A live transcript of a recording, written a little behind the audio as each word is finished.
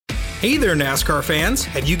Hey there, NASCAR fans.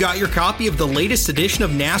 Have you got your copy of the latest edition of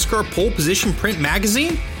NASCAR Pole Position Print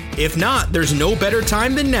Magazine? If not, there's no better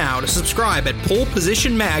time than now to subscribe at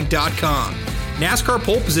polepositionmag.com. NASCAR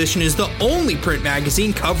Pole Position is the only print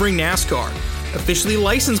magazine covering NASCAR. Officially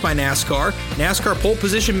licensed by NASCAR, NASCAR Pole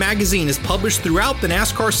Position Magazine is published throughout the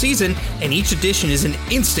NASCAR season, and each edition is an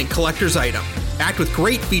instant collector's item, packed with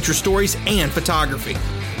great feature stories and photography.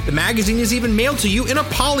 The magazine is even mailed to you in a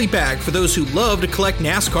poly bag for those who love to collect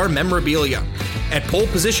NASCAR memorabilia. At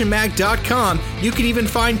polepositionmag.com, you can even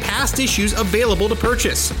find past issues available to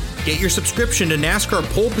purchase. Get your subscription to NASCAR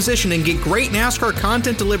Pole Position and get great NASCAR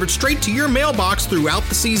content delivered straight to your mailbox throughout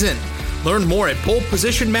the season. Learn more at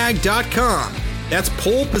polepositionmag.com. That's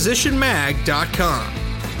polepositionmag.com.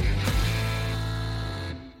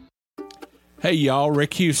 Hey y'all,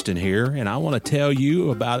 Rick Houston here, and I want to tell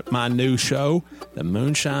you about my new show, the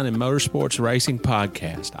Moonshine and Motorsports Racing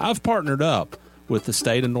Podcast. I've partnered up with the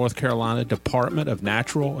state of North Carolina Department of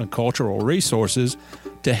Natural and Cultural Resources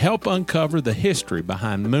to help uncover the history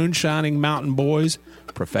behind moonshining mountain boys,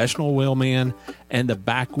 professional wheelmen, and the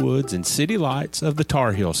backwoods and city lights of the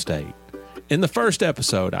Tar Heel State. In the first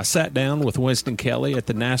episode, I sat down with Winston Kelly at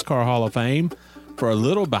the NASCAR Hall of Fame for a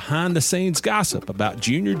little behind-the-scenes gossip about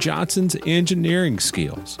Junior Johnson's engineering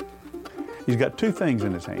skills. He's got two things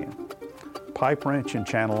in his hand, pipe wrench and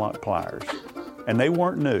channel lock pliers, and they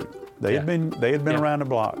weren't new. They had been around the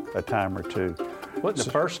block a time or two. Wasn't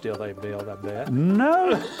the first steel they built, I bet?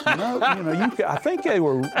 No. I think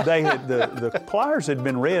the pliers had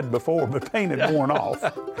been red before, but paint had worn off.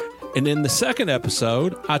 And in the second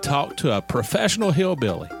episode, I talked to a professional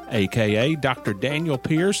hillbilly, a.k.a. Dr. Daniel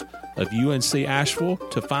Pierce of UNC Asheville,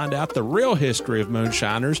 to find out the real history of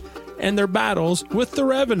moonshiners and their battles with the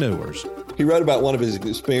revenuers. He wrote about one of his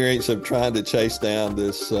experience of trying to chase down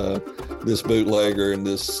this bootlegger in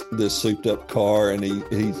this souped-up car, and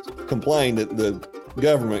he complained that the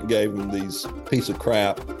government gave him these piece of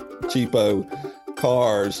crap, cheapo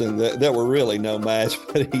cars, and that were really no match,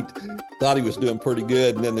 but he thought he was doing pretty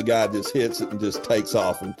good, and then the guy just hits it and just takes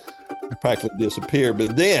off and practically disappear.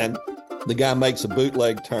 But then the guy makes a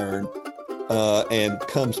bootleg turn and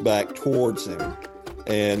comes back towards him.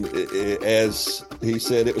 And as he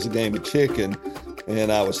said, it was a game of chicken,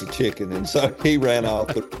 and I was the chicken. And so he ran off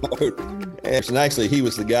the road. And actually, he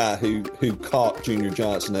was the guy who caught Junior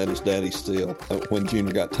Johnson at his daddy's steel when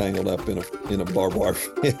Junior got tangled up in a barbed wire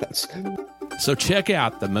fence. So check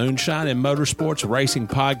out the Moonshine and Motorsports Racing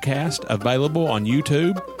Podcast, available on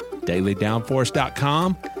YouTube,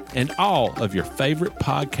 dailydownforce.com, and all of your favorite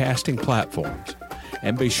podcasting platforms.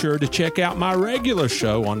 And be sure to check out my regular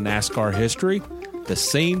show on NASCAR history, the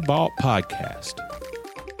Scene Vault Podcast.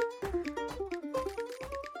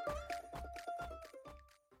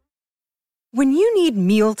 When you need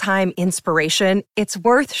mealtime inspiration, it's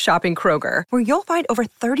worth shopping Kroger, where you'll find over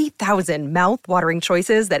 30,000 mouth-watering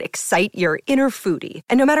choices that excite your inner foodie.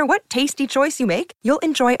 And no matter what tasty choice you make, you'll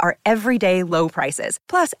enjoy our everyday low prices,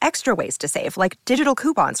 plus extra ways to save, like digital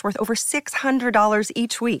coupons worth over $600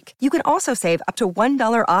 each week. You can also save up to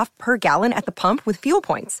 $1 off per gallon at the pump with fuel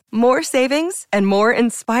points. More savings and more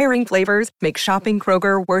inspiring flavors make shopping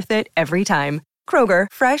Kroger worth it every time. Kroger,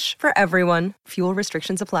 fresh for everyone. Fuel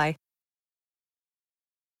restrictions apply.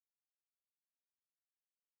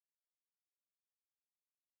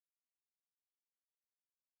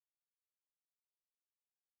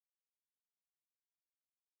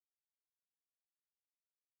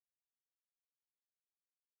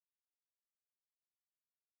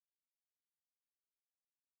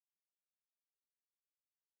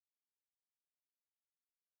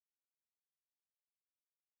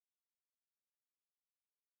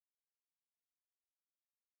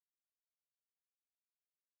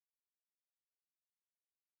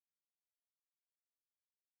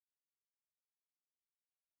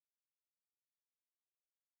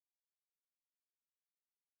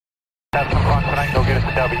 Have some fun tonight, go get us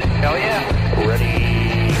a W. Hell yeah.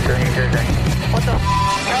 Ready, green. What the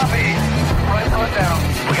copy? Right foot down.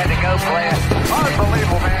 We got to go, Brad.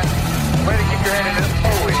 Unbelievable, man. Way to keep your head in it.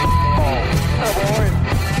 Holy oh boy.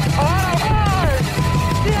 Oh boy.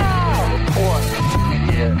 Yeah. What?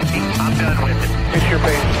 Yeah. I'm done with it. It's your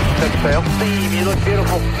pace. Set sail. Steve, you look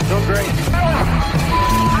beautiful. Doing great.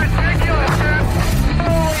 Oh, ridiculous, man.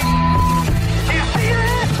 Holy. You see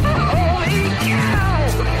that? Holy cow.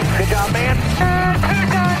 Good job, man. Two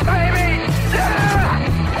times, baby. Yeah.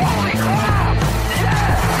 Holy crap.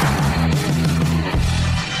 Yeah.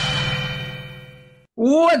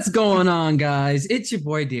 What's going on, guys? It's your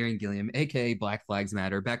boy, Darren Gilliam, a.k.a. Black Flags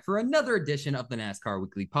Matter, back for another edition of the NASCAR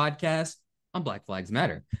Weekly Podcast. on Black Flags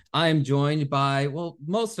Matter. I am joined by,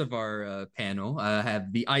 most of our panel. I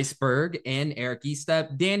have the Iceberg and Eric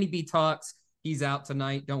Estep. Danny B talks. He's out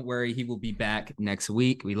tonight. Don't worry, he will be back next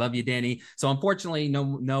week. We love you, Danny. So unfortunately,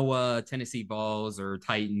 no Tennessee Vols or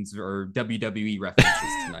Titans or WWE references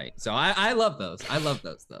tonight. So I love those. I love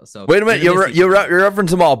those though. So wait a minute, you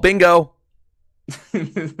reference them all. Bingo.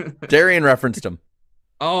 Darian referenced them.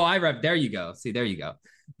 Oh, there you go. See, there you go.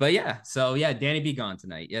 But yeah, so yeah, Danny be gone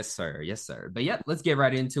tonight. Yes, sir. Yes, sir. But yeah, let's get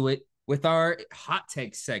right into it with our hot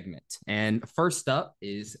take segment. And first up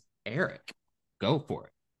is Eric. Go for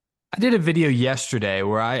it. I did a video yesterday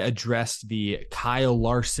where I addressed the Kyle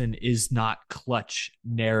Larson is not clutch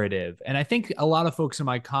narrative. And I think a lot of folks in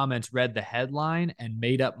my comments read the headline and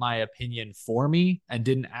made up my opinion for me and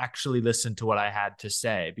didn't actually listen to what I had to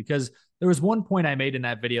say. Because there was one point I made in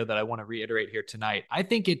that video that I want to reiterate here tonight. I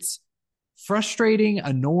think it's frustrating,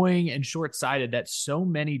 annoying, and short-sighted that so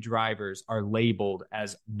many drivers are labeled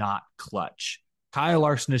as not clutch. Kyle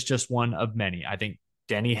Larson is just one of many. I think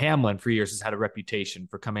Denny Hamlin for years has had a reputation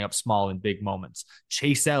for coming up small in big moments.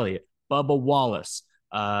 Chase Elliott, Bubba Wallace,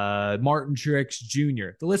 Martin Truex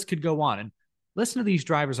Jr. The list could go on. And listen to these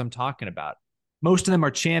drivers I'm talking about. Most of them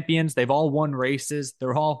are champions. They've all won races.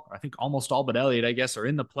 They're all, I think almost all but Elliott, I guess, are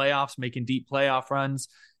in the playoffs, making deep playoff runs.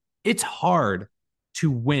 It's hard to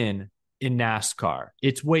win in NASCAR.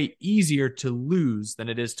 It's way easier to lose than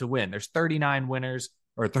it is to win. There's 39 winners.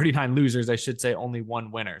 Or 39 losers, I should say, only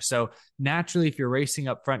one winner. So naturally, if you're racing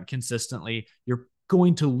up front consistently, you're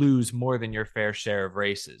going to lose more than your fair share of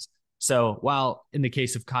races. So while in the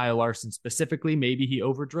case of Kyle Larson specifically, maybe he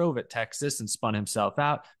overdrove at Texas and spun himself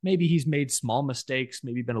out. Maybe he's made small mistakes,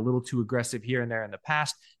 maybe been a little too aggressive here and there in the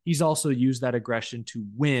past. He's also used that aggression to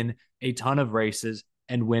win a ton of races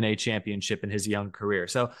and win a championship in his young career.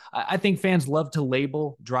 So I think fans love to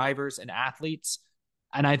label drivers and athletes.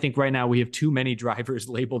 And I think right now we have too many drivers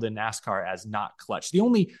labeled in NASCAR as not clutch. The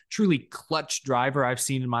only truly clutch driver I've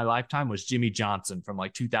seen in my lifetime was Jimmy Johnson from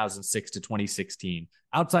like 2006 to 2016.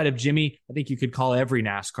 Outside of Jimmy, I think you could call every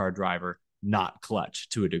NASCAR driver not clutch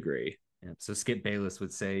to a degree. Yeah, so Skip Bayless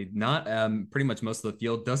would say not pretty much most of the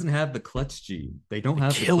field doesn't have the clutch gene. They don't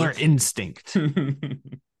have killer instinct.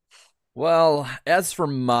 Well, as for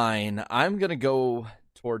mine, I'm going to go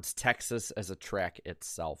towards Texas as a track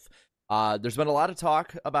itself. There's been a lot of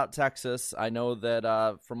talk about Texas. I know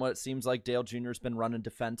that from what it seems like, Dale Jr. has been running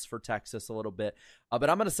defense for Texas a little bit. But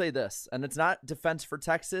I'm going to say this, and it's not defense for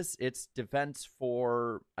Texas. It's defense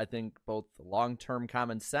for, I think, both long-term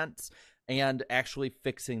common sense and actually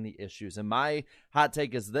fixing the issues. And my hot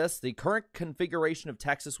take is this. The current configuration of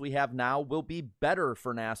Texas we have now will be better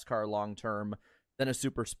for NASCAR long-term than a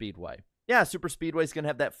super speedway. Yeah, super speedway is going to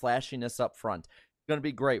have that flashiness up front. It's going to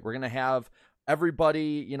be great. We're going to have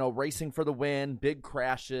everybody, racing for the win, big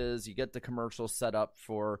crashes. You get the commercials set up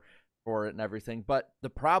for it and everything. But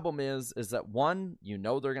the problem is that one, they're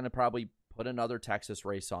going to probably put another Texas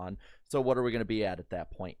race on. So what are we going to be at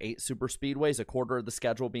that point? 8 super speedways, a quarter of the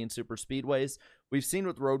schedule being super speedways. We've seen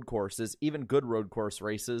with road courses, even good road course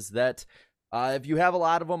races, that if you have a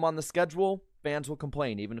lot of them on the schedule, fans will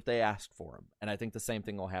complain even if they ask for them. And I think the same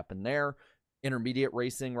thing will happen there. Intermediate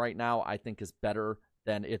racing right now, I think, is better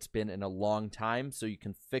than it's been in a long time. So you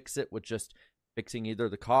can fix it with just fixing either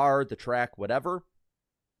the car, the track, whatever.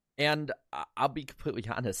 And I'll be completely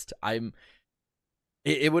honest,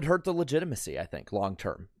 it would hurt the legitimacy, I think, long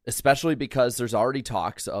term, especially because there's already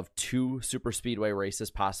talks of 2 super speedway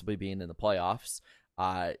races possibly being in the playoffs.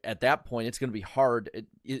 At that point, it's going to be hard.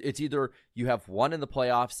 It's either you have 1 in the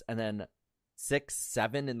playoffs and then 6,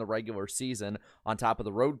 7 in the regular season on top of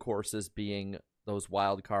the road courses being those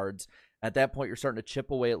wild cards. At that point, you're starting to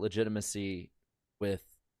chip away at legitimacy with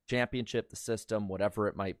championship, the system, whatever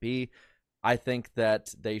it might be. I think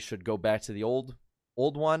that they should go back to the old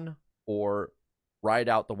one or ride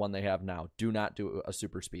out the one they have now. Do not do a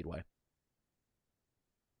super speedway.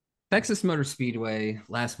 Texas Motor Speedway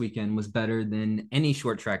last weekend was better than any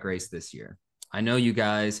short track race this year. I know you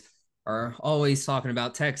guys are always talking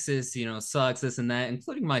about Texas, sucks, this and that,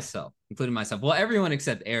 including myself. Well, everyone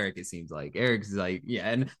except Eric, it seems like. Eric's like, yeah,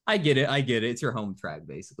 and I get it. It's your home track,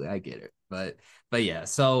 basically. I get it. But yeah,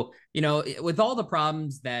 so, with all the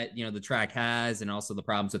problems that, the track has and also the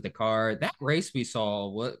problems with the car, that race we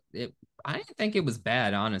saw, I didn't think it was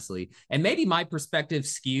bad, honestly. And maybe my perspective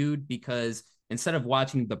skewed because instead of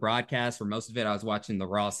watching the broadcast for most of it, I was watching the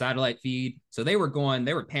raw satellite feed. So they were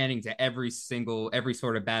panning to every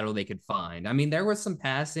sort of battle they could find. I mean, there was some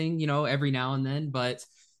passing, every now and then, but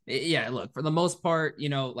yeah, look, for the most part,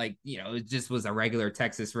 it just was a regular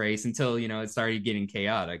Texas race until, it started getting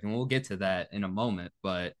chaotic, and we'll get to that in a moment.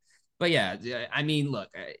 But But yeah, I mean, look,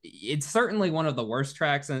 it's certainly one of the worst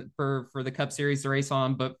tracks for the Cup Series to race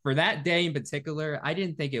on. But for that day in particular, I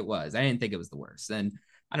didn't think it was. I didn't think it was the worst. And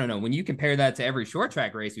I don't know, when you compare that to every short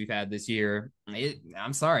track race we've had this year,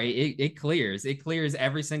 I'm sorry, it clears. It clears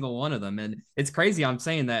every single one of them. And it's crazy I'm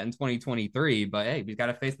saying that in 2023, but hey, we've got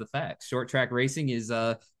to face the facts. Short track racing is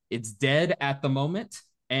it's dead at the moment.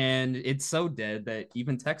 And it's so dead that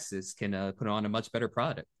even Texas can put on a much better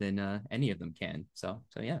product than any of them can. So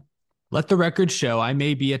yeah. Let the record show I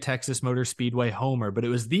may be a Texas Motor Speedway homer, but it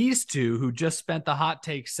was these two who just spent the hot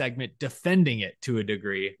take segment defending it to a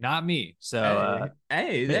degree, not me. So,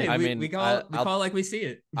 we call it like we see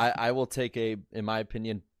it. I will take in my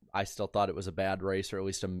opinion, I still thought it was a bad race, or at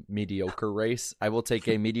least a mediocre race. I will take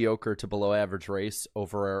a mediocre to below average race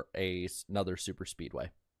over another super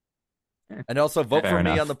speedway. And also vote for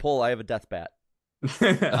me on the poll. I have a death bat.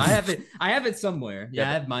 I have it somewhere. Yeah,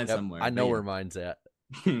 I have mine somewhere. I know where mine's at.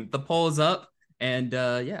 The poll is up, and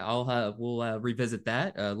we'll revisit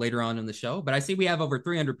that later on in the show. But I see we have over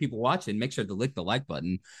 300 people watching. Make sure to click the like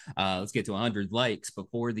button. Let's get to 100 likes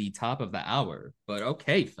before the top of the hour. But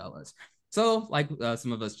okay, fellas. So like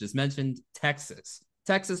some of us just mentioned, Texas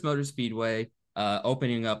Motor Speedway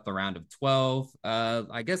opening up the round of 12.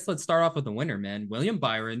 I guess let's start off with the winner, man. William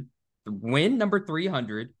Byron, win number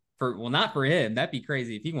 300. Not for him. That'd be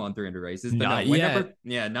crazy if he won 300 races. But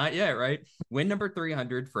not yet, right? Win number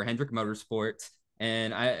 300 for Hendrick Motorsports.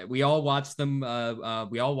 And we all watched them.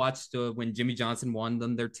 We all watched when Jimmy Johnson won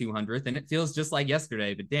them their 200th. And it feels just like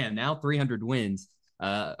yesterday. But damn, now 300 wins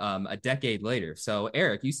a decade later. So,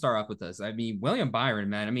 Eric, you start off with us. I mean, William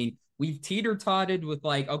Byron, man. I mean, we've teeter-totted with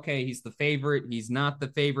like, okay, he's the favorite. He's not the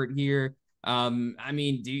favorite here. I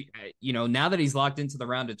mean, now that he's locked into the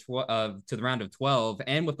round of 12,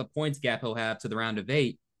 and with the points gap he'll have to the round of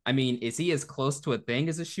 8, I mean, is he as close to a thing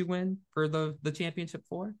as a shoe-in for the championship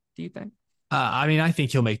 4? Do you think? I mean, I think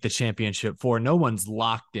he'll make the championship 4. No one's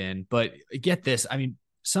locked in, but get this. I mean,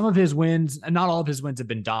 some of his wins, and not all of his wins, have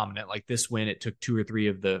been dominant. Like this win, it took 2 or 3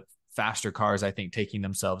 of the faster cars, I think, taking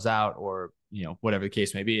themselves out, or whatever the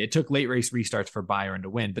case may be. It took late race restarts for Byron to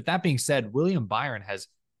win. But that being said, William Byron has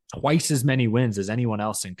twice as many wins as anyone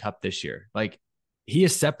else in Cup this year. Like, he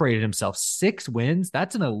has separated himself 6 wins.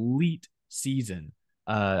 That's an elite season.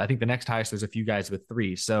 I think the next highest, there's a few guys with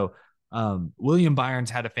 3. So William Byron's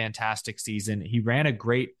had a fantastic season. He ran a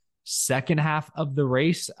great second half of the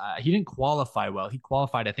race. He didn't qualify well. He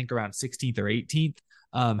qualified, I think, around 16th or 18th.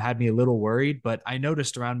 Had me a little worried, but I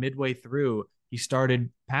noticed around midway through, he started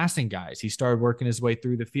passing guys. He started working his way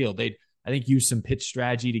through the field. They'd, I think, used some pitch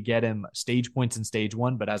strategy to get him stage points in stage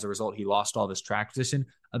 1, but as a result, he lost all this track position.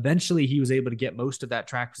 Eventually, he was able to get most of that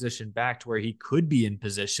track position back to where he could be in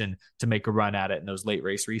position to make a run at it in those late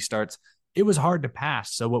race restarts. It was hard to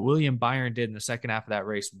pass. So what William Byron did in the second half of that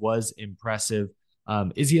race was impressive.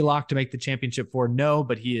 Is he a lock to make the championship 4? No,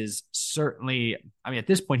 but he is certainly, I mean, at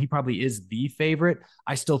this point, he probably is the favorite.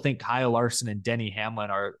 I still think Kyle Larson and Denny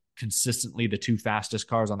Hamlin are consistently the 2 fastest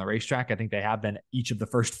cars on the racetrack. I think they have been each of the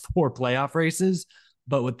first 4 playoff races,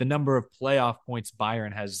 but with the number of playoff points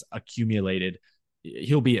Byron has accumulated,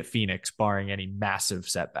 he'll be at Phoenix barring any massive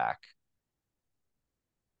setback.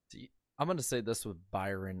 I'm going to say this with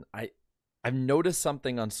Byron. I've noticed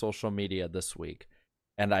something on social media this week,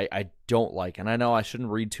 and I don't like, and I know I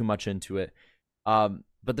shouldn't read too much into it,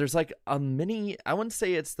 but there's like a mini, I wouldn't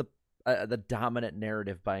say it's the dominant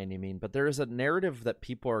narrative by any means, but there is a narrative that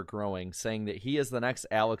people are growing saying that he is the next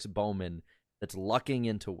Alex Bowman that's lucking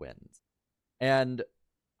into wins. And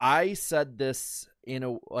I said this in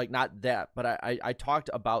a, like, not that, but I talked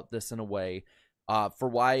about this in a way for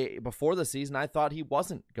why before the season I thought he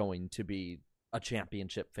wasn't going to be a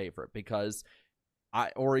championship favorite, because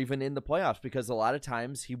or even in the playoffs, because a lot of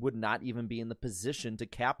times he would not even be in the position to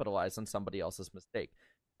capitalize on somebody else's mistake.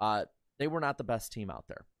 They were not the best team out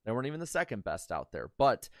there. They weren't even the second best out there,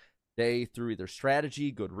 but they, through either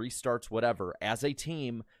strategy, good restarts, whatever, as a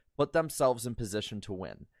team, put themselves in position to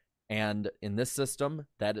win. And in this system,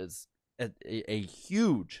 that is a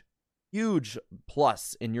huge, huge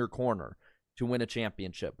plus in your corner to win a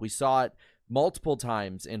championship. We saw it multiple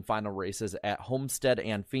times in final races at Homestead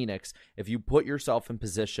and Phoenix. If you put yourself in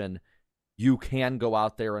position, you can go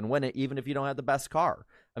out there and win it, even if you don't have the best car.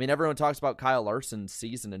 I mean, everyone talks about Kyle Larson's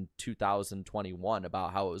season in 2021,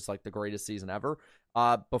 about how it was like the greatest season ever.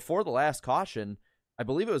 Before the last caution, I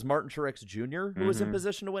believe it was Martin Truex Jr. who was in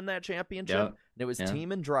position to win that championship. Yep. And it was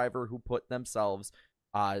team and driver who put themselves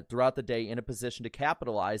throughout the day in a position to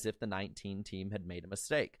capitalize if the 19 team had made a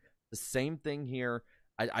mistake. The same thing here.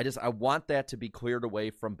 I want that to be cleared away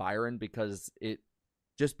from Byron, because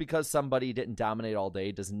just because somebody didn't dominate all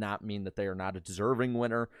day does not mean that they are not a deserving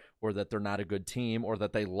winner or that they're not a good team or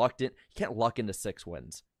that they lucked it. You can't luck into 6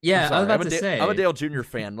 wins. Yeah, I was about to say. I'm a Dale Jr.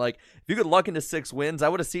 fan. Like, if you could luck into 6 wins, I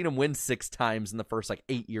would have seen him win 6 times in the first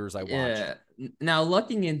 8 years I watched. Yeah. Now,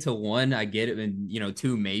 lucking into 1, I get it, and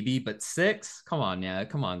 2 maybe, but 6, come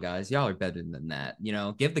on, guys, y'all are better than that.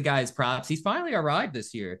 Give the guys props. He's finally arrived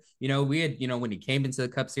this year. We had, when he came into the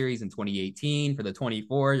Cup Series in 2018 for the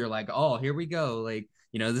 24, you're like, oh, here we go, like.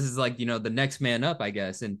 This is like, the next man up, I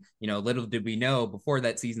guess. And, little did we know before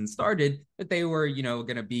that season started that they were,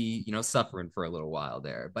 going to be, suffering for a little while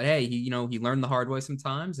there. But hey, he learned the hard way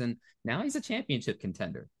sometimes, and now he's a championship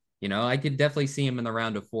contender. I could definitely see him in the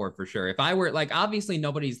round of 4 for sure. If I were obviously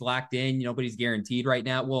nobody's locked in, nobody's guaranteed right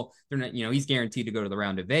now. Well, they're not, he's guaranteed to go to the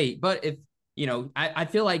round of 8. But if, I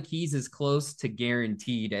feel like he's as close to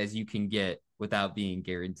guaranteed as you can get without being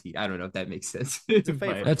guaranteed. I don't know if that makes sense. It's a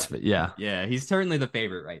favorite. Yeah, he's certainly the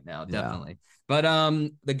favorite right now, definitely. Yeah. But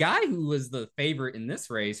the guy who was the favorite in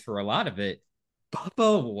this race for a lot of it,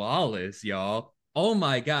 Bubba Wallace, y'all. Oh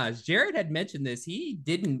my gosh. Jared had mentioned this.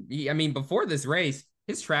 Before this race,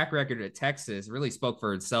 his track record at Texas really spoke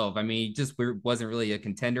for itself. He just wasn't really a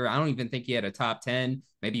contender. I don't even think he had a top 10,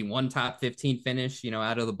 maybe one top 15 finish,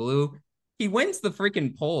 out of the blue. He wins the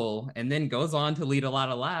freaking pole and then goes on to lead a lot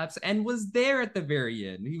of laps and was there at the very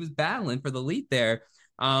end. He was battling for the lead there,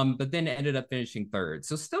 but then ended up finishing 3rd.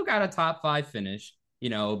 So still got a top 5 finish,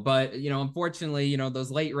 but, unfortunately, those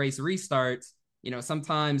late race restarts,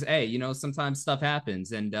 sometimes, sometimes stuff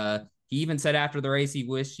happens. And he even said after the race, he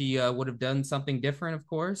wished he would have done something different, of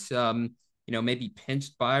course. Maybe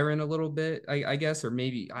pinched Byron a little bit, I guess, or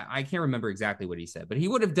maybe I can't remember exactly what he said, but he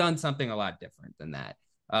would have done something a lot different than that.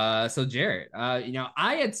 So Jarrett,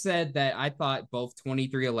 I had said that I thought both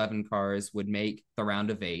 2311 cars would make the round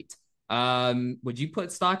of 8. Would you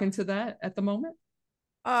put stock into that at the moment?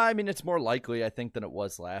 It's more likely, I think, than it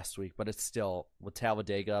was last week, but it's still with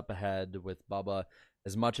Talladega up ahead with Bubba.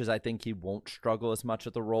 As much as I think he won't struggle as much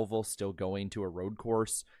at the Roval, still going to a road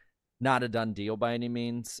course, not a done deal by any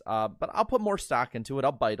means. But I'll put more stock into it.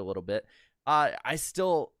 I'll bite a little bit. I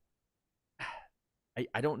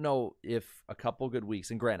don't know if a couple good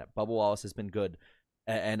weeks, and granted, Bubba Wallace has been good,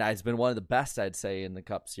 and has been one of the best, I'd say, in the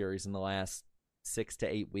Cup Series in the last 6 to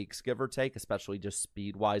 8 weeks, give or take, especially just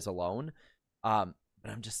speed-wise alone. But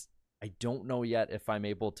I don't know yet if I'm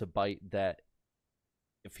able to bite that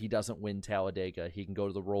if he doesn't win Talladega, he can go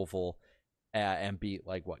to the Roval and beat,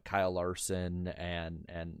 Kyle Larson and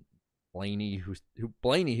Blaney,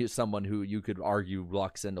 Blaney is someone who you could argue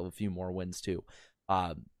lucks into a few more wins, too.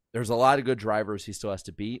 There's a lot of good drivers he still has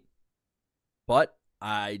to beat, but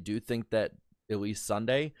I do think that at least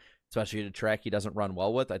Sunday, especially at a track he doesn't run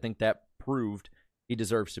well with, I think that proved he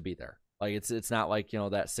deserves to be there. It's not like,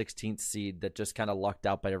 that 16th seed that just kind of lucked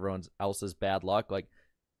out by everyone else's bad luck.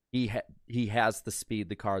 He has the speed,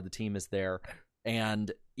 the car, the team is there,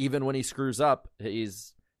 and even when he screws up,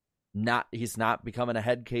 he's not becoming a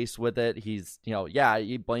head case with it. He's,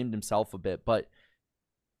 he blamed himself a bit, but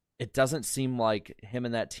it doesn't seem like him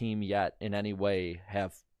and that team yet in any way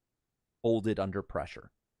have folded under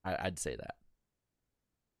pressure. I'd say that.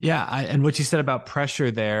 Yeah, and what you said about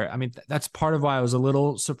pressure there, that's part of why I was a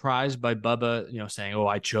little surprised by Bubba, saying, oh,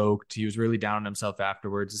 I choked. He was really down on himself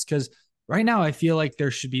afterwards. It's because right now I feel like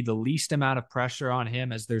there should be the least amount of pressure on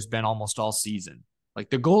him as there's been almost all season.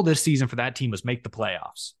 The goal this season for that team was make the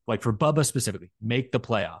playoffs. For Bubba specifically, make the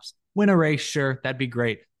playoffs. Win a race, sure, that'd be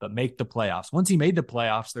great, but make the playoffs. Once he made the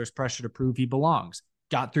playoffs, there's pressure to prove he belongs.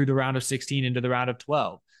 Got through the round of 16 into the round of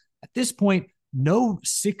 12. At this point, no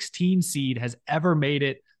 16 seed has ever made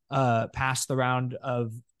it past the round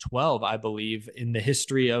of 12, I believe, in the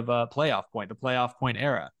history of the playoff point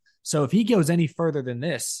era. So if he goes any further than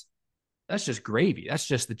this, that's just gravy. That's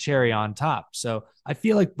just the cherry on top. So I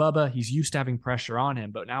feel like Bubba, he's used to having pressure on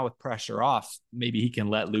him, but now with pressure off, maybe he can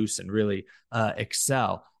let loose and really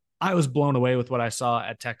excel. I was blown away with what I saw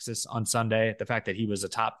at Texas on Sunday. The fact that he was a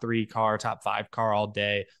top 3 car, top 5 car all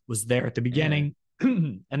day, was there at the beginning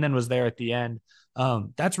and then was there at the end.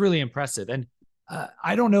 That's really impressive. And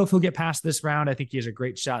I don't know if he'll get past this round. I think he has a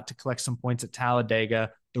great shot to collect some points at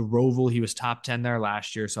Talladega. The Roval, he was top 10 there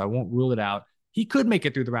last year, so I won't rule it out. He could make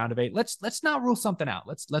it through the round of 8. Let's not rule something out.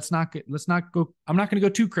 Let's not go. I'm not going to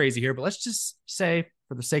go too crazy here, but let's just say,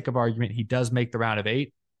 for the sake of argument, he does make the round of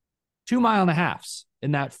 8. 2 mile-and-a-halfs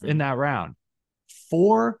in that round.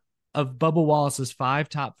 4 of Bubba Wallace's 5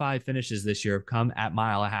 top 5 finishes this year have come at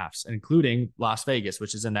mile-and-a-halfs, including Las Vegas,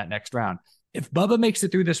 which is in that next round. If Bubba makes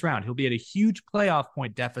it through this round, he'll be at a huge playoff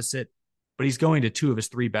point deficit, but he's going to 2 of his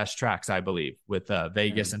 3 best tracks, I believe, with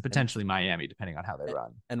Vegas and potentially Miami, depending on how they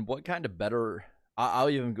run. And what kind of better I'll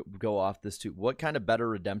even go off this too. What kind of better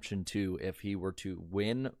redemption too if he were to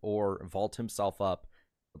win or vault himself up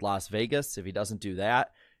with Las Vegas? If he doesn't do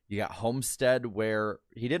that, you got Homestead, where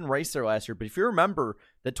he didn't race there last year. But if you remember,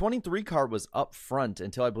 the 23 car was up front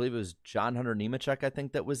until I believe it was John Hunter Nemechek, I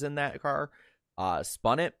think, that was in that car,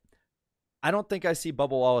 spun it. I don't think I see Bubba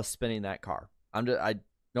Wallace spinning that car.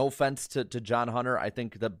 No offense to John Hunter. I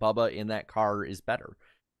think that Bubba in that car is better.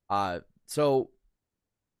 So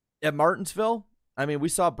at Martinsville, I mean, we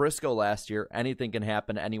saw Briscoe last year. Anything can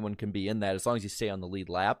happen. Anyone can be in that as long as you stay on the lead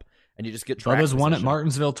lap and you just get track Bubba's position. won at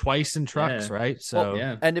Martinsville twice in trucks, right? So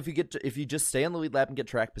and if you just stay on the lead lap and get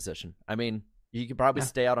track position, I mean, you could probably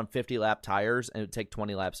stay out on 50 lap tires and it would take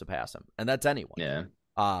 20 laps to pass him, and that's anyone.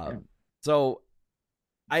 So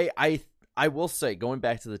I will say, going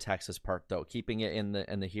back to the Texas part though, keeping it in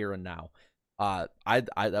the here and now, that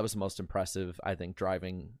was the most impressive, I think,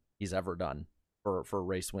 driving he's ever done for a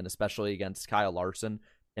race win, especially against Kyle Larson,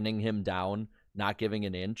 pinning him down, not giving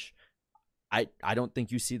an inch. I don't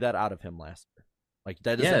think you see that out of him last year. Like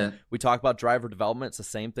that is we talk about driver development. It's the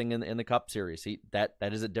same thing in the Cup Series. That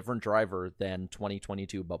is a different driver than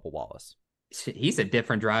 2022 Bubba Wallace. He's a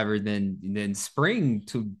different driver than spring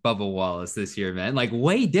to Bubba Wallace this year, man. Like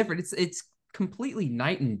way different. It's completely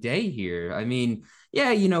night and day here. I mean,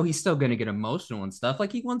 yeah, he's still going to get emotional and stuff.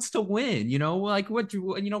 Like he wants to win, like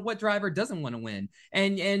what driver doesn't want to win?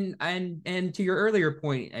 And to your earlier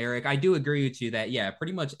point, Eric, I do agree with you that,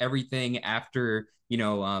 pretty much everything after, you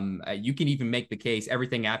can even make the case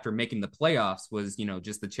everything after making the playoffs was,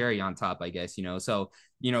 just the cherry on top, I guess, so,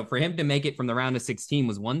 for him to make it from the round of 16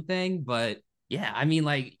 was one thing, but yeah, I mean,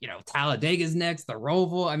 Talladega's next, the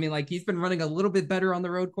Roval. I mean, he's been running a little bit better on the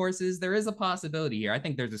road courses. There is a possibility here. I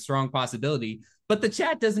think there's a strong possibility, but the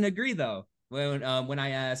chat doesn't agree though. When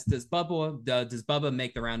I asked, does Bubba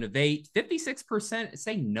make the round of 8? 56%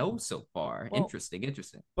 say no so far. Well, interesting.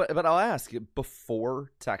 But I'll ask you,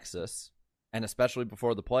 before Texas, and especially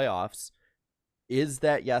before the playoffs, is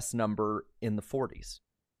that yes number in the 40s?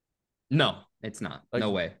 No, it's not.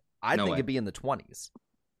 No way. I think it'd be in the 20s.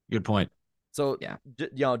 Good point. So,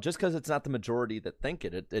 just because it's not the majority that think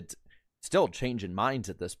it's still changing minds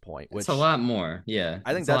at this point. Which it's a lot more. Yeah,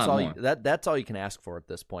 I think that's all. That's all you can ask for at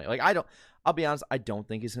this point. I'll be honest. I don't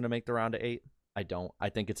think he's going to make the round of 8. I don't. I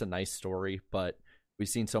think it's a nice story, but we've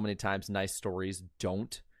seen so many times nice stories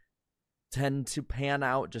don't tend to pan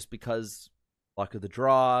out just because luck of the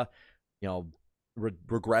draw,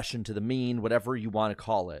 regression to the mean, whatever you want to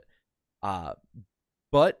call it.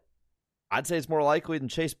 But I'd say it's more likely than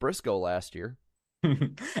Chase Briscoe last year.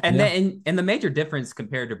 And the major difference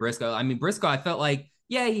compared to Briscoe, I mean, Briscoe, I felt like,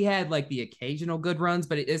 he had the occasional good runs,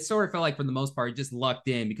 but it sort of felt like for the most part, he just lucked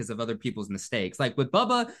in because of other people's mistakes. Like with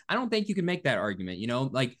Bubba, I don't think you can make that argument,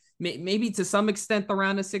 maybe to some extent the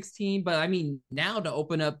round of 16, but I mean, now to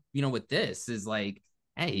open up, with this is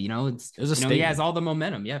hey, he has all the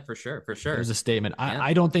momentum. Yeah, for sure. There's a statement.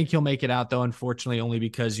 I don't think he'll make it out, though, unfortunately, only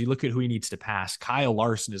because you look at who he needs to pass. Kyle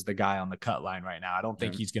Larson is the guy on the cut line right now. I don't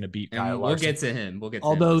think he's going to beat Kyle Larson. We'll get to him.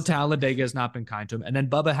 Although Talladega has not been kind to him. And then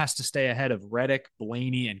Bubba has to stay ahead of Reddick,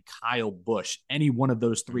 Blaney, and Kyle Busch. Any one of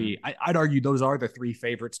those three. I'd argue those are the 3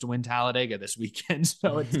 favorites to win Talladega this weekend.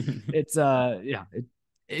 So it's going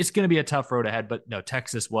to be a tough road ahead. But no,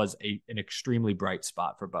 Texas was an extremely bright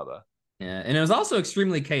spot for Bubba. Yeah, and it was also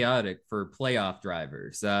extremely chaotic for playoff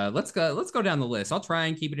drivers. Let's go down the list. I'll try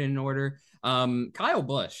and keep it in order. Kyle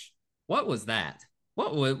Busch, what was that?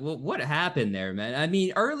 What happened there, man? I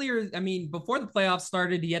mean, before the playoffs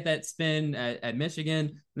started, he had that spin at Michigan,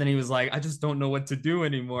 and then he was like, I just don't know what to do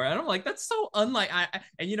anymore. And I'm like, that's so unlike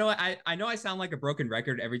I know I sound like a broken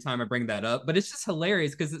record every time I bring that up, but it's just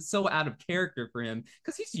hilarious because it's so out of character for him,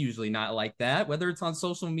 because he's usually not like that, whether it's on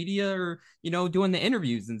social media or, doing the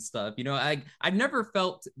interviews and stuff. I've never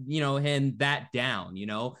felt, him that down,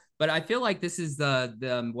 but I feel like this is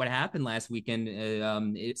the what happened last weekend.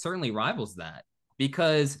 It certainly rivals that.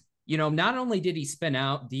 Because, not only did he spin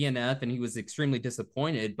out DNF and he was extremely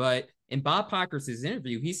disappointed, but in Bob Pockrass's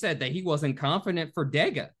interview, he said that he wasn't confident for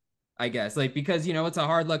Dega, I guess, because, it's a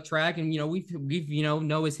hard luck track and, we've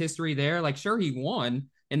know his history there. Sure, he won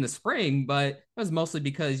in the spring, but it was mostly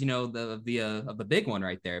because, of the big one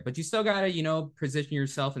right there. But you still got to, position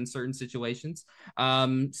yourself in certain situations.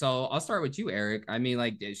 So I'll start with you, Eric. I mean,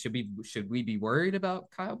 should we be worried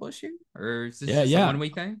about Kyle Busch here, or is this just a 1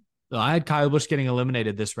 week thing? I had Kyle Busch getting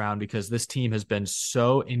eliminated this round because this team has been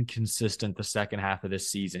so inconsistent the second half of this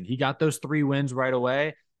season. He got those 3 wins right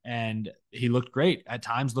away, and he looked great. At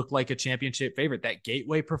times looked like a championship favorite. That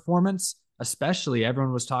Gateway performance, especially,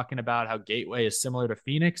 everyone was talking about how Gateway is similar to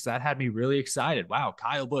Phoenix. That had me really excited. Wow,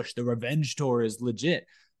 Kyle Busch, the revenge tour is legit.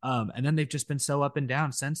 And then they've just been so up and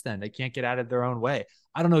down since then. They can't get out of their own way.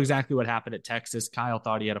 I don't know exactly what happened at Texas. Kyle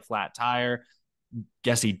thought he had a flat tire.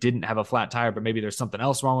 Guess he didn't have a flat tire, but maybe there's something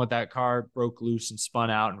else wrong with that car. Broke loose and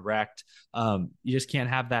spun out and wrecked. You just can't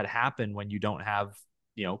have that happen when you don't have,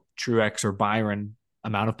 Truex or Byron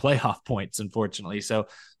amount of playoff points, unfortunately. So,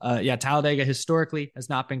 Talladega historically has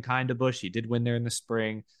not been kind to Busch. He did win there in the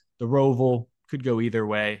spring. The Roval could go either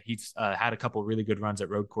way. He's had a couple really good runs at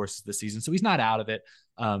road courses this season, so he's not out of it.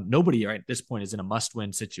 Nobody right at this point is in a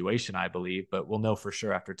must-win situation, I believe, but we'll know for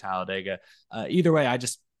sure after Talladega. Either way, I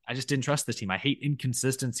just didn't trust this team. I hate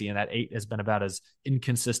inconsistency, and that 8 has been about as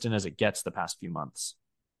inconsistent as it gets the past few months.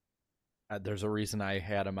 There's a reason I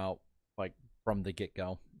had him out like from the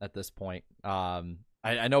get-go at this point.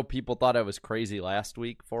 I know people thought I was crazy last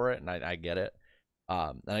week for it, and I get it.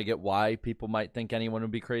 And I get why people might think anyone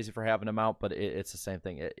would be crazy for having him out, but it's the same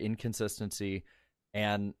thing. Inconsistency,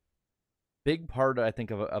 and big part, I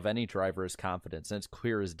think, of any driver is confidence, and it's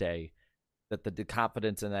clear as day that the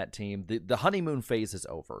confidence in that team, the honeymoon phase is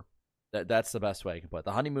over. That's the best way I can put it.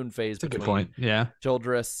 The honeymoon phase between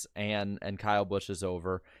Childress and Kyle Busch is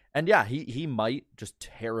over. And yeah, he might just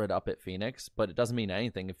tear it up at Phoenix, but it doesn't mean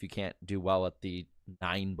anything if you can't do well at the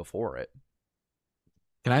 9 before it.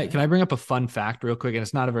 Can I bring up a fun fact real quick? And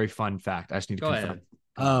it's not a very fun fact. I just need to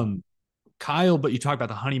confirm. Kyle, but you talked about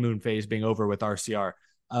the honeymoon phase being over with RCR.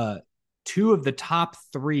 2 of the top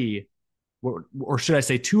 3, or should I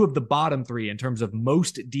say 2 of the bottom 3 in terms of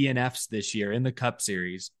most DNFs this year in the Cup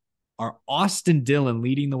Series are Austin Dillon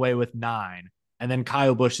leading the way with 9, and then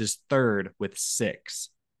Kyle Busch is 3rd with 6.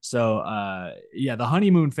 So, the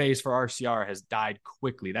honeymoon phase for RCR has died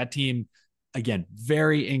quickly. That team, again,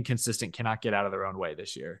 very inconsistent, cannot get out of their own way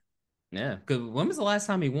this year. Yeah, because when was the last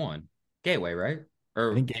time he won? Gateway, right?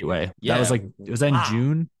 Or I think Gateway. Yeah, was that in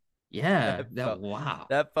June? Yeah,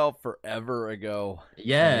 that felt forever ago.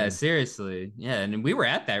 Yeah, seriously. Yeah, and we were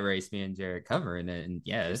at that race, me and Jared covering it, and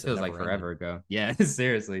it feels like forever ago. Yeah,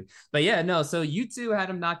 seriously. But yeah, no. So you two had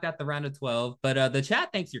him knocked out the round of 12, but the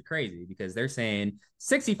chat thinks you're crazy because they're saying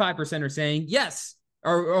 65% are saying yes,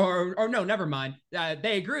 or no, never mind.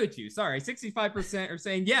 They agree with you. Sorry, 65% are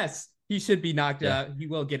saying yes. He should be knocked out. He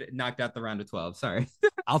will get knocked out the round of 12. Sorry.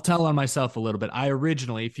 I'll tell on myself a little bit. I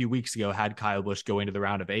originally, a few weeks ago, had Kyle Busch go into the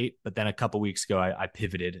round of 8, but then a couple weeks ago, I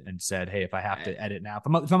pivoted and said, hey, if I have to edit now,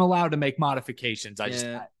 if I'm allowed to make modifications,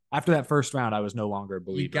 after that first round, I was no longer a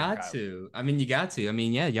believer. You got to. I mean,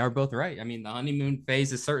 y'all are both right. I mean, the honeymoon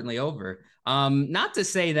phase is certainly over. Not to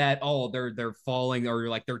say that, they're falling or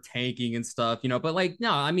like they're tanking and stuff, but like,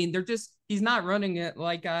 no, I mean, he's not running it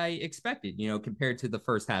like I expected, compared to the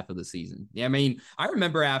first half of the season. Yeah, I mean, I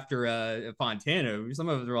remember after Fontana, some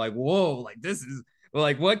of us were like, whoa, like this is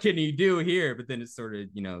like, what can he do here? But then it sort of,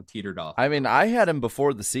 teetered off. I mean, I had him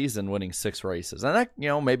before the season winning 6 races. And that,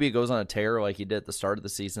 maybe it goes on a tear like he did at the start of the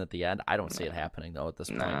season at the end. I don't see it happening, though, at this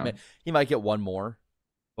point. He might get one more.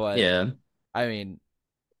 But, I mean,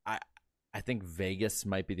 I think Vegas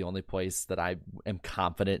might be the only place that I am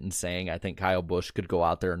confident in saying I think Kyle Busch could go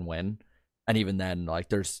out there and win. And even then, like,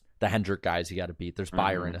 there's the Hendrick guys you got to beat. There's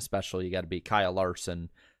Byron, especially. You got to beat Kyle Larson.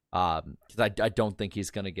 Because I don't think he's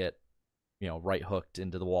going to get, right hooked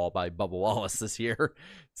into the wall by Bubba Wallace this year.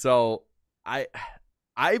 So I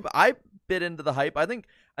bit into the hype. I think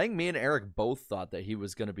me and Eric both thought that he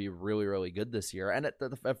was going to be really, really good this year. And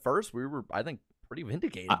at first we were, I think, pretty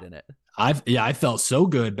vindicated in it. I felt so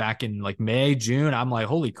good back in like May, June. I'm like,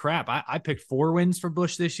 holy crap. I picked 4 wins for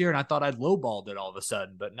Busch this year and I thought I'd lowballed it all of a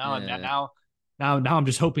sudden. But now I'm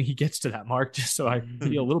just hoping he gets to that mark just so I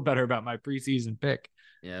feel a little better about my preseason pick.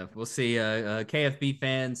 Yeah, we'll see. KFB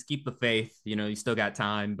fans, keep the faith. You still got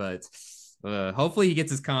time, but hopefully he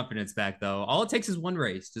gets his confidence back, though. All it takes is one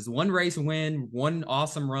race. Just one race win, one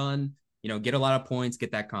awesome run, get a lot of points,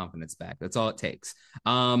 get that confidence back. That's all it takes.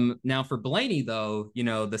 Now for Blaney, though,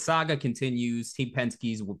 the saga continues. Team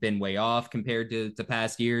Penske's been way off compared to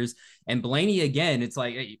past years. And Blaney, again, it's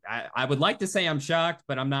like, I would like to say I'm shocked,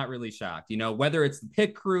 but I'm not really shocked. Whether it's the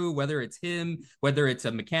pit crew, whether it's him, whether it's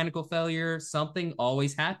a mechanical failure, something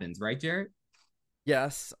always happens. Right, Jared?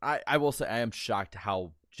 Yes, I will say I am shocked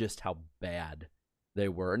how bad they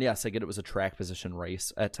were. And yes, I get it was a track position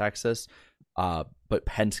race at Texas, but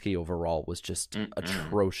Penske overall was just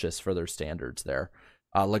atrocious for their standards there.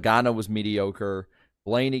 Logano was mediocre.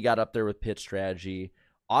 Blaney got up there with pit strategy.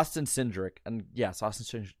 Austin Cindric, and yes,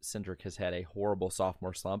 Austin Cindric has had a horrible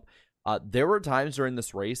sophomore slump. There were times during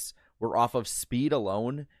this race where off of speed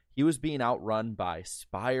alone, he was being outrun by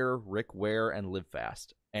Spire, Rick Ware, and Live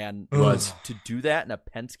Fast. And to do that in a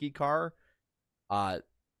Penske car,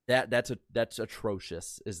 that's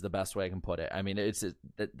atrocious is the best way I can put it. I mean,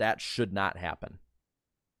 that should not happen.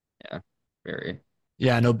 Yeah, very.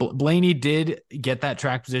 Yeah, no, Blaney did get that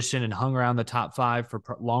track position and hung around the top 5 for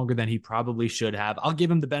longer than he probably should have. I'll give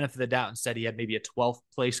him the benefit of the doubt and said he had maybe a 12th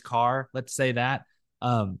place car. Let's say that.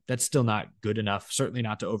 That's still not good enough. Certainly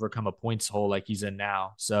not to overcome a points hole like he's in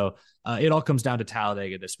now. So it all comes down to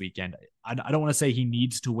Talladega this weekend. I don't want to say he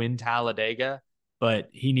needs to win Talladega, but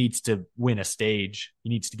he needs to win a stage. He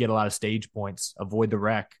needs to get a lot of stage points, avoid the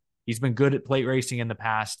wreck. He's been good at plate racing in the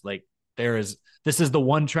past. Like, this is the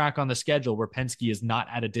one track on the schedule where Penske is not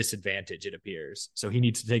at a disadvantage, it appears. So he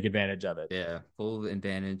needs to take advantage of it. Yeah, full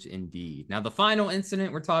advantage indeed. Now, the final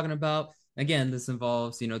incident we're talking about, again, this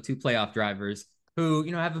involves, two playoff drivers who,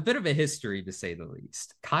 have a bit of a history, to say the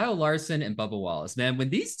least. Kyle Larson and Bubba Wallace. Man,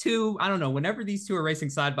 when these two, I don't know, whenever these two are racing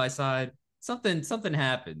side by side, something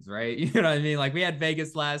happens, right? You know what I mean? Like, we had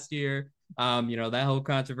Vegas last year, that whole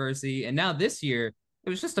controversy. And now this year, it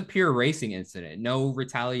was just a pure racing incident. No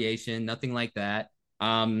retaliation, nothing like that.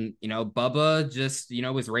 Bubba just,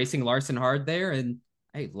 was racing Larson hard there, and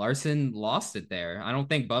hey, Larson lost it there. I don't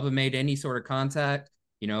think Bubba made any sort of contact.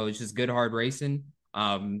 It's just good hard racing.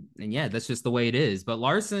 And yeah, that's just the way it is. But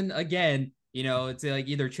Larson, again, it's like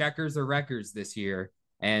either checkers or wreckers this year.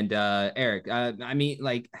 And Eric, I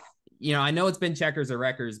know it's been checkers or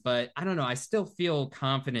wreckers, but I don't know. I still feel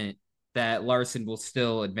confident that Larson will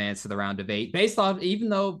still advance to the round of 8 based off, even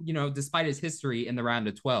though, despite his history in the round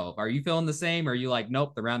of 12. Are you feeling the same? Or are you like,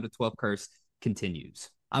 nope, the round of 12 curse continues?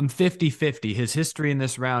 I'm 50-50. His history in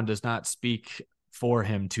this round does not speak for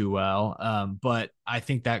him too well. But I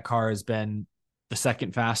think that car has been the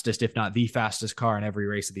second fastest, if not the fastest car in every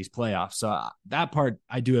race of these playoffs. So that part,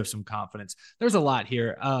 I do have some confidence. There's a lot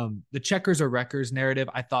here. The checkers or wreckers narrative,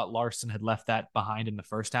 I thought Larson had left that behind in the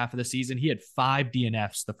first half of the season. He had 5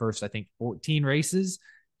 DNFs the first, I think, 14 races.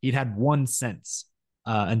 He'd had 1 since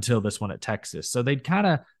until this one at Texas. So they'd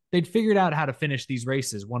figured out how to finish these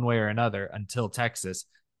races one way or another until Texas.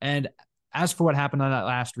 And as for what happened on that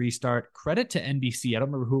last restart, credit to NBC. I don't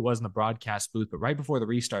remember who it was in the broadcast booth, but right before the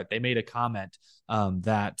restart, they made a comment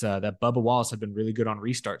that Bubba Wallace had been really good on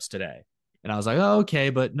restarts today. And I was like, oh,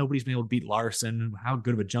 okay, but nobody's been able to beat Larson. How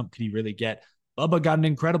good of a jump could he really get? Bubba got an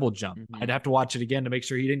incredible jump. Mm-hmm. I'd have to watch it again to make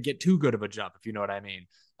sure he didn't get too good of a jump, if you know what I mean.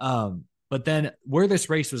 But then where this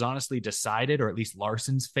race was honestly decided, or at least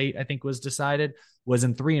Larson's fate, I think, was decided, was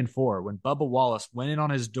in 3 and 4 when Bubba Wallace went in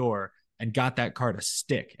on his door and got that car to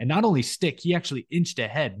stick. And not only stick, he actually inched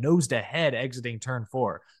ahead, nosed ahead exiting turn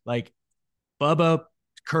 4. Like, Bubba,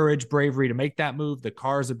 courage, bravery to make that move, the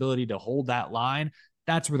car's ability to hold that line,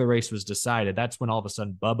 that's where the race was decided. That's when all of a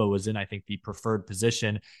sudden Bubba was in, I think, the preferred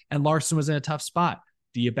position, and Larson was in a tough spot.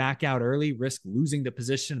 Do you back out early, risk losing the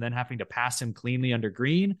position, and then having to pass him cleanly under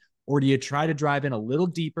green? Or do you try to drive in a little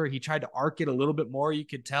deeper? He tried to arc it a little bit more, you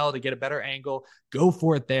could tell, to get a better angle. Go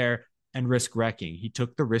for it there and risk wrecking. He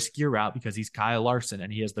took the riskier route because he's Kyle Larson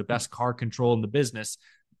and he has the best car control in the business.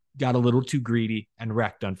 Got a little too greedy and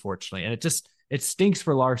wrecked, unfortunately. And it stinks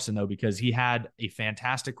for Larson, though, because he had a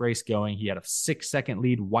fantastic race going. He had a 6-second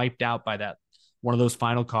lead wiped out by that one of those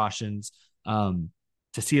final cautions.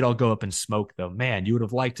 To see it all go up in smoke, though, man, you would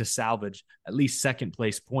have liked to salvage at least second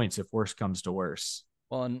place points if worse comes to worse.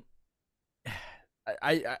 Well, and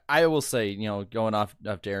I will say, going off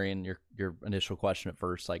Darian, your initial question at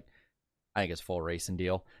first, like, I think it's full racing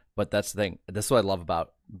deal. But that's the thing. This is what I love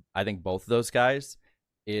about, I think, both of those guys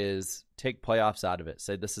is take playoffs out of it.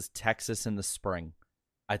 Say this is Texas in the spring.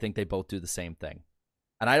 I think they both do the same thing.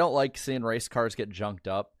 And I don't like seeing race cars get junked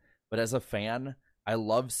up. But as a fan, I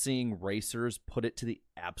love seeing racers put it to the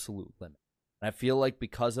absolute limit. And I feel like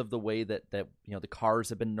because of the way that the cars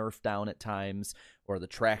have been nerfed down at times or the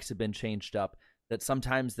tracks have been changed up, that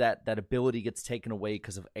sometimes that ability gets taken away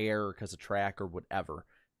because of air, because of track or whatever.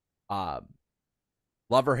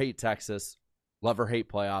 Love or hate Texas, love or hate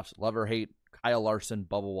playoffs, love or hate Kyle Larson,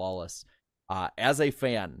 Bubba Wallace. As a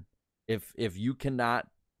fan, if you cannot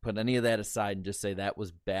put any of that aside and just say that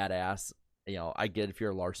was badass, I get if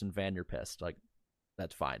you're a Larson fan, you're pissed. Like,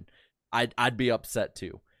 that's fine. I'd be upset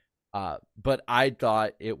too. But I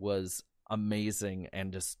thought it was amazing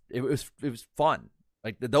and just it was fun.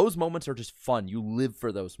 Like, those moments are just fun. You live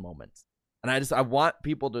for those moments. And I want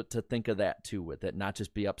people to think of that too with it, not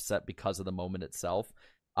just be upset because of the moment itself.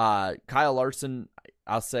 Kyle Larson,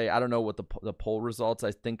 I'll say, I don't know what the poll results.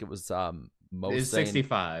 I think it was most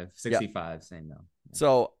 65 saying no.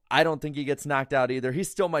 So I don't think he gets knocked out either. He's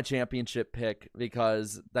still my championship pick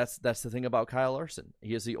because that's the thing about Kyle Larson.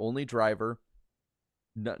 He is the only driver.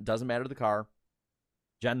 Doesn't matter the car.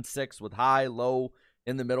 Gen 6 with high, low,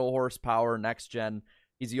 in the middle horsepower, next gen.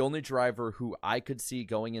 He's the only driver who I could see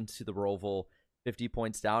going into the Roval 50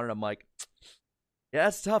 points down, and I'm like, yeah,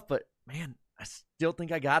 that's tough, but man, I still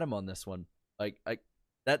think I got him on this one.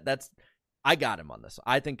 I got him on this.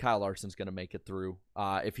 I think Kyle Larson's going to make it through.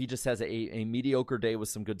 If he just has a mediocre day with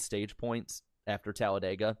some good stage points after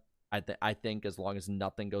Talladega, I think as long as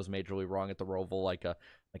nothing goes majorly wrong at the Roval, like a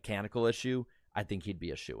mechanical issue, I think he'd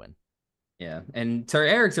be a shoo-in. Yeah. And to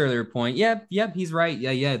Eric's earlier point, yep, he's right.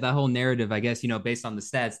 Yeah. That whole narrative, I guess, based on the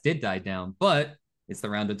stats did die down, but it's the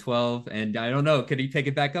round of 12. And I don't know, could he pick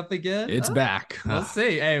it back up again? It's back. We'll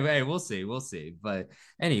see. Hey, we'll see. But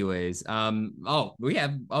anyways, one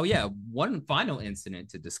final incident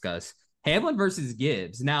to discuss. Hamlin versus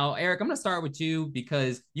Gibbs. Now, Eric, I'm going to start with you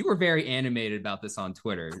because you were very animated about this on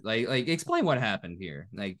Twitter. Like explain what happened here.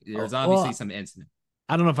 Like, there's obviously some incident.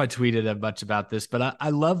 I don't know if I tweeted much about this, but I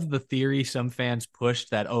love the theory some fans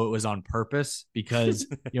pushed that, it was on purpose because,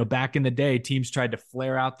 back in the day, teams tried to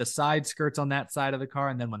flare out the side skirts on that side of the car.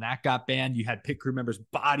 And then when that got banned, you had pit crew members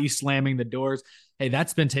body slamming the doors. Hey,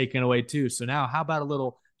 that's been taken away too. So now how about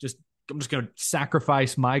I'm just going to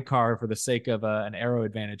sacrifice my car for the sake of an aero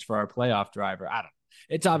advantage for our playoff driver. I don't know.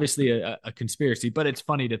 It's obviously a conspiracy, but it's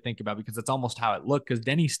funny to think about because it's almost how it looked because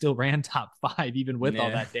Denny still ran top 5 even with all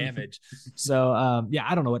that damage. So,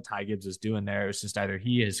 I don't know what Ty Gibbs is doing there. It's just either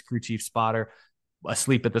he is crew chief spotter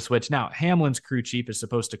asleep at the switch. Now, Hamlin's crew chief is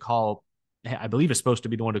supposed to be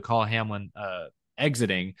the one to call Hamlin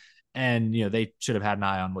exiting. And, they should have had an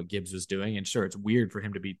eye on what Gibbs was doing. And sure, it's weird for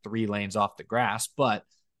him to be 3 lanes off the grass, but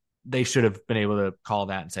they should have been able to call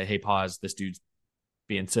that and say, hey, pause, this dude's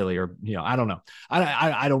being silly, or I don't know.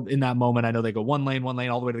 I don't in that moment. I know they go one lane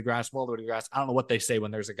all the way to the grass, all the way to the grass. I don't know what they say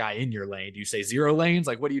when there's a guy in your lane. Do you say 0 lanes?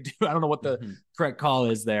 Like, what do you do? I don't know what the correct call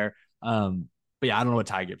is there. But yeah, I don't know what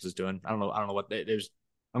Ty Gibbs is doing. I don't know what there's.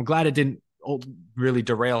 I'm glad it didn't really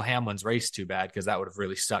derail Hamlin's race too bad because that would have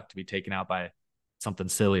really sucked to be taken out by something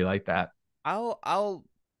silly like that. I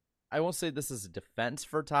won't say this is a defense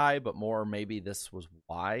for Ty, but more maybe this was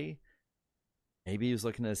why. Maybe he was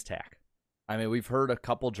looking at his tack. I mean, we've heard a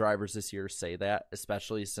couple drivers this year say that,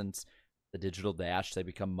 especially since the digital dash, they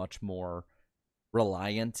become much more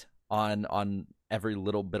reliant on every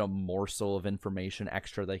little bit of morsel of information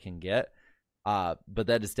extra they can get. But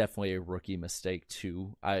that is definitely a rookie mistake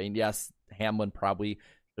too. I mean, yes, Hamlin probably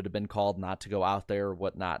should have been called not to go out there or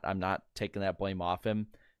whatnot. I'm not taking that blame off him.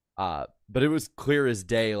 But it was clear as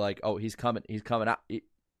day, like, oh, he's coming out.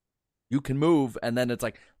 You can move, and then it's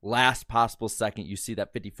like last possible second, you see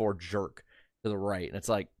that 54 jerk to the right, and it's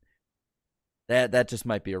like that just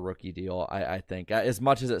might be a rookie deal. I think, as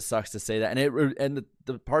much as it sucks to say that, and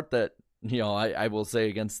the part that I will say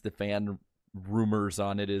against the fan rumors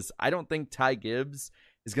on it is I don't think Ty Gibbs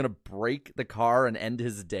is gonna break the car and end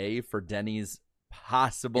his day for Denny's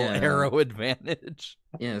possible aero advantage.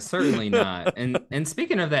 Yeah, certainly not. And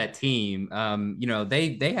speaking of that team,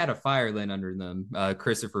 they had a fire lit under them,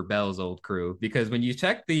 Christopher Bell's old crew, because when you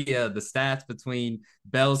check the stats between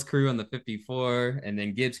Bell's crew on the 54 and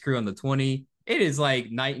then Gibbs' crew on the 20, it is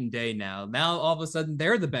like night and day now. Now all of a sudden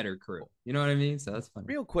they're the better crew. You know what I mean? So that's funny.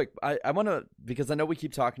 Real quick, I want to, because I know we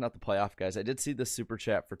keep talking about the playoff guys. I did see the super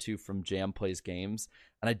chat for 2 from Jam Plays Games,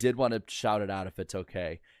 and I did want to shout it out if it's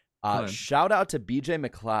okay. Shout out to BJ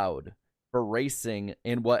McLeod for racing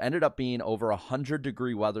in what ended up being over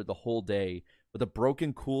 100-degree weather the whole day with a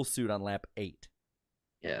broken cool suit on lap 8.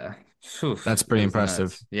 Yeah. That's pretty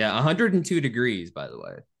impressive. Nuts. Yeah, 102 degrees, by the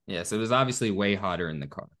way. Yeah, so it was obviously way hotter in the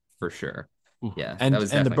car, for sure. Yeah, and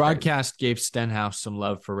the broadcast gave Stenhouse some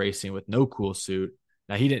love for racing with no cool suit.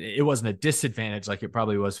 Now, it wasn't a disadvantage like it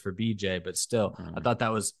probably was for BJ, but still, I thought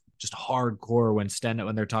that was just hardcore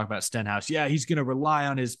when they're talking about Stenhouse. Yeah, he's going to rely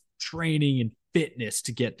on his training and fitness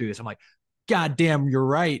to get through this. I'm like, God damn, you're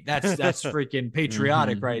right. That's freaking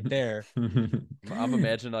patriotic right there. I'm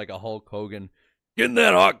imagining like a Hulk Hogan. Get in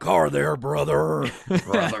that hot car there, brother.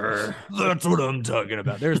 Brother. That's what I'm talking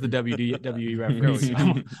about. There's the WWE reference.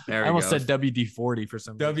 I almost said WD-40 for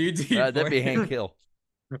some reason. WD-40. That'd be Hank Hill.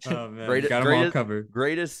 Oh, man. Got them all covered.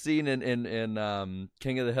 Greatest scene in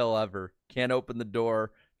King of the Hill ever. Can't open the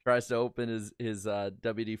door. Tries to open his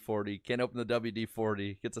WD-40. Can't open the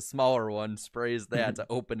WD-40. Gets a smaller one. Sprays that to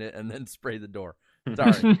open it and then spray the door.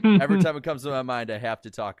 Sorry. Every time it comes to my mind, I have to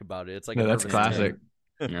talk about it. It's like that's classic.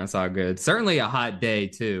 That's all good. Certainly a hot day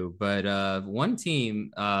too, but one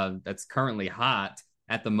team that's currently hot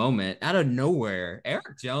at the moment, out of nowhere,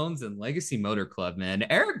 Eric Jones and Legacy Motor Club, man.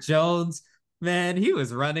 Eric Jones Man, he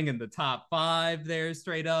was running in the top 5 there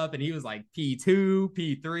straight up, and he was like P2,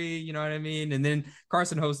 P3, you know what I mean? And then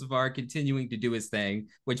Carson Hocevar continuing to do his thing,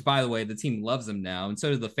 which, by the way, the team loves him now, and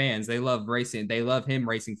so do the fans. They love racing. They love him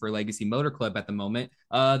racing for Legacy Motor Club at the moment.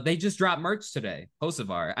 They just dropped merch today,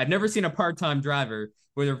 Hocevar. I've never seen a part-time driver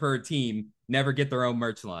for a team never get their own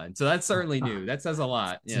merch line. So that's certainly new. That says a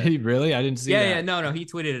lot. Yeah. Did he really? I didn't see that. Yeah, no, he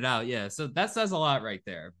tweeted it out. Yeah, so that says a lot right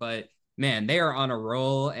there. But man, they are on a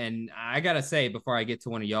roll. And I got to say, before I get to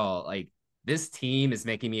one of y'all, like, this team is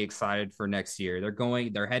making me excited for next year.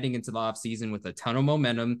 They're heading into the offseason with a ton of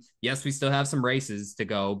momentum. Yes, we still have some races to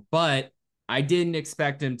go, but I didn't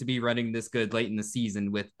expect them to be running this good late in the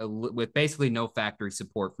season with basically no factory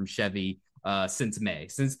support from Chevy since May,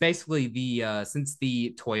 since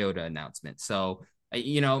the Toyota announcement. So,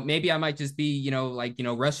 maybe I might just be,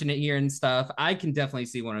 rushing it here and stuff. I can definitely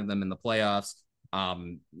see one of them in the playoffs.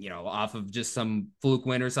 Off of just some fluke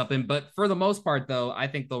win or something. But for the most part, though, I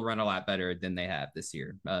think they'll run a lot better than they have this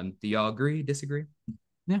year. Do y'all agree, disagree?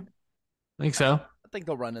 Yeah, I think so. I think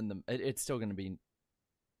they'll run in the. It's still going to be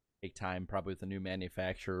take time, probably with a new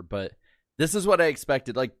manufacturer. But this is what I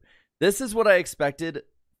expected. This is what I expected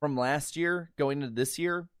from last year going into this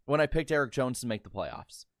year when I picked Eric Jones to make the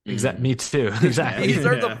playoffs. Exactly. Me too. Exactly. These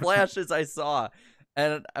are the flashes I saw,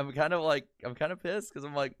 and I'm kind of pissed because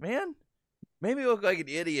I'm like, man. Maybe I look like an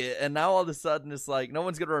idiot, and now all of a sudden it's like no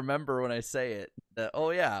one's gonna remember when I say it. That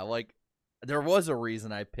there was a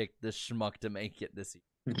reason I picked this schmuck to make it this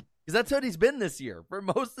year, because that's what he's been this year. For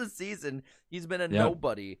most of the season, he's been a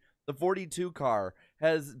nobody. The 42 car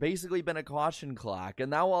has basically been a caution clock,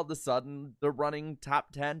 and now all of a sudden they're running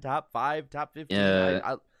top 10, top 5, top 15.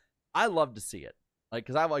 Yeah. I love to see it,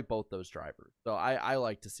 because I like both those drivers, so I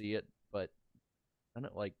like to see it. But I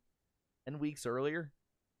don't 10 weeks earlier.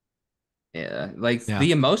 Yeah,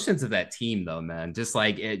 the emotions of that team, though, man, just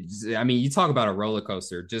you talk about a roller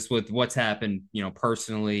coaster just with what's happened,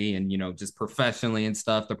 personally and, just professionally and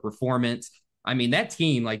stuff, the performance. I mean, that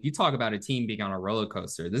team, you talk about a team being on a roller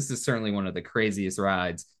coaster. This is certainly one of the craziest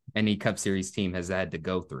rides any Cup Series team has had to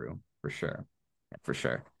go through, for sure. Yeah, for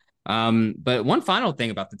sure. But one final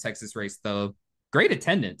thing about the Texas race, though, great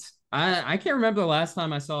attendance. I can't remember the last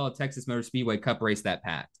time I saw a Texas Motor Speedway Cup race that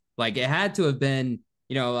packed. It had to have been.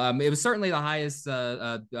 It was certainly the highest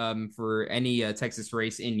for any Texas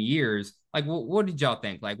race in years. What did y'all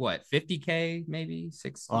think? 50K, maybe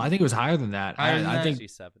 60? Well, I think it was higher than that. I think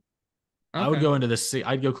 67. Okay. I would go into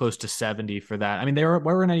I'd go close to 70 for that. I mean, there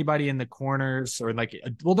weren't anybody in the corners or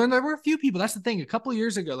then there were a few people. That's the thing. A couple of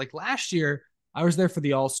years ago, last year, I was there for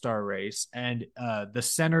the All-Star race, and the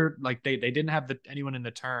center, they didn't have anyone in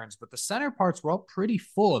the turns, but the center parts were all pretty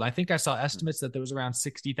full. And I think I saw estimates that there was around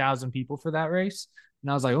 60,000 people for that race. And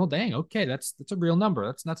I was like, oh, dang, okay, that's a real number.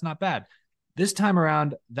 That's not bad. This time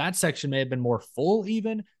around, that section may have been more full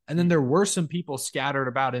even, and then there were some people scattered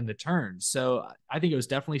about in the turns. So I think it was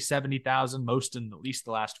definitely 70,000, most in at least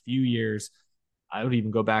the last few years. I would even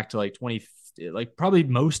go back to 20, probably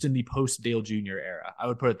most in the post-Dale Jr. era. I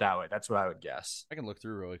would put it that way. That's what I would guess. I can look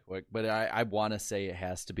through really quick, but I want to say it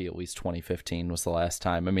has to be at least 2015 was the last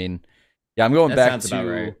time. I mean, yeah, I'm going back to,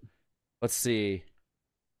 right. Let's see.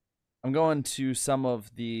 I'm going to some of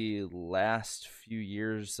the last few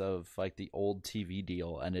years of the old TV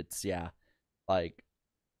deal, and it's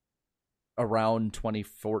around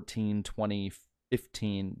 2014,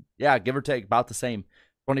 2015. Yeah, give or take about the same.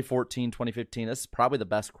 2014, 2015. This is probably the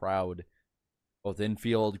best crowd, both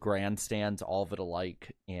infield, grandstands, all of it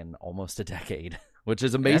alike in almost a decade, which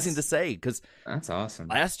is amazing to say because that's awesome.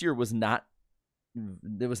 Last year was not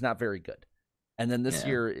very good, and then this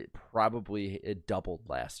year it doubled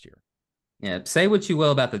last year. Yeah, say what you will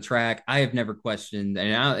about the track. I have never questioned,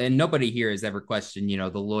 and nobody here has ever questioned,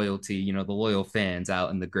 the loyalty, the loyal fans out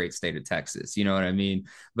in the great state of Texas. You know what I mean?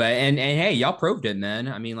 But and hey, y'all proved it, man.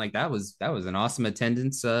 I mean, that was an awesome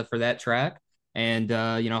attendance for that track, and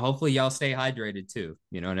hopefully y'all stay hydrated too.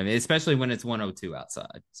 You know what I mean? Especially when it's 102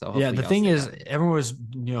 outside. So yeah, the thing is, everyone was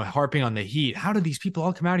harping on the heat. How did these people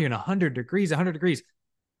all come out here in 100 degrees? 100 degrees.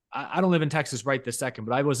 I don't live in Texas right this second,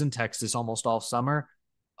 but I was in Texas almost all summer.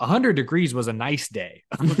 100 degrees was a nice day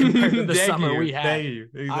compared to the summer we had.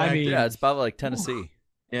 Exactly. I mean, yeah, it's about Tennessee.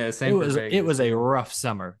 Yeah, same. It was a rough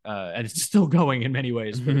summer, and it's still going in many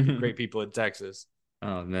ways for great people in Texas.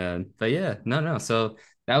 Oh man, but yeah, no. So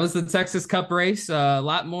that was the Texas Cup race. A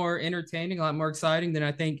lot more entertaining, a lot more exciting than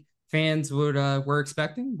I think fans were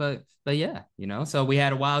expecting. But yeah, So we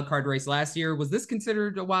had a wild card race last year. Was this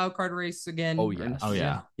considered a wild card race again? Oh yeah. Oh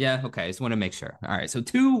yeah. Yeah. Okay, just want to make sure. All right, so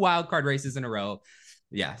 2 wild card races in a row.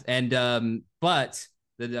 Yeah, and but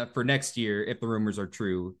that for next year, if the rumors are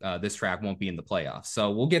true, this track won't be in the playoffs.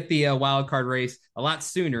 So we'll get the wild card race a lot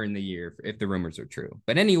sooner in the year if the rumors are true.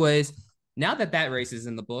 But anyways, now that race is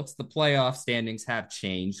in the books, the playoff standings have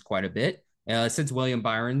changed quite a bit. Since William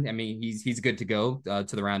Byron, I mean, he's good to go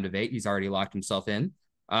to the round of 8. He's already locked himself in.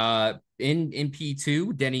 In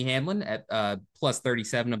P2, Denny Hamlin at plus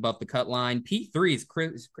 37 above the cut line. P3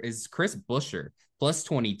 is Chris Buescher plus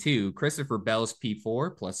 22. Christopher Bell's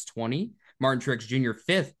P4 plus 20. Martin Truex Jr.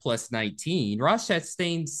 5th plus 19. Ross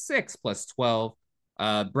Chastain 6th plus 12.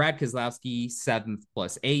 Brad Keselowski 7th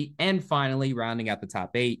plus 8. And finally, rounding out the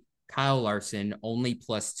top 8, Kyle Larson only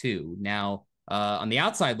plus 2. Now, on the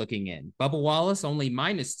outside looking in, Bubba Wallace only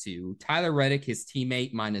 -2. Tyler Reddick, his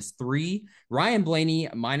teammate, -3. Ryan Blaney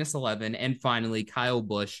 -11. And finally, Kyle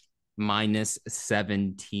Busch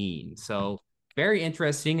 -17. So very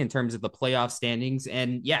interesting in terms of the playoff standings.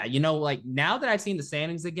 And yeah, like now that I've seen the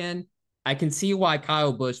standings again, I can see why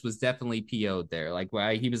Kyle Busch was definitely PO'd there. Like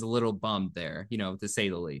why he was a little bummed there, to say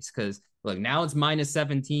the least. Because look, now it's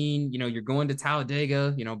 -17. You're going to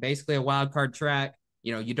Talladega, basically a wild card track.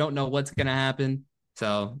 You don't know what's gonna happen.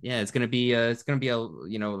 So yeah, it's gonna be a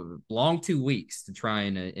long 2 weeks to try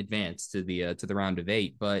and advance to the round of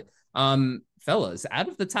 8. But fellas, out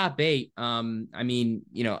of the top 8, I mean,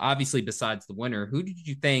 obviously besides the winner, who did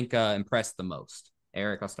you think impressed the most?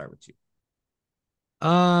 Eric, I'll start with you.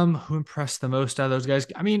 Who impressed the most out of those guys?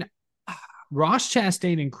 I mean, Ross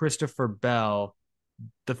Chastain and Christopher Bell,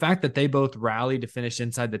 the fact that they both rallied to finish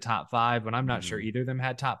inside the top 5 when I'm not sure either of them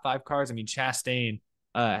had top 5 cars. I mean, Chastain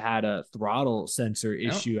had a throttle sensor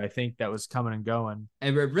issue, I think, that was coming and going.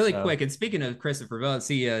 And really quick, and speaking of Christopher Bell, let's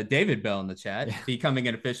see David Bell in the chat, becoming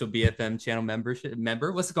an official BFM channel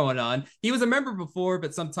member. What's going on? He was a member before,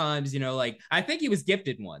 but sometimes, I think he was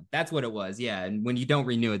gifted one. That's what it was. Yeah. And when you don't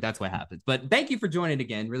renew it, that's what happens. But thank you for joining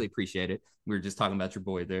again. Really appreciate it. We were just talking about your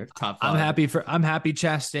boy there, top 5. I'm happy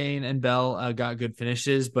Chastain and Bell got good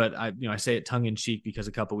finishes, but I say it tongue in cheek because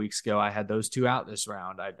a couple weeks ago I had those two out this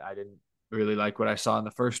round. I didn't really like what I saw in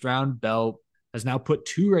the first round. Bell has now put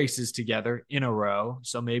 2 races together in a row.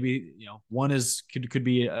 So maybe, one could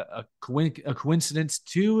be a coincidence.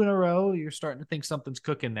 2 in a row. You're starting to think something's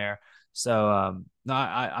cooking there. So no,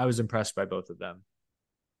 I was impressed by both of them.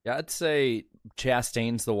 Yeah, I'd say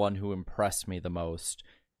Chastain's the one who impressed me the most.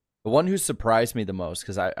 The one who surprised me the most,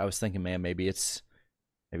 because I was thinking, man, maybe it's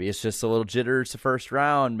just a little jitters the first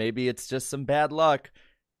round. Maybe it's just some bad luck.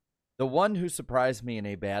 The one who surprised me in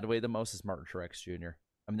a bad way the most is Martin Truex Jr.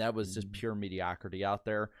 I mean, that was just pure mediocrity out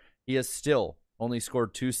there. He has still only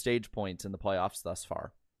scored 2 stage points in the playoffs thus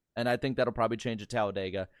far. And I think that'll probably change at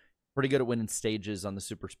Talladega. Pretty good at winning stages on the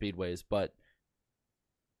super speedways, but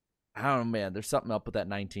I don't know, man. There's something up with that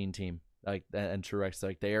 19 team, and Truex.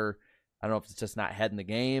 I don't know if it's just not head in the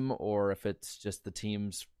game or if it's just the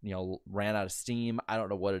teams, ran out of steam. I don't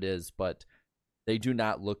know what it is, but they do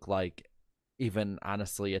not look like even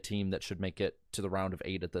honestly a team that should make it to the round of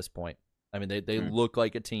 8 at this point. I mean, they look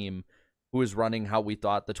like a team who is running how we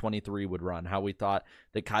thought the 23 would run, how we thought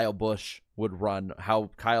that Kyle Busch would run,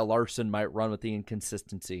 how Kyle Larson might run with the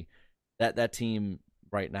inconsistency. That team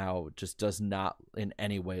right now just does not in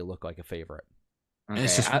any way look like a favorite. Okay.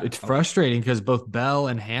 And it's frustrating because both Bell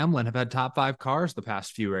and Hamlin have had top 5 cars the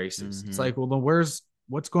past few races. It's like, well, then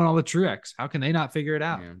what's going on with Truex? How can they not figure it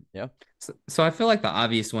out? Yeah. So I feel like the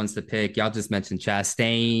obvious ones to pick, y'all just mentioned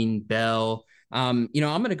Chastain, Bell. I'm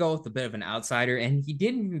going to go with a bit of an outsider, and he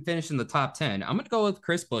didn't even finish in the top 10. I'm going to go with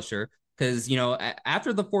Chris Buescher because,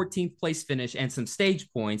 after the 14th place finish and some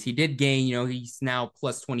stage points, he did gain, he's now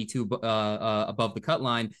plus 22 above the cut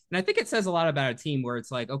line. And I think it says a lot about a team where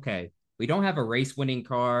it's like, okay, we don't have a race winning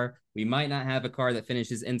car. We might not have a car that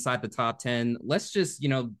finishes inside the top 10. Let's just,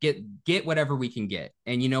 get whatever we can get.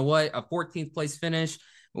 And you know what? A 14th place finish,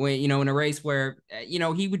 when, in a race where,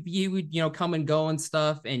 he would, come and go and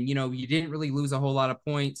stuff. And, you didn't really lose a whole lot of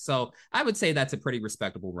points. So I would say that's a pretty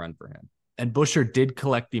respectable run for him. And Buescher did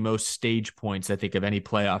collect the most stage points, I think, of any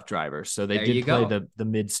playoff driver. So they did play the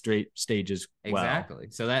mid-straight stages well. Exactly.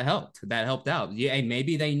 So that helped. That helped out. Yeah,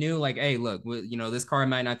 maybe they knew, like, hey, look, this car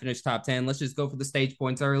might not finish top 10. Let's just go for the stage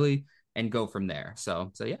points early and go from there.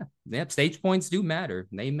 So yeah, stage points do matter.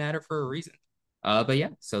 They matter for a reason. But yeah,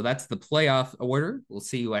 so that's the playoff order. We'll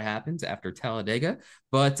see what happens after Talladega.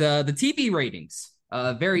 But the TV ratings,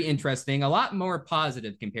 very interesting. A lot more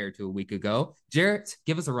positive compared to a week ago. Jarrett,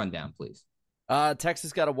 give us a rundown, please.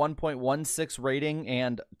 Texas got a 1.16 rating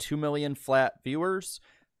and 2 million flat viewers,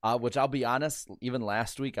 which I'll be honest, even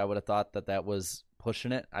last week I would have thought that was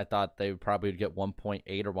pushing it. I thought they would probably get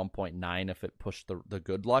 1.8 or 1.9 if it pushed the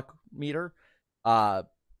good luck meter.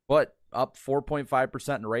 But up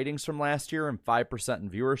 4.5% in ratings from last year and 5% in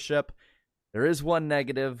viewership. There is one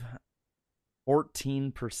negative,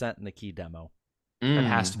 14% in the key demo. It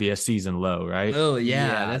has to be a season low, right? Oh,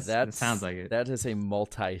 yeah. That sounds like it. That is a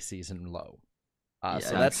multi-season low. Yeah,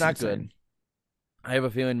 so that's not insane. good. I have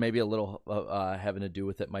a feeling maybe a little having to do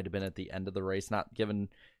with it might have been at the end of the race, not given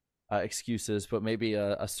excuses, but maybe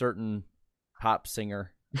a certain pop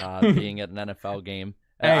singer being at an NFL game.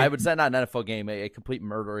 Hey. I would say not an NFL game, a complete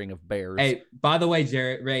murdering of bears. Hey, by the way,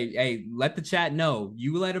 Jarrett, Ray, hey, let the chat know.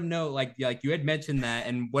 You let them know, like you had mentioned that,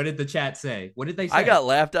 and what did the chat say? What did they say? I got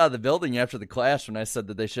laughed out of the building after the clash when I said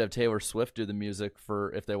that they should have Taylor Swift do the music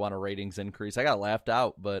for if they want a ratings increase. I got laughed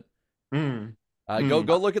out, but go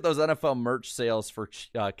look at those NFL merch sales for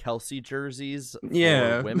Kelsey jerseys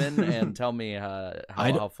for women and tell me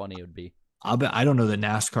how funny it would be. I don't know that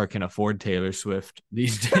NASCAR can afford Taylor Swift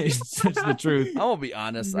these days. That's the truth. I'm gonna be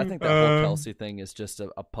honest. I think that whole Kelsey thing is just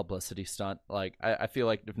a publicity stunt. Like I feel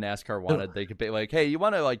like if NASCAR wanted, they could be like, "Hey, you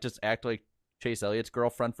want to like just act like Chase Elliott's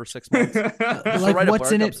girlfriend for 6 months? Like, write what's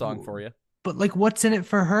a in breakup it? song for you." But like, what's in it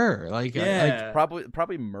for her? Like,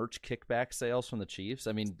 Probably merch kickback sales from the Chiefs.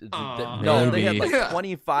 I mean, they had like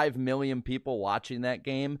 25 million people watching that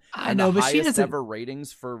game. I know, but she doesn't ever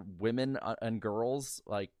ratings for women and girls.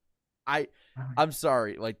 Like, I'm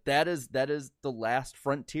sorry, like that is the last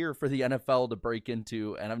frontier for the NFL to break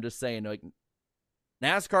into, and I'm just saying, like,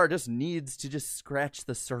 NASCAR just needs to just scratch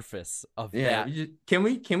the surface of that. Can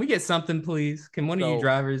we get something, please? Can one of you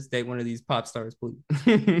drivers date one of these pop stars, please?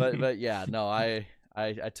 but yeah, no,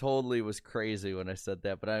 I totally was crazy when I said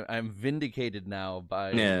that, but I'm vindicated now by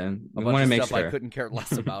I bunch of stuff sure. I couldn't care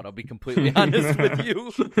less about. I'll be completely honest with you.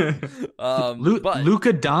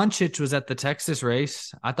 Luka Doncic was at the Texas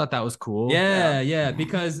race. I thought that was cool. Yeah.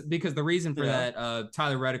 Because the reason for that,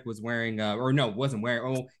 Tyler Reddick was wearing, wasn't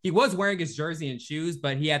wearing. Oh, he was wearing his jersey and shoes,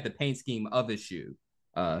 but he had the paint scheme of his shoe.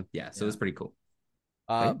 So it was pretty cool.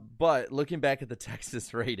 But looking back at the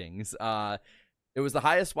Texas ratings, it was the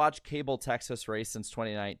highest watched cable Texas race since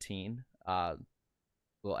 2019.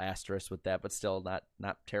 Little asterisk with that, but still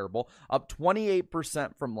not terrible. Up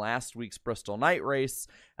 28% from last week's Bristol night race,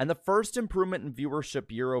 and the first improvement in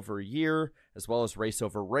viewership year over year, as well as race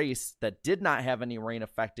over race, that did not have any rain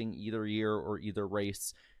affecting either year or either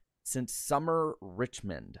race since summer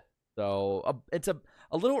Richmond. So it's a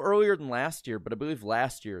little earlier than last year, but I believe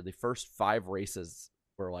last year the first 5 races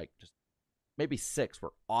were like just maybe 6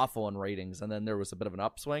 were awful in ratings, and then there was a bit of an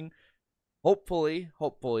upswing. Hopefully,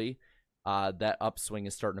 that upswing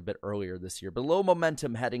is starting a bit earlier this year. But low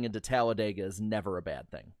momentum heading into Talladega is never a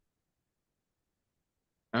bad thing.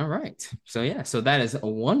 All right. So that is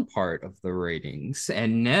one part of the ratings.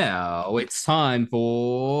 And now it's time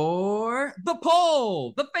for the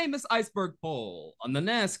poll, the famous iceberg poll on the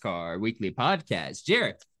NASCAR Weekly Podcast.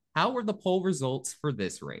 Jarrett, how were the poll results for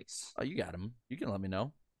this race? Oh, you got them. You can let me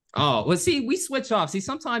know. Oh, well, see, we switch off. See,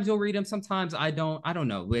 sometimes you'll read them, sometimes I don't. I don't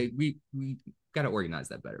know. We got to organize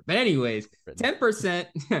that better. But anyways, 10%,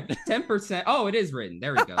 10%. Oh, it is written.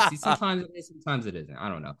 There we go. See, sometimes it is, sometimes it isn't. I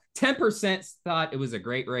don't know. 10% thought it was a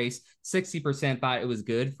great race. 60% thought it was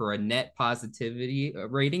good for a net positivity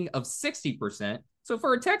rating of 60%. So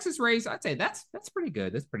for a Texas race, I'd say that's pretty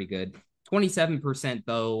good. That's pretty good. 27%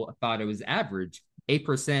 though thought it was average.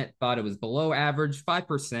 8% thought it was below average.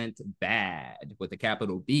 5% bad with a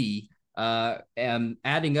capital B.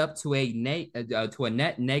 Adding up to a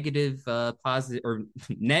net negative positive or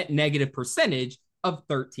net negative percentage of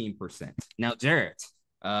 13%. Now, Jarrett,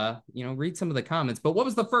 read some of the comments. But what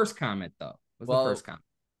was the first comment though? The first comment?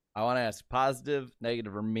 I want to ask positive,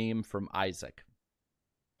 negative, or meme from Isaac.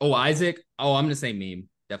 Oh, Isaac. Oh, I'm gonna say meme.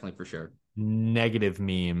 Definitely for sure. Negative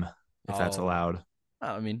meme, if that's allowed.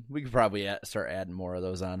 I mean, we could probably start adding more of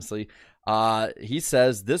those, honestly. He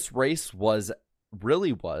says this race was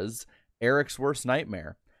Eric's worst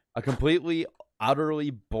nightmare. A completely, utterly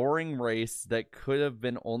boring race that could have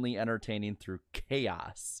been only entertaining through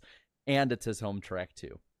chaos. And it's his home track,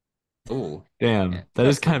 too. Oh, damn. Yeah, that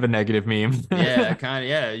is kind of a negative meme. Yeah, kind of.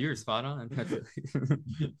 Yeah, you were spot on.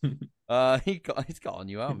 He's calling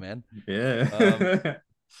you out, man. Yeah.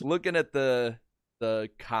 Looking at the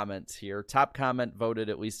comments here, top comment voted,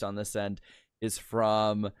 at least on this end, is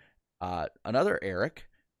from another Eric,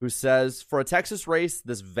 who says, for a Texas race,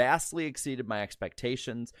 this vastly exceeded my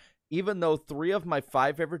expectations. Even though 3 of my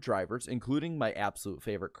 5 favorite drivers, including my absolute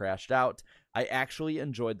favorite, crashed out, I actually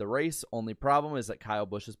enjoyed the race. Only problem is that Kyle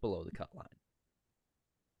Busch is below the cut line.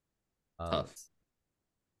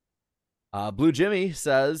 Blue Jimmy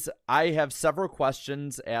says, I have several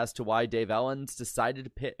questions as to why Dave Ellens decided to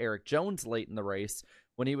pit Eric Jones late in the race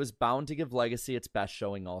when he was bound to give Legacy its best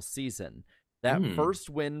showing all season. That first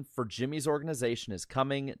win for Jimmy's organization is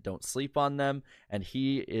coming. Don't sleep on them. And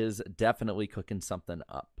he is definitely cooking something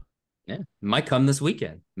up. Yeah, might come this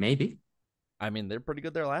weekend, maybe. I mean, they're pretty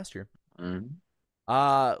good there last year.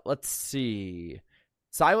 Mm-hmm. Let's see.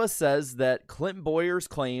 Silas says that Clint Boyer's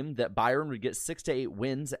claim that Byron would get 6 to 8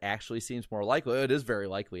 wins actually seems more likely. It is very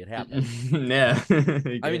likely it happened. Yeah.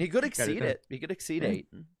 I mean, he could exceed it. He could exceed 8.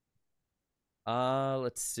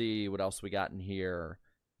 Let's see what else we got in here.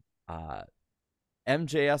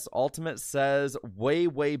 MJS Ultimate says way,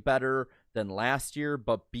 way better than last year,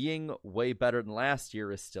 but being way better than last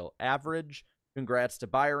year is still average. Congrats to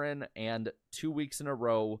Byron, and 2 weeks in a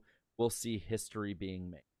row, we'll see history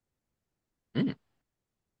being made.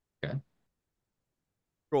 Okay.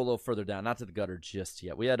 Scroll a little further down, not to the gutter just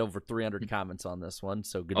yet. We had over 300 comments on this one,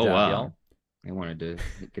 so good job, y'all. They wanted to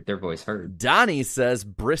get their voice heard. Donnie says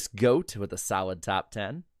Brisk Goat with a solid top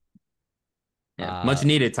 10. Yeah, much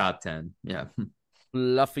needed top 10. Yeah.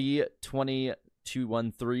 Fluffy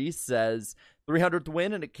 2213 says 300th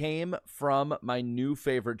win, and it came from my new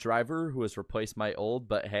favorite driver who has replaced my old,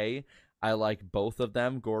 but hey, I like both of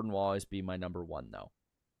them. Gordon will always be my number 1, though.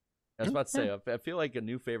 I was about to say, I feel like a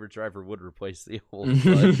new favorite driver would replace the old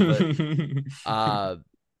one. But,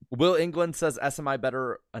 Will England says SMI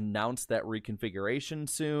better announce that reconfiguration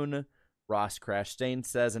soon. Ross Crash Stain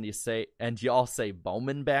says, and y'all say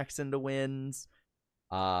Bowman backs into wins.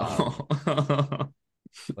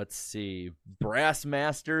 Let's see.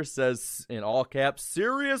 Brassmaster says in all caps,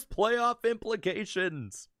 serious playoff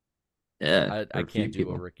implications. Yeah, I can't do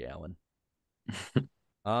a Rick Allen.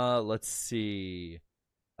 Let's see.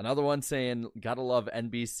 Another one saying, gotta love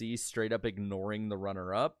NBC straight up ignoring the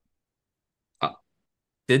runner-up.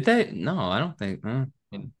 Did they? No, I don't think. I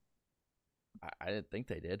didn't think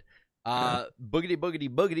they did. Boogity Boogity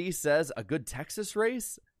Boogity says, a good Texas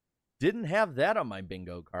race? Didn't have that on my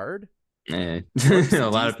bingo card. A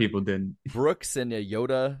lot of people didn't. Brooks in a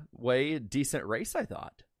Yoda way, decent race, I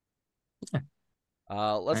thought.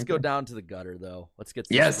 Let's go down to the gutter, though. Let's get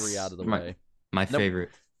these 3 out of the way. My favorite.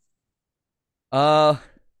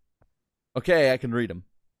 Okay, I can read them.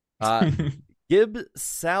 Gibb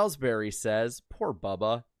Salisbury says, poor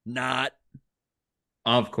Bubba. Not.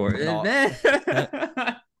 Of course. No.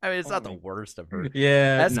 I mean, it's not the worst of her.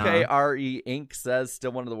 Yeah. SKRE Inc. says,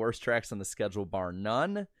 still one of the worst tracks on the schedule, bar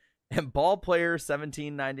none. And Ball Player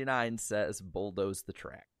 1799 says, bulldoze the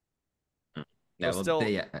track. Yeah, still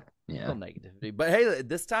negativity. But hey,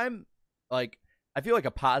 this time, like, I feel like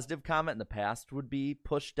a positive comment in the past would be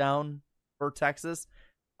pushed down for Texas.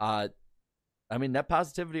 I mean, net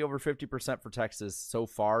positivity over 50% for Texas so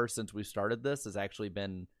far since we started this has actually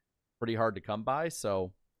been pretty hard to come by.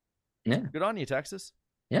 So, yeah, good on you, Texas.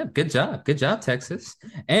 Yeah, good job. Good job, Texas.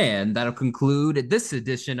 And that'll conclude this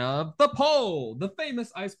edition of The Poll, the famous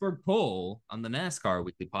iceberg poll on the NASCAR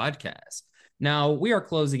Weekly Podcast. Now, we are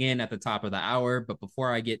closing in at the top of the hour, but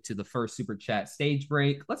before I get to the first Super Chat stage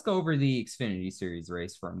break, let's go over the Xfinity Series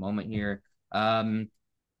race for a moment here.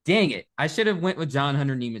 Dang it. I should have went with John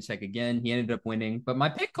Hunter Nemechek again. He ended up winning. But my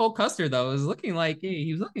pick, Cole Custer, though, was looking like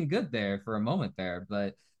he was looking good there for a moment there.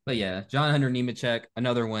 But yeah, John Hunter Nemechek,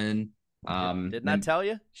 another win. Didn't I tell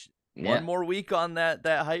you? One more week on that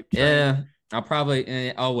hype train. Yeah, I'll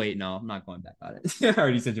probably. Oh wait, no, I'm not going back on it. I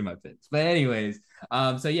already sent you my picks. But anyways,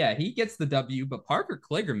 so yeah, he gets the W. But Parker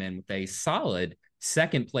Kligerman with a solid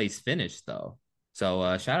second place finish, though.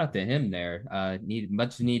 So shout out to him there.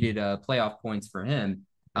 Much needed playoff points for him.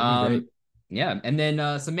 Yeah, and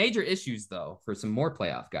then some major issues though for some more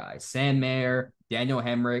playoff guys. Sam Mayer, Daniel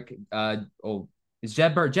Hemrick. Is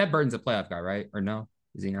Jeb Burton's a playoff guy, right? Or no?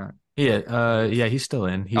 Is he not? Yeah, he's still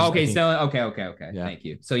in. Okay. Yeah. Thank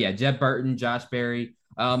you. So yeah, Jeb Burton, Josh Berry,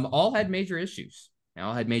 all had major issues. They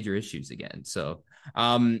all had major issues again. So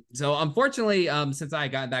unfortunately, since I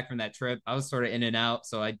got back from that trip, I was sort of in and out,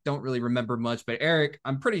 so I don't really remember much. But Eric,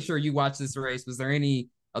 I'm pretty sure you watched this race. Was there any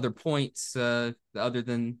other points other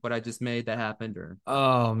than what I just made that happened? Or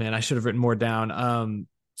oh man, I should have written more down.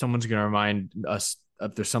 Someone's gonna remind us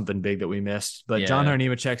if there's something big that we missed. But John Hunter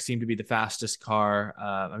Nemechek seemed to be the fastest car.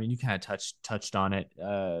 I mean, you kind of touched on it.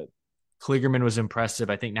 Kligerman was impressive.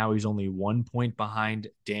 I think now he's only 1 point behind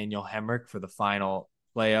Daniel Hemrick for the final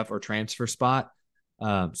playoff or transfer spot.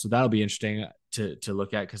 So that'll be interesting to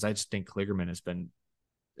look at, because I just think Kligerman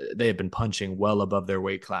they have been punching well above their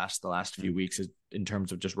weight class the last few weeks in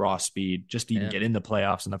terms of just raw speed, just to even get in the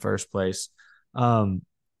playoffs in the first place.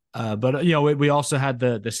 But you know, we also had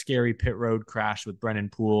the scary pit road crash with Brennan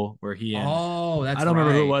Poole, where he and I don't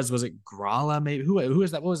remember who it was. Was it Gralla? Maybe who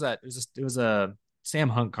was that? What was that? It was a Sam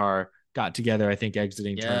Hunt car got together. I think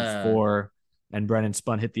exiting turn 4. and Brennan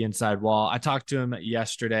spun, hit the inside wall. I talked to him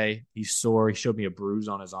yesterday. He's sore. He showed me a bruise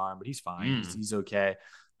on his arm, but he's fine. He's okay.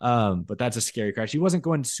 But that's a scary crash. He wasn't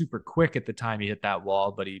going super quick at the time he hit that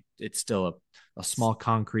wall, but it's still a small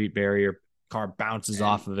concrete barrier. Car bounces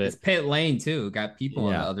off of it. It's pit lane too. Got people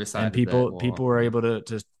on the other side. And people were able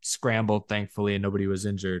to scramble, thankfully, and nobody was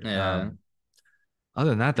injured. Yeah. Other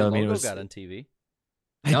than that, though, Your I mean, logo got on TV.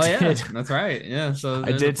 Yeah, that's right. Yeah, so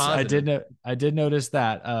I did notice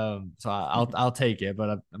that. So I'll take it,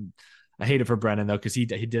 but I hate it for Brennan though, because he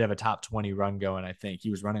did have a top 20 run going. I think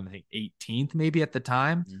he was running 18th maybe at the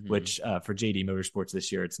time, which for JD Motorsports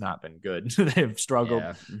this year it's not been good. They've struggled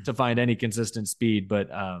to find any consistent speed, but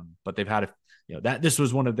they've had this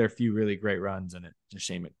was one of their few really great runs, and it's a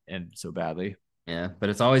shame it ended so badly. Yeah, but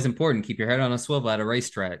it's always important. Keep your head on a swivel at a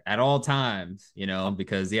racetrack at all times,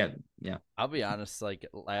 because I'll be honest, like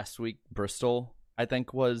last week, Bristol, I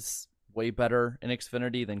think, was way better in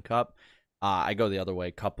Xfinity than Cup. I go the other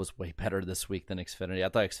way. Cup was way better this week than Xfinity. I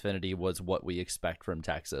thought Xfinity was what we expect from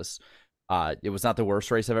Texas. It was not the worst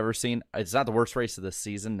race I've ever seen. It's not the worst race of the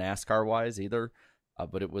season, NASCAR-wise, either,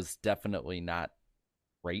 but it was definitely not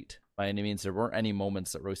great by any means. There weren't any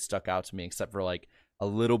moments that really stuck out to me except for like a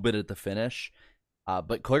little bit at the finish.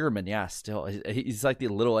 But Kligerman, still, he's like the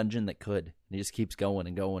little engine that could. He just keeps going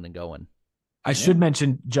and going and going. I should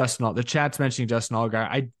mention Justin. The chat's mentioning Justin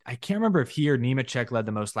Allgaier. I can't remember if he or Nemechek led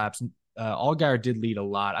the most laps. Allgaier did lead a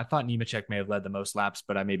lot. I thought Nemechek may have led the most laps,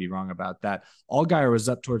 but I may be wrong about that. Allgaier was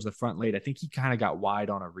up towards the front late. I think he kind of got wide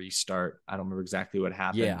on a restart. I don't remember exactly what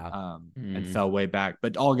happened. And fell way back.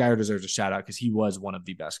 But Allgaier deserves a shout out because he was one of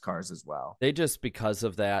the best cars as well. They just, because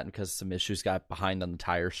of that and because some issues got behind on the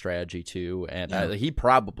tire strategy too, and he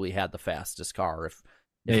probably had the fastest car if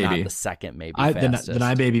not the second, maybe fastest. Then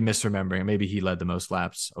I may be misremembering. Maybe he led the most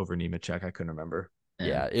laps over Nemechek. I couldn't remember.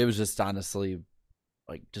 Yeah, it was just honestly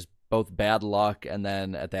like just both bad luck, and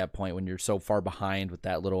then at that point when you're so far behind with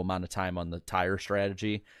that little amount of time on the tire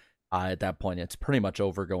strategy, at that point it's pretty much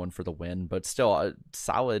over going for the win. But still, a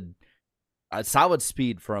solid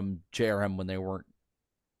speed from JRM when they weren't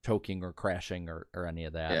choking or crashing or any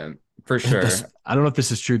of that. Yeah, for sure. I don't know if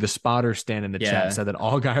this is true. The spotter stand in the chat said that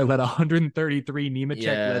Allgaier led 133, Nemechek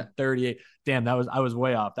led 38. Damn, I was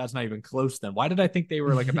way off. That's not even close then. Why did I think they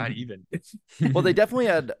were like about even? Well, they definitely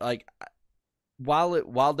had like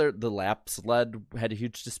while the laps led had a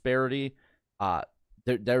huge disparity,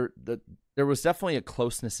 there was definitely a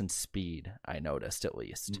closeness in speed, I noticed at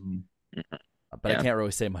least. But I can't really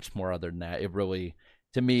say much more other than that. It really,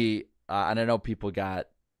 to me, and I know people got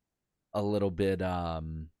a little bit, what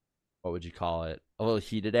would you call it? A little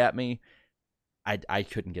heated at me. I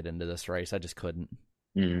couldn't get into this race. I just couldn't.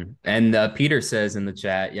 And Peter says in the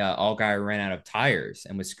chat, Allgaier ran out of tires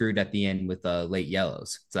and was screwed at the end with late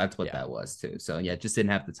yellows. So that's what that was too. So just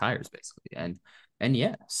didn't have the tires basically.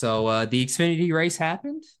 So the Xfinity race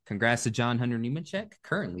happened. Congrats to John Hunter Nemechek,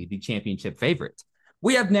 currently the championship favorite.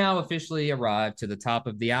 We have now officially arrived to the top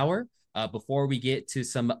of the hour. Before we get to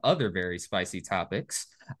some other very spicy topics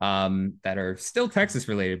that are still Texas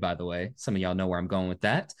related, by the way, some of y'all know where I'm going with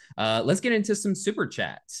that. Let's get into some super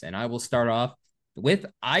chats, and I will start off with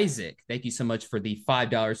Isaac. Thank you so much for the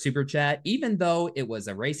 $5 super chat. Even though it was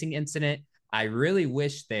a racing incident, I really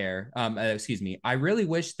wish I really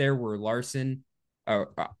wish there were Larson.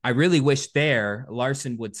 I really wish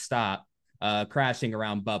Larson would stop crashing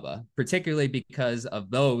around Bubba, particularly because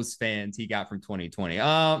of those fans he got from 2020.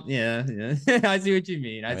 I see what you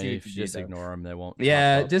mean. I see what you if you just ignore them, they won't.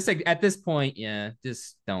 Just like at this point,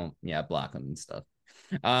 just don't block them and stuff.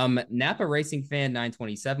 Napa Racing Fan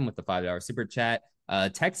 927 with the $5 super chat.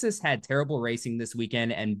 Texas had terrible racing this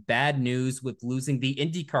weekend and bad news with losing the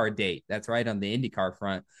IndyCar date. That's right, on the IndyCar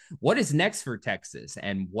front. What is next for Texas,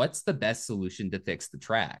 and what's the best solution to fix the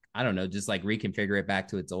track? I don't know, just like reconfigure it back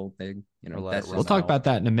to its old thing. We'll talk about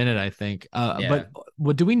that in a minute, I think. But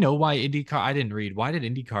do we know why IndyCar? I didn't read. Why did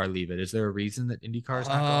IndyCar leave it? Is there a reason that IndyCar is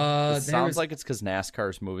not going? It sounds like it's because NASCAR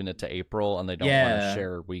is moving it to April and they don't want to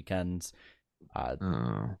share weekends. I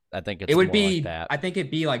think it would be like that. I think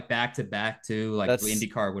it'd be like back to back too. Like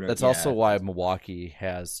IndyCar would. That's also why Milwaukee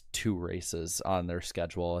has 2 races on their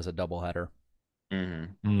schedule as a doubleheader.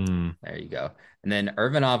 There you go. And then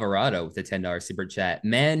Irvin Alvarado with the $10 super chat.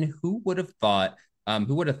 Man, who would have thought?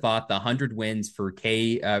 Who would have thought the 100 wins for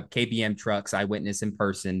KBM trucks I witnessed in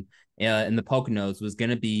person in the Poconos was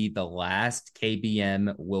going to be the last?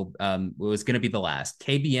 KBM will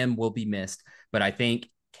be missed, but I think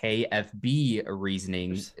KFB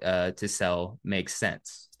reasoning to sell makes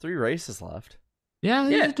sense. 3 races left.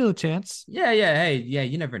 There's still a chance. Hey,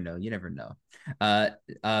 you never know.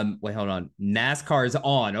 Wait, hold on. NASCAR's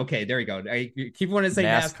on. Okay, there you go. I keep wanting to say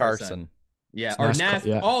NASCAR. Yeah, It's or NASCAR,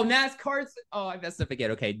 yeah. Oh, Nas Carson. Oh, I messed up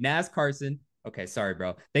again. Okay, Nas Carson. Okay, sorry,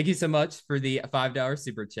 bro. Thank you so much for the $5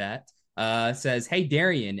 super chat. Says, hey,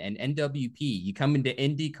 Darian and NWP, you coming to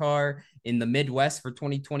IndyCar in the Midwest for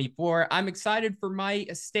 2024? I'm excited for my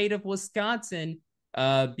state of Wisconsin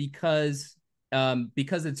because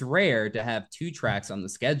it's rare to have 2 tracks on the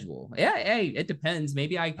schedule. Yeah, hey, it depends.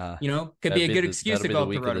 Maybe could be a good excuse to go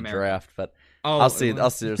up to Road America. Draft, but oh, I'll see.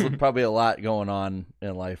 There's probably a lot going on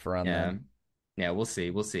in life around that. Yeah, we'll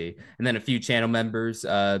see. And then a few channel members.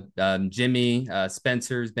 Jimmy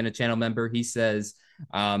Spencer's been a channel member. He says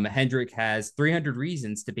Hendrick has 300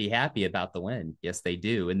 reasons to be happy about the win. Yes, they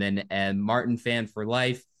do. And then Martin fan for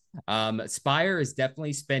life. Spire is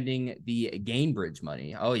definitely spending the Gainbridge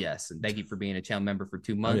money. Oh yes, and thank you for being a channel member for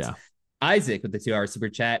 2 months. Oh, yeah. Isaac with the $2 super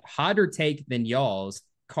chat. Hotter take than y'all's.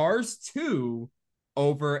 Cars 2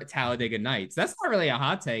 over Talladega Nights. That's not really a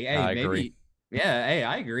hot take. Hey, I maybe. Agree. Yeah, hey,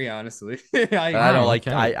 I agree. Honestly, I don't like.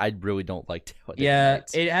 I really don't like Talladega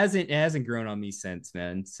Nights. It hasn't grown on me since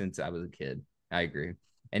I was a kid. I agree.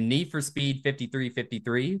 And Need for Speed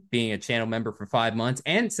 5353 being a channel member for 5 months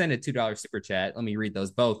and send a $2 super chat. Let me read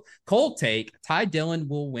those both. Cold take: Ty Dillon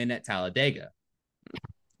will win at Talladega.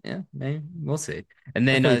 Yeah, maybe we'll see. And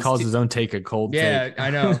then he calls his own take a cold take. Yeah, I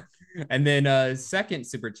know. And then second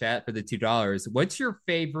super chat for the $2. What's your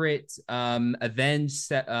favorite Avenged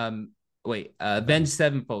Sevenfold?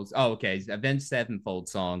 Oh, okay, Avenged Sevenfold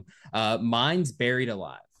song. Mine's Buried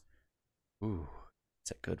Alive. Ooh,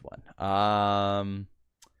 it's a good one.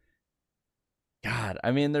 God, I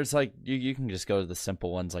mean, there's like you can just go to the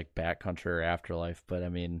simple ones like Backcountry or Afterlife, but I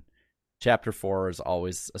mean, Chapter 4 is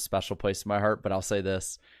always a special place in my heart. But I'll say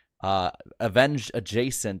this: Avenged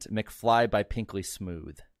Adjacent, McFly by Pinkley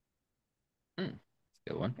Smooth.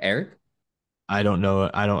 Good one, Eric. I don't know.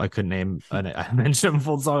 I couldn't name an Avenged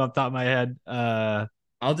Sevenfold song off the top of my head. I'll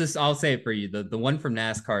say it for you. The one from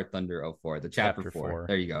NASCAR Thunder 04, the Chapter 4.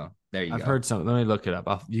 There you go. I've heard something. Let me look it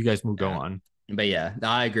up. You guys will go on. But yeah,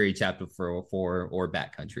 I agree. Chapter 4 or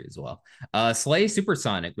Backcountry as well. Slay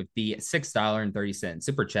Supersonic with the $6.30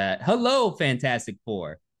 super chat. Hello, Fantastic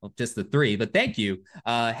Four. Well, just the 3, but thank you.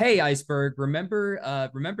 Hey, Iceberg. Remember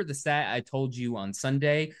the stat I told you on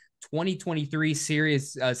Sunday? 2023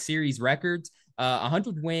 series records.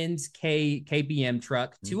 100 wins KBM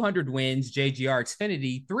truck, 200 wins JGR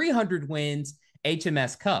Xfinity, 300 wins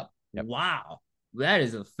HMS Cup. Yep. Wow. That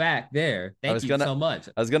is a fact there. Thank you so much.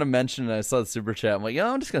 I was going to mention it. I saw the super chat. I'm like,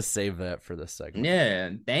 I'm just going to save that for this segment. Yeah,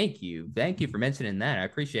 thank you. Thank you for mentioning that. I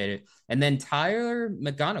appreciate it. And then Tyler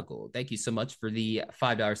McGonigal, thank you so much for the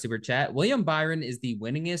 $5 super chat. William Byron is the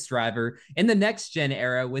winningest driver in the next gen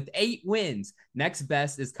era with 8 wins. Next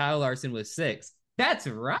best is Kyle Larson with 6. That's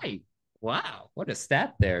right. Wow. What a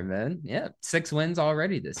stat there, man. Yeah, 6 wins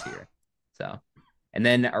already this year. So... And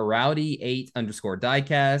then a Rowdy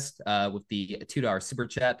 8_diecast with the $2 super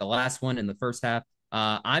chat, the last one in the first half.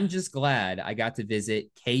 I'm just glad I got to visit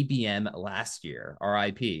KBM last year.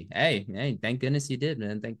 RIP. Hey, thank goodness you did,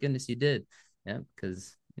 man. Thank goodness you did. Yeah,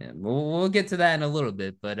 because we'll get to that in a little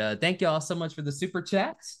bit. But thank you all so much for the super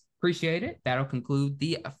chats. Appreciate it. That'll conclude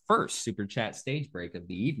the first super chat stage break of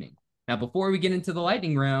the evening. Now, before we get into the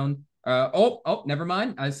lightning round, never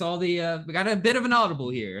mind. I saw we got a bit of an audible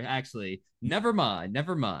here, actually. Never mind.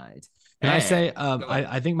 Can I say,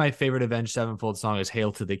 I think my favorite Avenged Sevenfold song is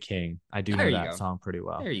Hail to the King. I do know that song pretty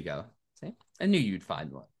well. There you go. See? I knew you'd find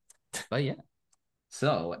one. But yeah.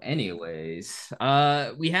 So anyways,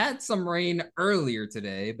 we had some rain earlier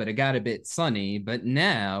today, but it got a bit sunny. But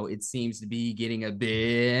now it seems to be getting a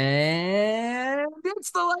bit... It's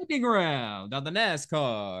the lightning round on the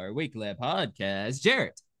NASCAR Weekly Podcast.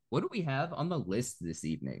 Jarrett, what do we have on the list this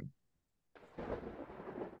evening?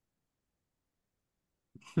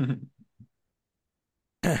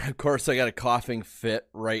 Of course, I got a coughing fit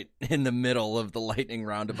right in the middle of the lightning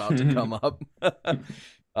round about to come up.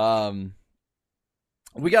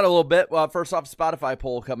 We got a little bit. First off, Spotify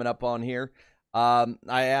poll coming up on here. I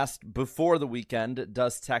asked before the weekend,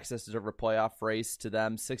 does Texas deserve a playoff race? To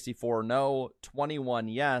them, 64 no, 21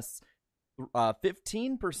 yes.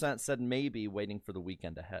 15% said maybe, waiting for the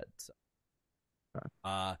weekend ahead. So.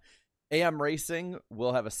 AM Racing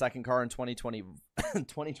will have a second car in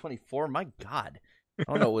 2024. My God. I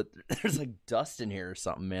don't know what, there's like dust in here or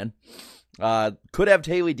something, man. Could have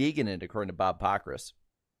Haley Deegan in it, according to Bob Pockris.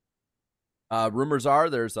 Rumors are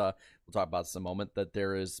we'll talk about this in a moment, that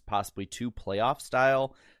there is possibly 2 playoff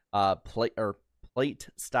style, plate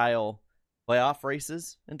style playoff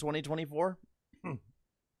races in 2024. You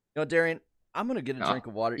know, Darian, I'm going to get a drink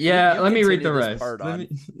of water. Yeah, let me read the rest.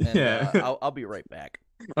 I'll be right back.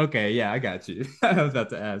 Okay, yeah, I got you. I was about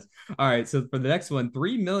to ask. All right, so for the next one,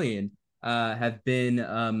 3 million have been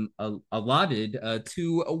allotted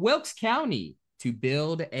to Wilkes County to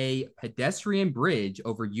build a pedestrian bridge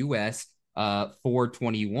over US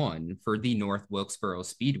 421 for the North Wilkesboro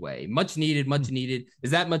Speedway. Much needed, much needed.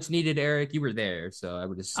 Is that much needed, Eric? You were there, so I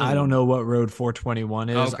would assume. I don't know what road 421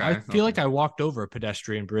 is. Okay, I feel like I walked over a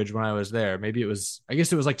pedestrian bridge when I was there. Maybe I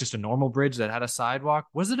guess it was like just a normal bridge that had a sidewalk.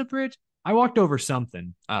 Was it a bridge? I walked over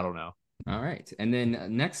something. I don't know. All right. And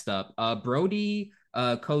then next up, Brody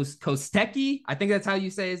Kostecki, I think that's how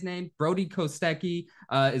you say his name. Brody Kostecki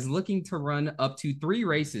is looking to run up to 3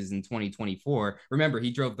 races in 2024. Remember,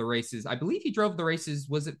 he drove the races. I believe he drove the races.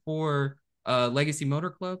 Was it for Legacy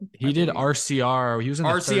Motor Club? He did RCR. He was in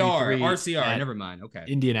the RCR. Never mind. Okay.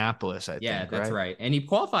 Indianapolis, I think. Yeah, that's right. And he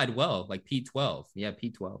qualified well, like P12. Yeah,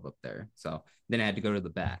 P12 up there. So then I had to go to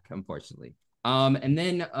the back, unfortunately. And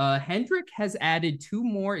then Hendrick has added 2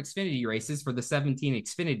 more Xfinity races for the 17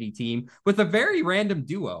 Xfinity team with a very random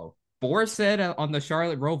duo. Boris said on the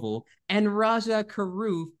Charlotte Roval and Raja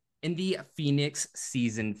Karuf in the Phoenix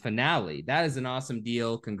season finale. That is an awesome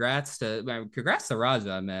deal. Congrats to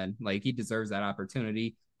Raja, man. Like, he deserves that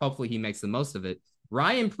opportunity. Hopefully he makes the most of it.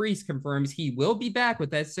 Ryan Priest confirms he will be back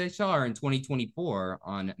with SHR in 2024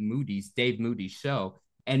 on Dave Moody's show.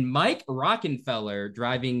 And Mike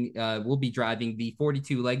Rockenfeller will be driving the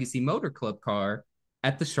 42 Legacy Motor Club car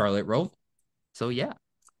at the Charlotte Roval. So, yeah.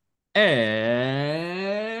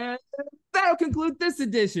 And that'll conclude this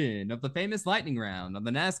edition of the famous lightning round on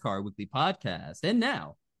the NASCAR Weekly Podcast. And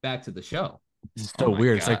now, back to the show. It's so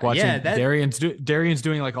weird. God. It's like watching Darian's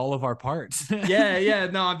doing like all of our parts. yeah.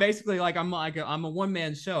 No, I'm basically like I'm a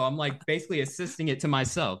one-man show. I'm like basically assisting it to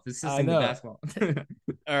myself, assisting the basketball.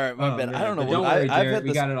 All right, my bad. I don't know. Don't worry, Jared,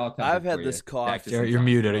 we got it all covered. I've had this cough. Jared, you're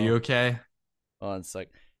muted. Are you okay? Oh, it's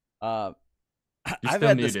like I've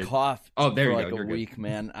had this cough for like a week,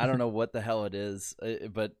 man. I don't know what the hell it is,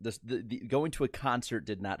 but going to a concert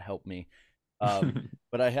did not help me.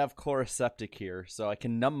 But I have Chloraseptic here, so I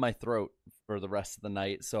can numb my throat for the rest of the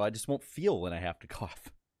night, so I just won't feel when I have to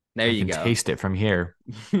cough. There you go. Taste it from here.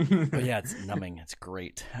 But yeah, it's numbing. It's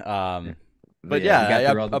great. But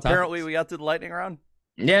yeah, apparently we got through the lightning round.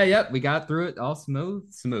 Yeah, we got through it all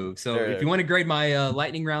smooth. So if you want to grade my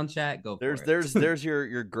lightning round chat, go for it. There's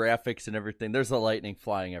your graphics and everything. There's the lightning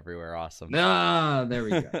flying everywhere. Awesome. There we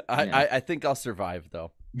go. I think I'll survive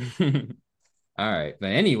though. All right, but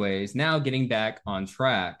anyways, now getting back on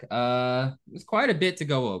track. There's quite a bit to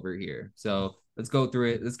go over here, so let's go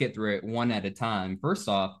through it. Let's get through it one at a time. First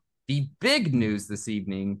off, the big news this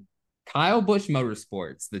evening: Kyle Busch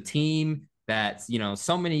Motorsports, the team that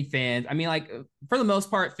so many fans. I mean, like for the most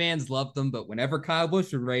part, fans love them, but whenever Kyle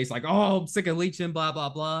Busch would race, like, oh, I'm sick of leeching, blah blah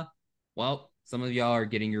blah. Well, some of y'all are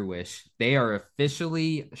getting your wish. They are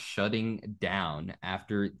officially shutting down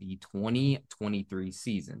after the 2023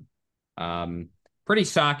 season. Pretty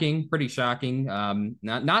shocking.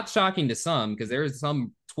 Not shocking to some, because there's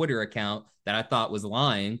some Twitter account that I thought was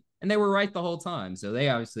lying, and they were right the whole time. So they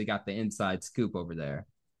obviously got the inside scoop over there.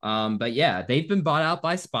 But yeah, they've been bought out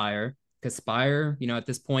by Spire, because Spire, at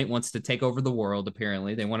this point wants to take over the world.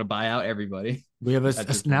 Apparently, they want to buy out everybody. We have an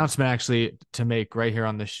announcement actually to make right here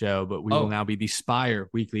on the show, but we will now be the Spire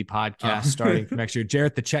Weekly Podcast starting from next year.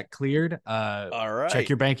 Jarrett, the check cleared. All right. Check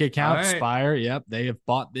your bank account. Right. Spire. Yep. They have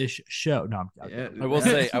bought this show. No, I will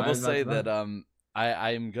say that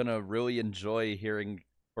I'm going to really enjoy hearing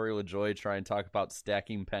Corey LaJoy try and talk about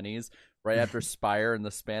stacking pennies right after Spire in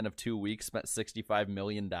the span of 2 weeks spent $65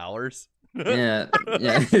 million. yeah.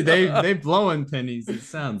 They blowing pennies, it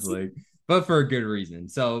sounds like, but for a good reason.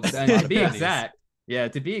 So to be exact,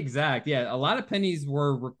 a lot of pennies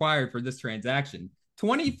were required for this transaction.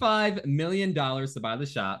 $25 million to buy the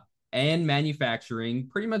shop and manufacturing,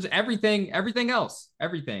 pretty much everything else.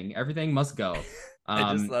 Everything must go.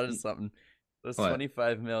 I just thought of something. Those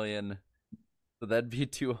 $25 million, so that'd be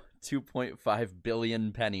 2.5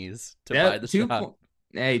 billion pennies to buy the shop.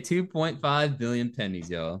 2.5 billion pennies,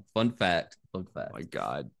 yo. Fun fact. Oh my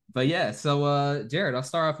God. But yeah, so Jared, I'll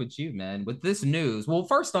start off with you, man. With this news, well,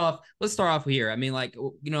 first off, let's start off here. I mean, like,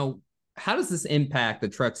 how does this impact the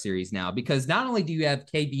Truck Series now? Because not only do you have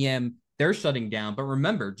KBM, they're shutting down, but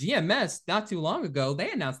remember, GMS not too long ago,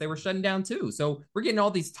 they announced they were shutting down too. So we're getting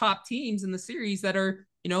all these top teams in the series that are,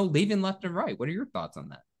 leaving left and right. What are your thoughts on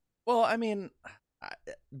that? Well, I mean,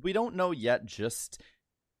 we don't know yet just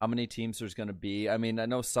how many teams there's going to be. I mean, I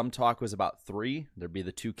know some talk was about 3. There'd be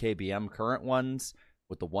the 2 KBM current ones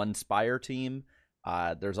with the 1 Spire team.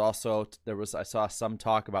 I saw some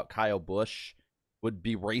talk about Kyle Busch would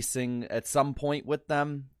be racing at some point with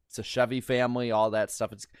them. It's a Chevy family, all that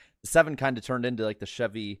stuff. The 7 kind of turned into like the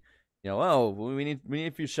Chevy we need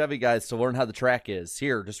a few Chevy guys to learn how the track is.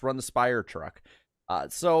 Here, just run the Spire truck.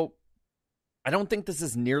 So I don't think this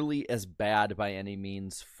is nearly as bad by any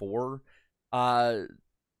means for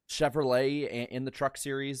Chevrolet in the Truck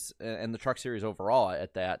Series and the Truck Series overall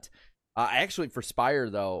at that. Actually, for Spire,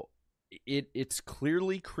 though, it's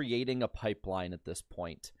clearly creating a pipeline at this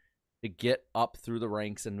point to get up through the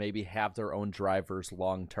ranks and maybe have their own drivers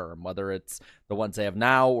long term, whether it's the ones they have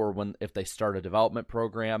now or if they start a development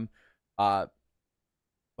program. But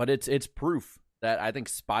it's proof that I think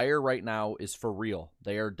Spire right now is for real.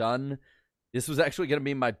 They are done. This was actually going to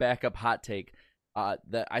be my backup hot take,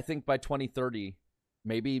 that I think by 2030,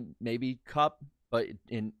 maybe Cup, but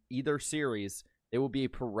in either series, it will be a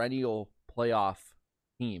perennial playoff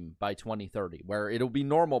team by 2030, where it'll be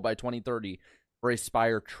normal by 2030 for a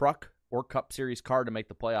Spire truck or Cup Series car to make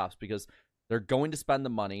the playoffs, because they're going to spend the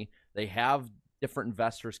money. They have different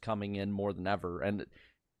investors coming in more than ever, and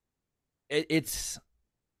it's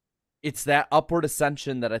that upward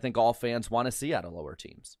ascension that I think all fans want to see out of lower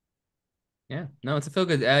teams. Yeah, no, it's a feel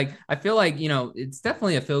good. I feel like, it's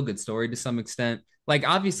definitely a feel good story to some extent. Like,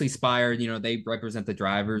 obviously Spire, they represent the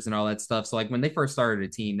drivers and all that stuff. So like when they first started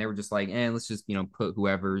a team, they were just like, let's just, put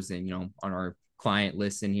whoever's in, on our client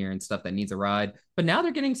list in here and stuff that needs a ride. But now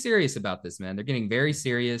they're getting serious about this, man. They're getting very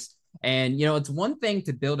serious. And, it's one thing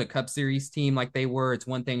to build a Cup Series team like they were. It's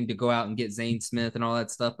one thing to go out and get Zane Smith and all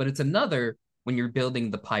that stuff. But it's another when you're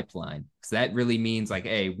building the pipeline, because that really means like,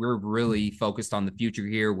 hey, we're really focused on the future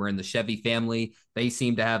here. We're in the Chevy family. They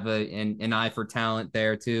seem to have an eye for talent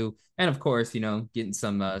there too. And of course, getting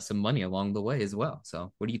some money along the way as well.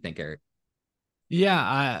 So what do you think, Eric?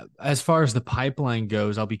 Yeah, as far as the pipeline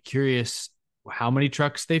goes, I'll be curious how many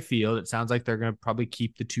trucks they field. It sounds like they're going to probably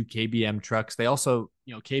keep the 2 KBM trucks. They also,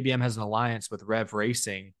 KBM has an alliance with Rev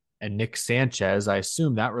Racing and Nick Sanchez. I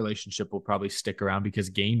assume that relationship will probably stick around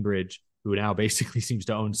because Gainbridge, who now basically seems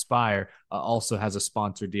to own Spire, also has a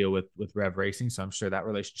sponsor deal with Rev Racing. So I'm sure that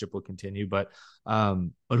relationship will continue. But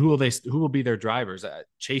who will be their drivers?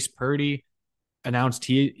 Chase Purdy announced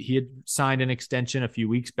he had signed an extension a few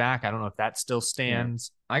weeks back. I don't know if that still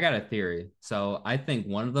stands. Yeah. I got a theory. So I think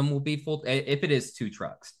one of them will be full. If it is 2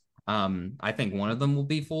 trucks, I think one of them will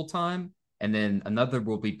be full time, and then another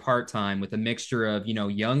will be part time with a mixture of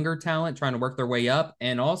younger talent trying to work their way up,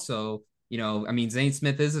 and also. Zane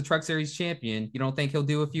Smith is a Truck Series champion. You don't think he'll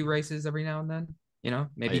do a few races every now and then?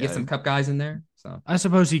 Maybe get some Cup guys in there. So I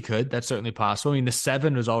suppose he could. That's certainly possible. The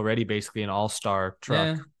 7 was already basically an all-star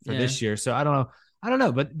truck for this year. So I don't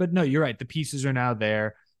know. But no, you're right. The pieces are now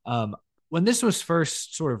there. When this was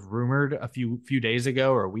first sort of rumored a few days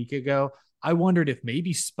ago or a week ago, I wondered if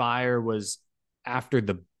maybe Spire was after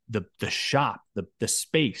the shop, the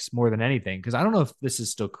space more than anything. Because I don't know if this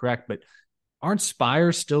is still correct, but aren't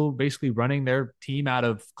Spire still basically running their team out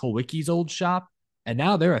of Kulwicki's old shop? And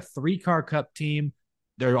now they're a 3-car Cup team.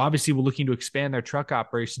 They're obviously looking to expand their truck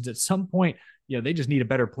operations. At some point, they just need a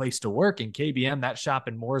better place to work. And KBM, that shop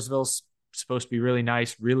in Mooresville's supposed to be really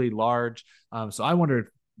nice, really large. So I wondered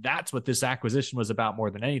if that's what this acquisition was about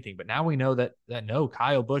more than anything. But now we know that no,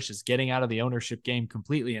 Kyle Busch is getting out of the ownership game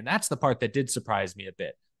completely. And that's the part that did surprise me a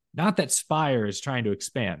bit. Not that Spire is trying to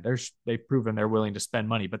expand. They've proven they're willing to spend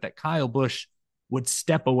money, but that Kyle Busch would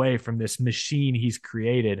step away from this machine he's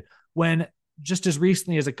created when just as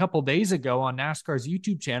recently as a couple days ago on NASCAR's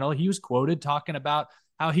YouTube channel, he was quoted talking about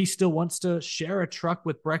how he still wants to share a truck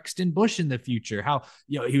with Brexton Busch in the future. How,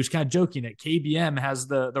 he was kind of joking that KBM has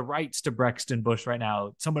the rights to Brexton Busch right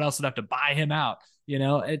now. Someone else would have to buy him out.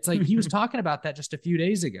 It's like he was talking about that just a few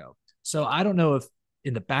days ago. So I don't know if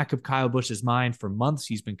in the back of Kyle Busch's mind for months,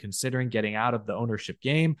 he's been considering getting out of the ownership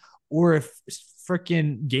game, or if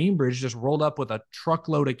freaking Gainbridge just rolled up with a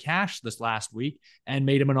truckload of cash this last week and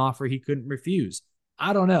made him an offer he couldn't refuse.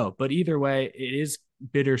 I don't know, but either way, it is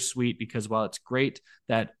bittersweet because while it's great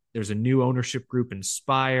that there's a new ownership group in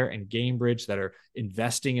Spire and Gainbridge that are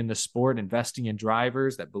investing in the sport, investing in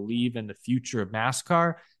drivers that believe in the future of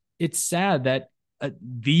NASCAR, it's sad that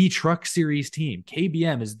the Truck Series team,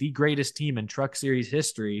 KBM is the greatest team in Truck Series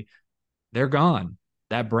history. They're gone.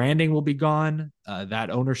 That branding will be gone.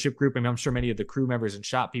 That ownership group, I'm sure many of the crew members and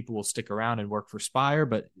shop people will stick around and work for Spire,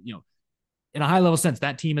 but in a high level sense,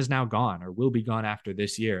 that team is now gone or will be gone after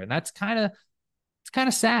this year. And that's kind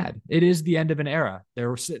of sad. It is the end of an era.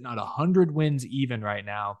 They're sitting on 100 wins even right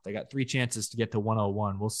now. They got 3 chances to get to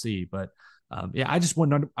 101. We'll see. But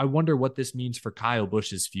I wonder what this means for Kyle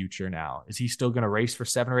Busch's future now. Is he still going to race for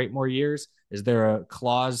 7 or 8 more years? Is there a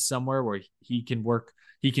clause somewhere where he can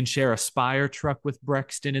share a Spire truck with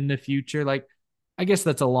Brexton in the future? Like, I guess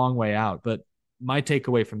that's a long way out, but my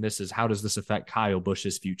takeaway from this is how does this affect Kyle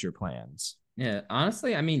Busch's future plans? Yeah,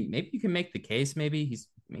 honestly, I mean, maybe you can make the case. Maybe he's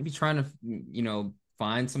maybe trying to,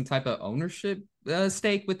 find some type of ownership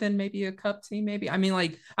stake within maybe a Cup team. Maybe I mean,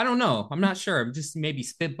 like, I don't know. I'm not sure. I'm just maybe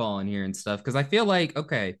spitballing here and stuff because I feel like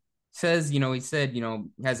okay, says he said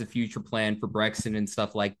has a future plan for Brexit and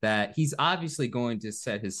stuff like that. He's obviously going to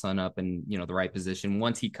set his son up in the right position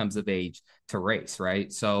once he comes of age to race,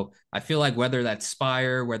 right? So I feel like whether that's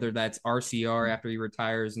Spire, whether that's RCR after he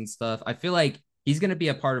retires and stuff, I feel like he's going to be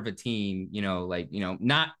a part of a team,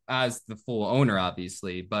 not as the full owner,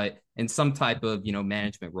 obviously, but in some type of,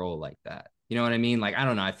 management role like that. You know what I mean? Like, I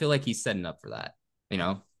don't know. I feel like he's setting up for that,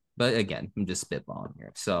 but again, I'm just spitballing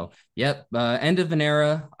here. So, yep. End of an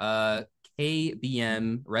era,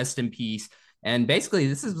 KBM, rest in peace. And basically,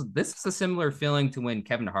 this is a similar feeling to when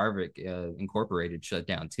Kevin Harvick Incorporated shut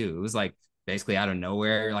down too. It was like basically out of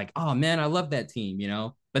nowhere, like, oh man, I love that team,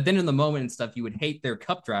 But then in the moment and stuff, you would hate their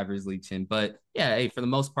Cup drivers leeching. But yeah, hey, for the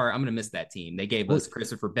most part, I'm gonna miss that team. They gave us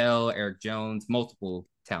Christopher Bell, Eric Jones, multiple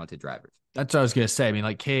talented drivers. That's what I was going to say. I mean,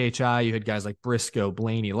 like KHI, you had guys like Briscoe,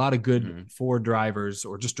 Blaney, a lot of good Ford drivers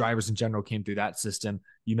or just drivers in general came through that system.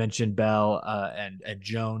 You mentioned Bell and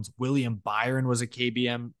Jones. William Byron was a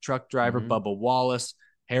KBM truck driver. Bubba Wallace,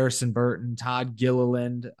 Harrison Burton, Todd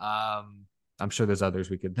Gilliland. I'm sure there's others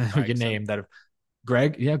we could name that have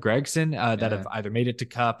Gregson that have either made it to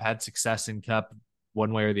Cup, had success in Cup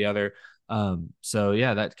one way or the other. So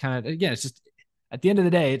yeah, that kind of, again, it's just at the end of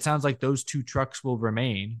the day, it sounds like those two trucks will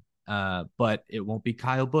remain. But it won't be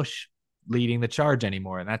Kyle Busch leading the charge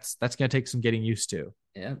anymore. And that's going to take some getting used to.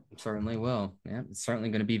 Yeah, certainly will. Yeah, it's certainly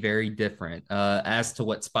going to be very different. As to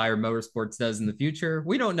what Spire Motorsports does in the future,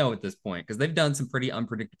 we don't know at this point because they've done some pretty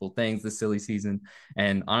unpredictable things this silly season.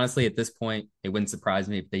 And honestly, at this point, it wouldn't surprise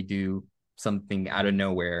me if they do something out of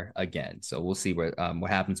nowhere again. So we'll see what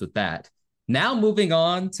happens with that. Now moving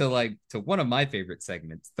on to one of my favorite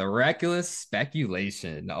segments, the reckless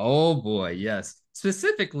speculation. Oh boy, yes.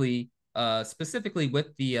 Specifically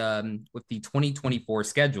with the 2024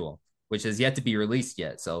 schedule, which has yet to be released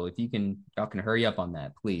yet. So if y'all can hurry up on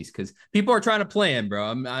that, please, because people are trying to plan, bro.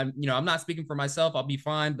 I'm not speaking for myself. I'll be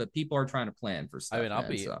fine, but people are trying to plan for stuff. I mean, I'll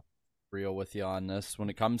be real with you on this when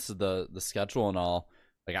it comes to the schedule and all.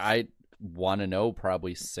 Like, I want to know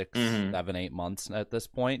probably 6, 7, 8 months at this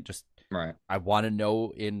point. Just right. I want to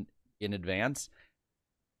know in advance.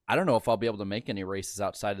 I don't know if I'll be able to make any races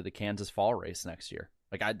outside of the Kansas Fall race next year.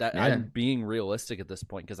 Like I'm being realistic at this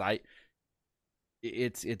point because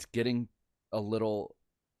it's getting a little,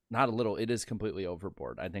 not a little. It is completely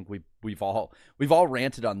overboard. I think we've all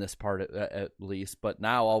ranted on this part at least, but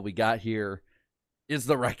now all we got here is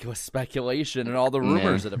the reckless speculation and all the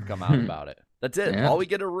rumors that have come out about it. That's it. Yeah. All we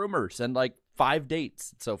get are rumors and like 5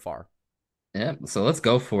 dates so far. Yeah, so let's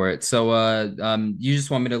go for it. So, you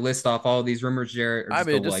just want me to list off all of these rumors, Jared? I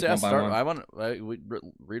mean, just start. I want to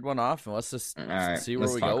read one off, and let's just see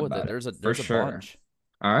where we go with it. There's a bunch.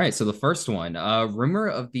 All right, so the first one, rumor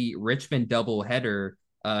of the Richmond doubleheader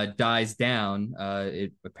dies down.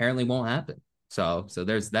 It apparently won't happen. So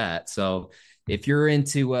there's that. So if you're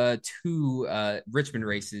into 2 Richmond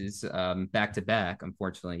races back to back,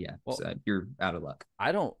 unfortunately, so you're out of luck.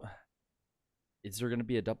 Is there going to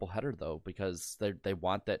be a doubleheader though? Because they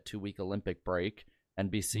want that 2-week Olympic break.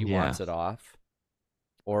 NBC wants it off,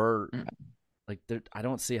 or like I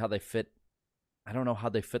don't see how they fit. I don't know how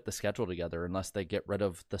they fit the schedule together unless they get rid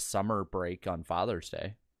of the summer break on Father's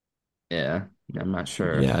Day. Yeah, I'm not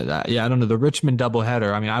sure. Yeah, I don't know. The Richmond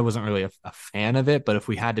doubleheader, I mean, I wasn't really a fan of it, but if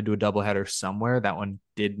we had to do a doubleheader somewhere, that one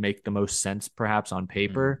did make the most sense perhaps on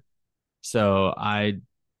paper. So I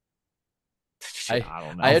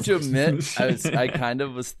don't know. I had to admit, I kind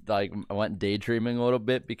of was like, I went daydreaming a little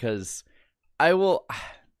bit because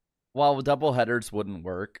while double headers wouldn't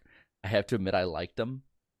work, I have to admit I liked them.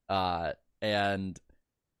 And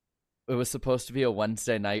it was supposed to be a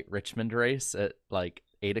Wednesday night Richmond race at like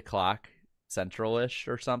 8:00 Central-ish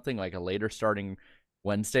or something, like a later starting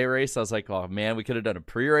Wednesday race. I was like, oh man, we could have done a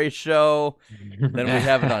pre-race show. Then we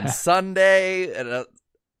have it on Sunday. And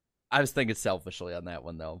I was thinking selfishly on that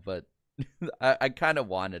one though, but I kind of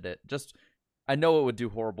wanted it. Just, I know it would do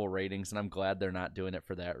horrible ratings, and I'm glad they're not doing it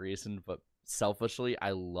for that reason. But selfishly,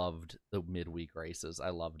 I loved the midweek races. I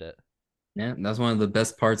loved it. Yeah, that's one of the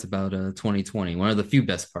best parts about 2020. One of the few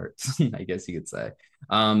best parts, I guess you could say.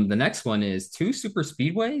 The next one is 2 super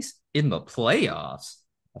speedways in the playoffs.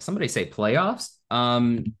 Somebody say playoffs?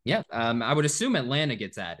 I would assume Atlanta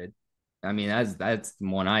gets added. I mean, that's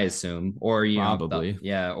one I assume, or probably,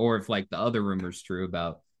 or if like the other rumors true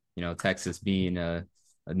about Texas being a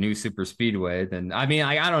new super speedway, then I mean,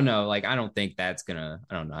 I don't know. Like, I don't think that's gonna.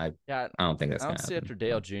 I don't know. I don't think that's gonna happen. After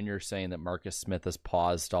Dale Jr. saying that Marcus Smith has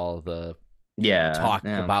paused all of the talk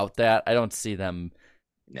about that. I don't see them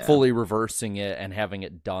fully reversing it and having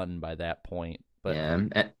it done by that point. But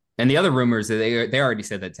and the other rumors, they already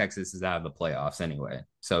said that Texas is out of the playoffs anyway.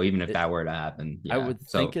 So even if that were to happen, I would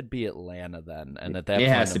think it'd be Atlanta then. And at that point, it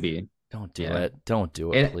has to be. Don't do it. Don't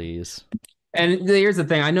do it, please. And here's the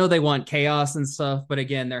thing. I know they want chaos and stuff, but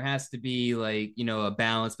again, there has to be like, a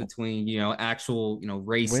balance between, actual,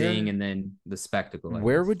 racing and then the spectacle.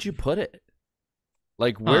 Where would you put it?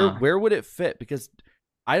 Like where would it fit? Because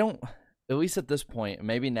I don't, at least at this point,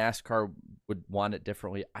 maybe NASCAR would want it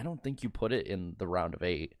differently. I don't think you put it in the round of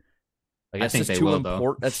 8. Like, that's too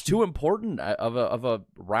important. That's too important of a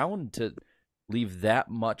round to leave that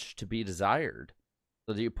much to be desired.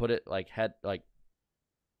 So do you put it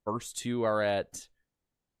first 2 are at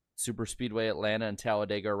Super Speedway Atlanta and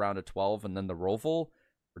Talladega around a 12, and then the Roval?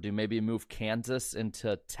 Or do you maybe move Kansas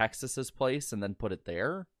into Texas's place and then put it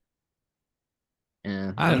there?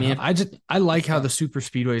 Yeah, I mean, I like how the super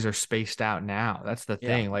speedways are spaced out now. That's the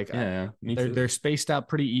thing. They're spaced out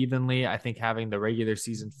pretty evenly. I think having the regular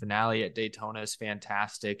season finale at Daytona is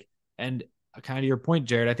fantastic. And kind of your point,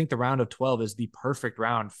 Jared, I think the round of 12 is the perfect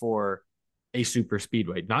round for a super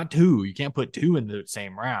speedway. Not 2. You can't put 2 in the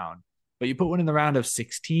same round, but you put one in the round of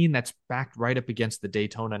 16 that's backed right up against the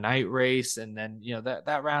Daytona night race. And then,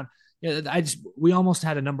 that round, we almost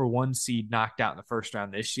had a number 1 seed knocked out in the first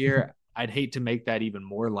round this year. I'd hate to make that even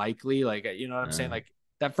more likely. Like, you know what I'm saying? Like,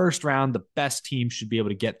 that first round, the best team should be able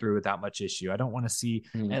to get through without much issue. I don't want to see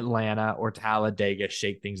Atlanta or Talladega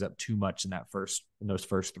shake things up too much in those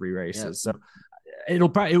first 3 races. So it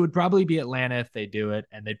would probably be Atlanta if they do it,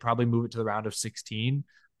 and they'd probably move it to the round of 16.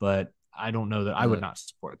 But I don't know that I would not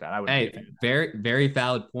support that. I would. Very, very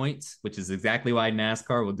valid points, which is exactly why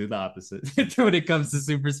NASCAR will do the opposite when it comes to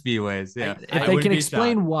super speedways. Yeah, if they can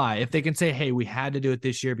explain why, if they can say, "Hey, we had to do it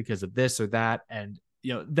this year because of this or that," and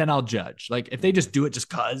then I'll judge. Like, if they just do it just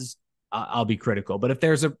cause, I'll be critical. But if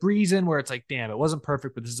there's a reason where it's like, "Damn, it wasn't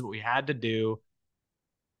perfect, but this is what we had to do,"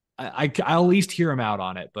 I'll at least hear them out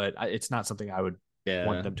on it. But it's not something I would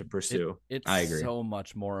want them to pursue. I agree. So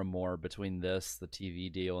much more and more between this, the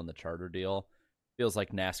TV deal, and the charter deal. Feels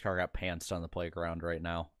like NASCAR got pantsed on the playground right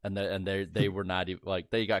now, and they were not even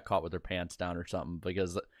like, they got caught with their pants down or something,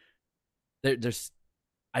 because there's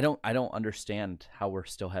I don't understand how we're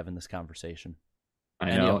still having this conversation.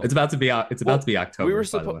 I know it's about to be October. We were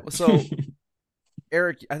supposed so.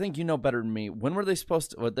 Eric, I think you know better than me. When were they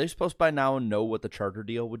supposed by now know what the charter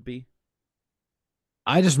deal would be?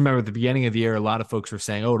 I just remember at the beginning of the year, a lot of folks were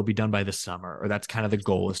saying, "Oh, it'll be done by the summer," or that's kind of the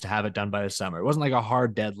goal, is to have it done by the summer. It wasn't like a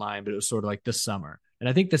hard deadline, but it was sort of like this summer. And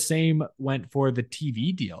I think the same went for the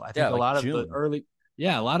TV deal. I think a lot of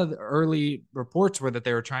the early reports were that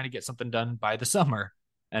they were trying to get something done by the summer,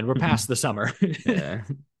 and we're past the summer.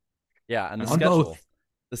 Yeah, and the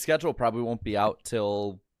schedule probably won't be out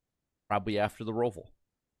till probably after the Roval.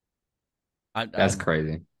 That's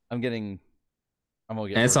crazy. I'm getting.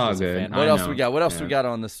 It's all good. What else we got? What else we got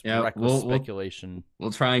on this reckless speculation?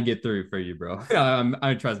 We'll try and get through for you, bro.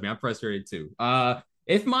 Trust me, I'm frustrated too.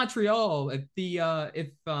 If Montreal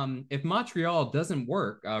doesn't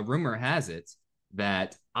work, rumor has it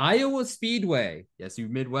that Iowa Speedway, yes, you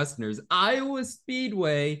Midwesterners, Iowa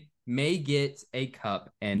Speedway may get a Cup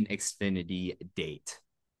and Xfinity date.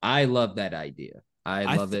 I love that idea.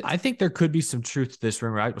 I love it. I think there could be some truth to this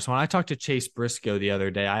rumor. So when I talked to Chase Briscoe the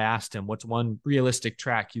other day, I asked him, what's one realistic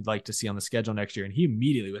track you'd like to see on the schedule next year? And he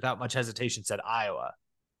immediately, without much hesitation, said Iowa.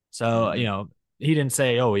 So, he didn't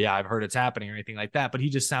say, "Oh yeah, I've heard it's happening," or anything like that, but he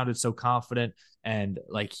just sounded so confident, and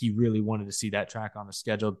like he really wanted to see that track on the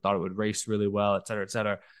schedule, thought it would race really well, et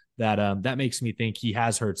cetera, that that makes me think he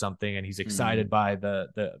has heard something, and he's excited by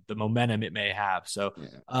the momentum it may have. So,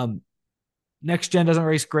 Next Gen doesn't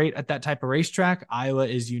race great at that type of racetrack. Iowa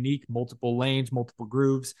is unique, multiple lanes, multiple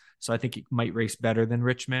grooves. So I think it might race better than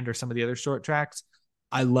Richmond or some of the other short tracks.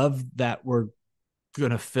 I love that we're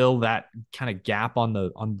going to fill that kind of gap on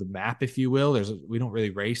the map, if you will. We don't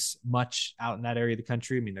really race much out in that area of the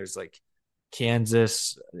country. I mean, there's like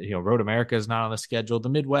Kansas, Road America is not on the schedule. The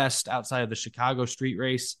Midwest, outside of the Chicago street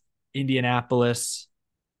race, Indianapolis,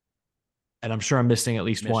 and I'm sure I'm missing at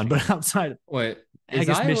least one, but outside. I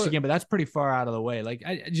guess Iowa, Michigan, but that's pretty far out of the way. Like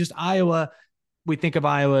just Iowa, we think of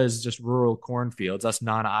Iowa as just rural cornfields, us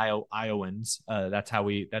non-Iowans. That's how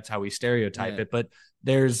we stereotype it. But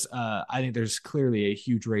I think there's clearly a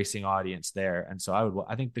huge racing audience there, and so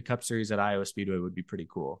I think the Cup Series at Iowa Speedway would be pretty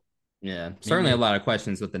cool. Yeah, certainly a lot of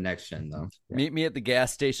questions with the Next Gen though. Meet me at the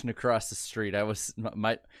gas station across the street. I was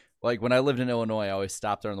when I lived in Illinois, I always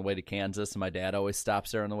stopped there on the way to Kansas, and my dad always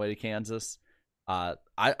stops there on the way to Kansas.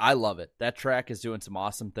 I love it. That track is doing some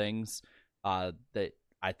awesome things. That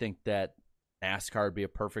I think that NASCAR would be a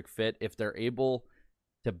perfect fit if they're able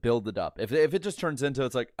to build it up. If it just turns into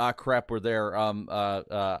it's like, crap, we're there.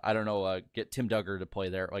 I don't know, get Tim Duggar to play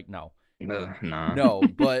there. Like, no. No,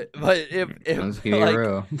 but if Let's be like,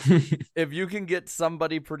 real. if you can get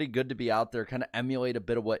somebody pretty good to be out there, kind of emulate a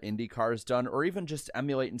bit of what IndyCar's done, or even just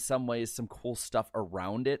emulate in some ways some cool stuff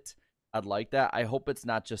around it, I'd like that. I hope it's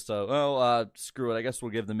not just screw it. I guess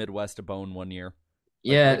we'll give the Midwest a bone one year.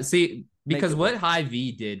 See, because what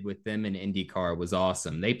Hy-Vee did with them in IndyCar was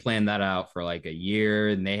awesome. They planned that out for like a year,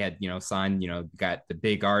 and they had, signed, got the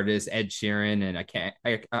big artists, Ed Sheeran, and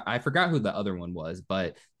I forgot who the other one was,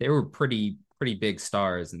 but they were pretty big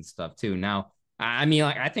stars and stuff too. Now, I mean,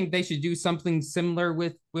 like, I think they should do something similar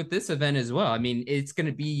with this event as well. I mean, it's going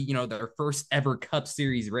to be, their first ever Cup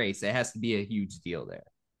Series race. It has to be a huge deal there.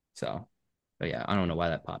 So. But yeah, I don't know why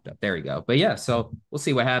that popped up. There we go. But yeah, so we'll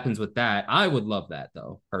see what happens with that. I would love that,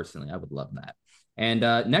 though. Personally, I would love that. And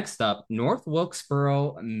next up, North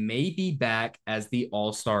Wilkesboro may be back as the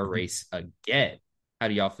all-star race again. How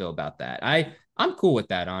do y'all feel about that? I'm cool with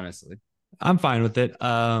that, honestly. I'm fine with it.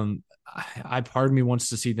 Part of me wants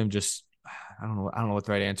to see them just, I don't know what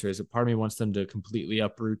the right answer is. A part of me wants them to completely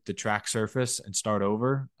uproot the track surface and start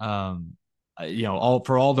over.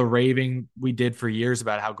 All the raving we did for years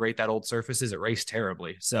about how great that old surface is, it raced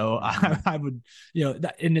terribly. So I would,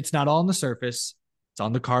 and it's not all on the surface, it's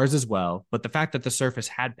on the cars as well. But the fact that the surface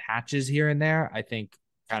had patches here and there, I think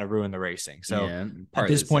kind of ruined the racing. So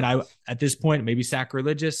at this point, maybe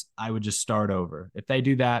sacrilegious, I would just start over. If they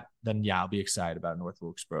do that, then yeah, I'll be excited about North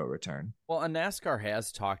Wilkesboro return. Well, and NASCAR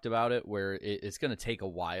has talked about it where it's going to take a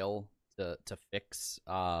while to fix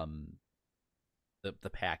the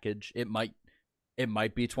package. It might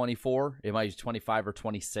be 24, it might be 25 or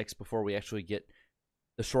 26 before we actually get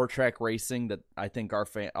the short track racing that I think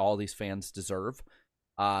all these fans deserve.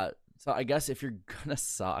 So I guess if you're gonna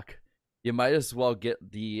suck, you might as well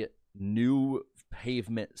get the new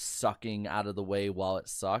pavement sucking out of the way while it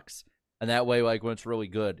sucks, and that way, like, when it's really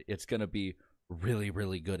good, it's gonna be really,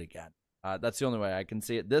 really good again. That's the only way I can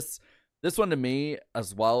see it. This one to me,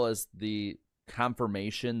 as well as the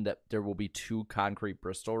confirmation that there will be 2 concrete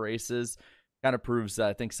Bristol races, kind of proves that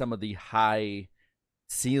I think some of the high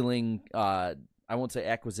ceiling, I won't say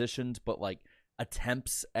acquisitions, but like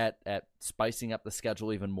attempts at spicing up the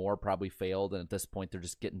schedule even more probably failed. And at this point, they're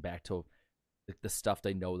just getting back to the stuff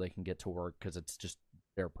they know they can get to work because it's just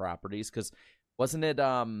their properties. Because wasn't it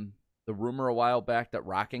the rumor a while back that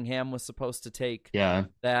Rockingham was supposed to take that,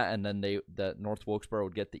 and then that North Wilkesboro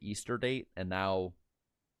would get the Easter date, and now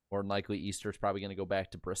more than likely Easter is probably going to go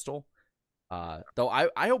back to Bristol. Though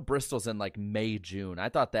I hope Bristol's in like May, June. I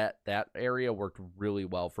thought that area worked really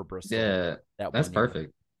well for Bristol. Yeah, that's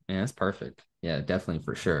perfect. Yeah, that's perfect. Yeah, definitely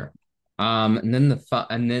for sure. And then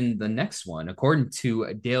the next one, according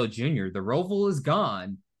to Dale Jr., the Roval is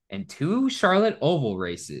gone, and 2 Charlotte Oval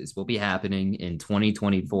races will be happening in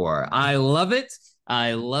 2024. I love it.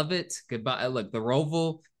 Goodbye. Look, the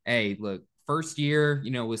Roval. Hey, look, first year,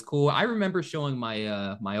 was cool. I remember showing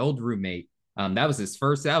my my old roommate. That was the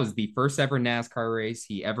first ever NASCAR race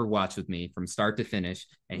he ever watched with me from start to finish.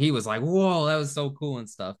 And he was like, whoa, that was so cool and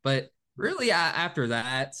stuff. But really, after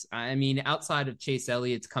that, I mean, outside of Chase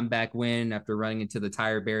Elliott's comeback win after running into the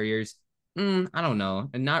tire barriers, I don't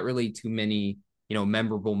know. And not really too many,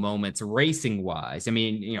 memorable moments racing wise. I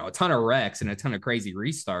mean, a ton of wrecks and a ton of crazy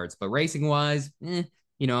restarts, but racing wise,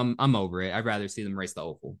 I'm over it. I'd rather see them race the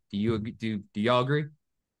Oval. Do y'all agree?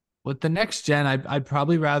 With the next gen, I'd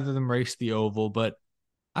probably rather them race the Oval, but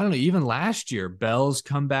I don't know. Even last year, Bell's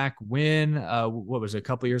comeback win. What was it, a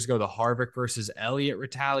couple years ago? The Harvick versus Elliott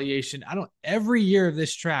retaliation. Every year of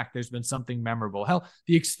this track, there's been something memorable. Hell,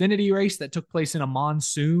 the Xfinity race that took place in a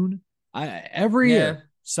monsoon. Every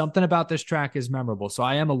year, something about this track is memorable. So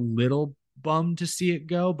I am a little bummed to see it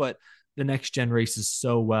go, but the next gen races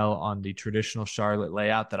so well on the traditional Charlotte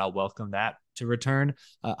layout that I'll welcome that to return.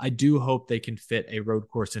 I do hope they can fit a road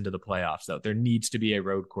course into the playoffs, though. There needs to be a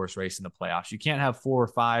road course race in the playoffs. You can't have 4 or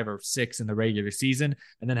 5 or 6 in the regular season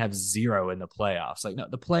and then have 0 in the playoffs. Like, no,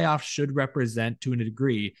 the playoffs should represent, to a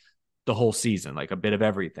degree, the whole season, like a bit of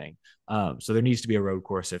everything. So there needs to be a road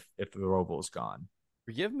course if the Roval is gone.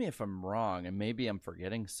 Forgive me if I'm wrong, and maybe I'm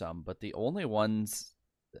forgetting some, but the only ones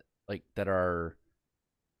that are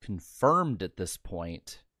confirmed at this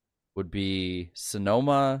point would be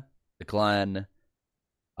Sonoma, the Glen,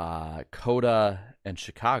 Coda, and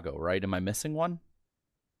Chicago, right? Am I missing one?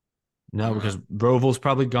 No, because Roval's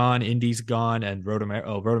probably gone, Indy's gone, and Road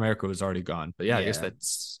America was already gone. But yeah, I guess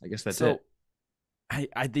that's it.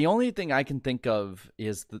 The only thing I can think of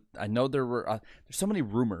is that I know there's so many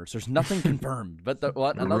rumors. There's nothing confirmed, but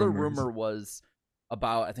another rumor was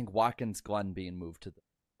about, I think, Watkins Glen being moved to the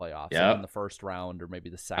playoffs in the first round or maybe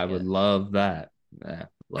the second. I would love that. Yeah,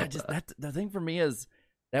 the thing for me is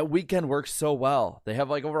that weekend works so well. They have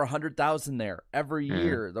like over 100,000 there every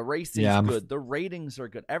year. The racing's good. The ratings are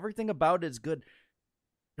good. Everything about it is good.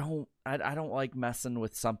 I don't like messing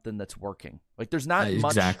with something that's working. Like there's not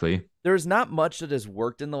much. Exactly. There's not much that has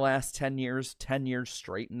worked in the last 10 years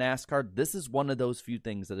straight in NASCAR. This is one of those few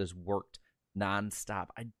things that has worked nonstop.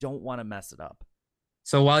 I don't want to mess it up.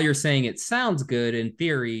 So while you're saying it sounds good in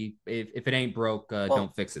theory, if it ain't broke,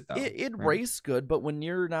 don't fix it though. It raced good, but when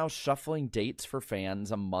you're now shuffling dates for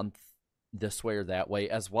fans a month this way or that way,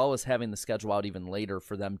 as well as having the schedule out even later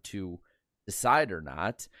for them to decide or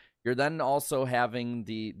not, you're then also having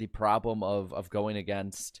the problem of going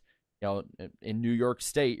against, in New York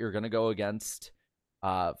State, you're going to go against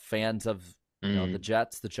fans of the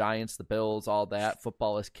Jets, the Giants, the Bills, all that.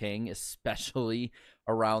 Football is king, especially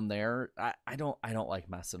around there. I don't like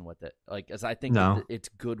messing with it. Like, as I think it's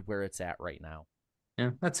good where it's at right now.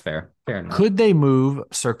 Yeah, that's fair. Fair enough. Could they move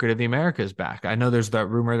Circuit of the Americas back? I know there's that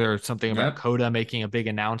rumor there's something about COTA making a big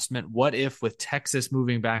announcement. What if with Texas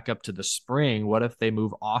moving back up to the spring, what if they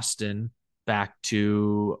move Austin back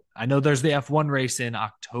to, I know there's the F1 race in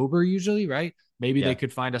October usually, right? Maybe they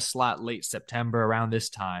could find a slot late September around this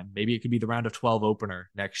time. Maybe it could be the round of 12 opener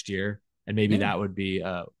next year. And maybe that would be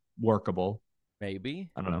workable. Maybe.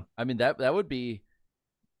 I don't know. I mean, that would be,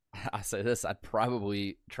 I'll say this, I'd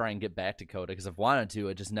probably try and get back to COTA because I've wanted to.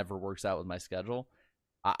 It just never works out with my schedule.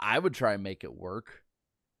 I would try and make it work.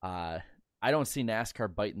 I don't see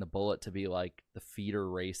NASCAR biting the bullet to be like the feeder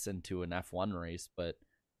race into an F1 race, but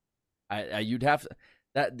you'd have to,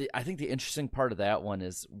 I think the interesting part of that one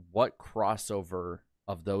is what crossover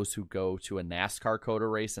of those who go to a NASCAR COTA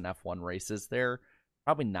race and F1 races there.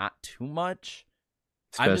 Probably not too much.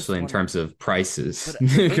 Especially in terms of prices.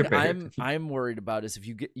 I'm worried about is if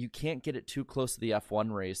you can't get it too close to the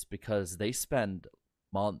F1 race because they spend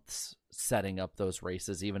months setting up those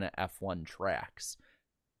races, even at F1 tracks.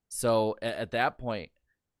 So at that point,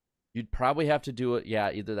 you'd probably have to do it,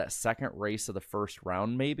 either that second race of the first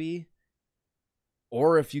round maybe,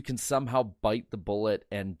 or if you can somehow bite the bullet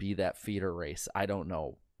and be that feeder race. I don't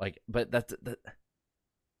know. But that's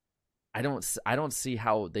I don't see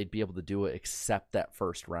how they'd be able to do it except that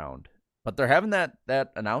first round. But they're having that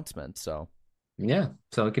announcement, so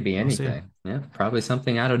so it could be anything. Probably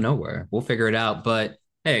something out of nowhere. We'll figure it out. But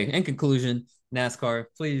hey, in conclusion, NASCAR,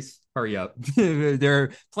 please hurry up. There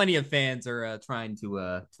are plenty of fans are trying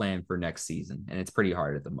to plan for next season, and it's pretty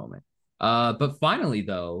hard at the moment. But finally,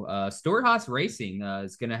 though, Stewart-Haas Racing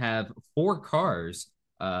is going to have 4 cars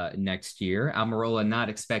next year. Almirola not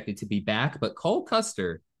expected to be back, but Cole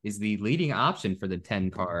Custer is the leading option for the 10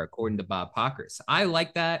 car, according to Bob Pockrass. I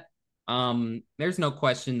like that. There's no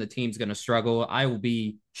question the team's going to struggle. I will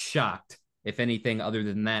be shocked if anything other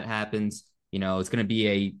than that happens. It's going to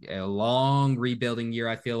be a long rebuilding year,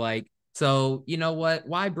 I feel like. So, you know what?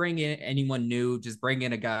 Why bring in anyone new? Just bring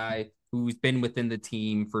in a guy who's been within the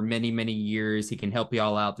team for many, many years. He can help you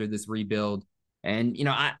all out through this rebuild. And,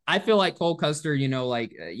 I feel like Cole Custer,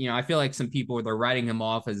 I feel like some people, they're writing him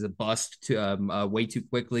off as a bust to way too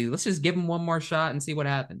quickly. Let's just give him one more shot and see what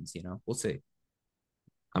happens. We'll see.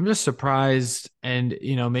 I'm just surprised. And,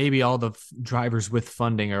 maybe all the drivers with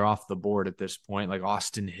funding are off the board at this point, like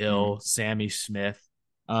Austin Hill, Sammy Smith.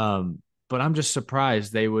 But I'm just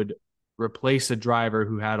surprised they would replace a driver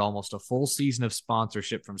who had almost a full season of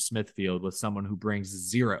sponsorship from Smithfield with someone who brings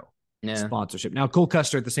zero sponsorship. Now, Cole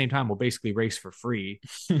Custer at the same time will basically race for free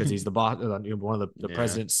because he's the boss, one of the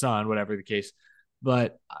president's son, whatever the case.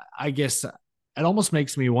 But I guess it almost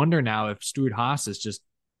makes me wonder now if Stewart-Haas is just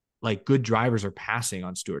like good drivers are passing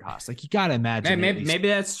on Stewart-Haas. Like you got to imagine. Maybe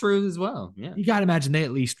that's true as well. Yeah. You got to imagine they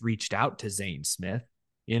at least reached out to Zane Smith,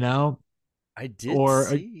 I did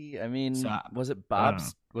see. I mean, was it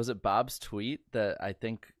Bob's tweet that I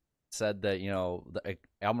think said that,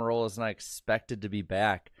 Almirola is not expected to be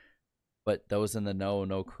back, but those in the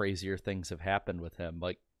no crazier things have happened with him.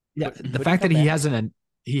 Like, the fact that he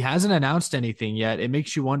hasn't announced anything yet, it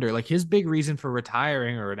makes you wonder. Like his big reason for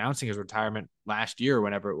retiring or announcing his retirement last year or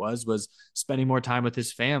whenever it was spending more time with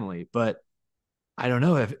his family. But I don't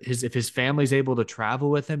know if his family's able to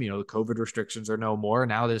travel with him. The COVID restrictions are no more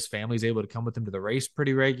now that his family's able to come with him to the race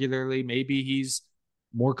pretty regularly. Maybe he's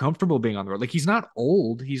more comfortable being on the road. Like he's not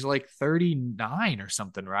old. He's like 39 or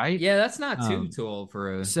something, right? Yeah, that's not too old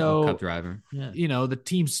for a Cup driver. Yeah. The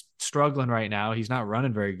team's struggling right now. He's not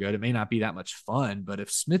running very good. It may not be that much fun, but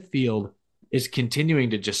if Smithfield is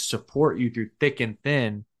continuing to just support you through thick and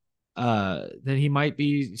thin, then he might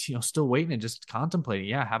be, still waiting and just contemplating.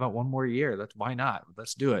 Yeah, how about one more year? Why not?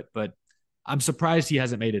 Let's do it. But I'm surprised he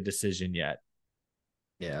hasn't made a decision yet.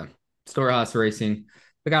 Yeah. Storehouse Racing.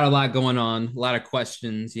 They got a lot going on, a lot of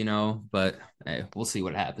questions, but hey, we'll see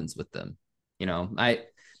what happens with them.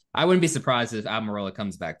 I wouldn't be surprised if Almirola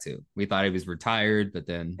comes back too. We thought he was retired, but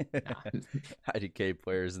then IDK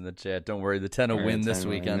players in the chat. Don't worry, the 10 will win this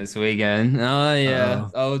weekend. Oh yeah.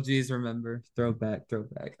 Oh geez, remember. Throwback.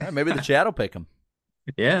 Maybe the chat will pick him.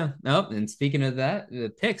 Yeah. Oh, and speaking of that, the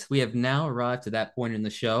picks, we have now arrived to that point in the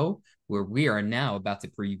show where we are now about to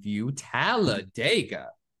preview Talladega.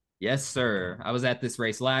 Yes, sir. I was at this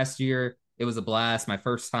race last year. It was a blast. My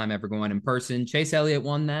first time ever going in person. Chase Elliott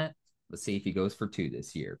won that. Let's see if he goes for 2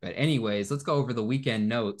 this year. But anyways, let's go over the weekend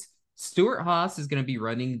notes. Stuart Haas is going to be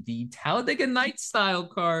running the Talladega Night style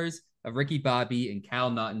cars of Ricky Bobby and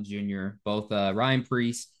Cal Naughton Jr., both Ryan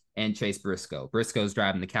Preece and Chase Briscoe. Briscoe's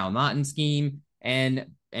driving the Cal Naughton scheme, and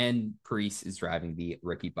Preece is driving the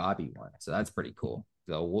Ricky Bobby one. So that's pretty cool.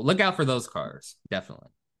 So we'll look out for those cars. Definitely.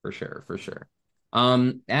 For sure.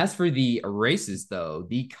 As for the races, though,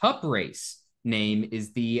 the Cup race name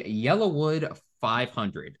is the Yellowwood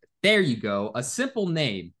 500. There you go. A simple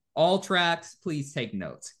name. All tracks, please take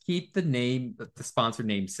notes. Keep the sponsor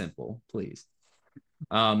name simple, please.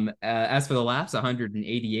 As for the laps,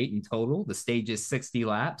 188 in total. The stage is 60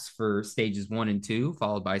 laps for stages 1 and 2,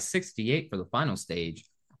 followed by 68 for the final stage.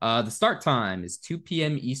 The start time is 2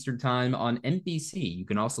 p.m. Eastern time on NBC. You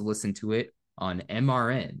can also listen to it on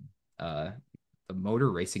MRN, the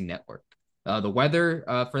Motor Racing Network. The weather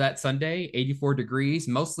for that Sunday, 84 degrees,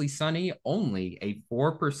 mostly sunny, only a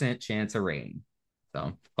 4% chance of rain.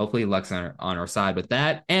 So hopefully luck's on our side with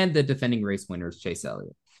that. And the defending race winner is Chase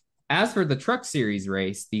Elliott. As for the Truck Series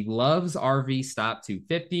race, the Love's RV Stop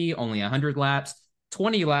 250, only 100 laps,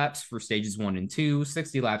 20 laps for stages 1 and 2,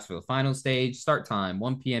 60 laps for the final stage. Start time,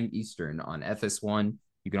 1 p.m. Eastern on FS1.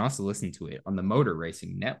 You can also listen to it on the Motor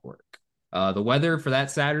Racing Network. The weather for that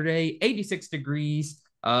Saturday, 86 degrees,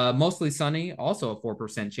 mostly sunny, also a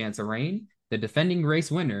 4% chance of rain. The defending race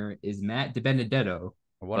winner is Matt DiBenedetto.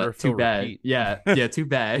 I wonder if too bad. Repeat. Yeah, too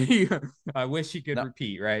bad. I wish he could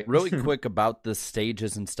repeat, right? Really quick about the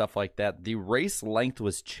stages and stuff like that. The race length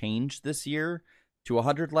was changed this year to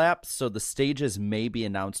 100 laps, so the stages may be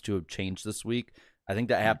announced to have changed this week. I think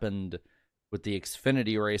that happened with the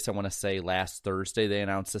Xfinity race, I want to say last Thursday they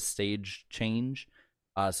announced a stage change.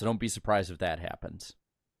 So don't be surprised if that happens.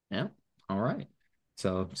 Yeah, all right.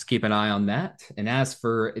 So just keep an eye on that. And as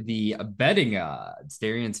for the betting odds,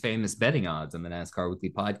 Darian's famous betting odds on the NASCAR Weekly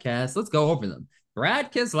Podcast, let's go over them.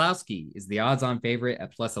 Brad Keselowski is the odds-on favorite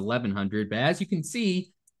at plus 1,100. But as you can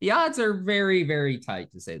see, the odds are very, very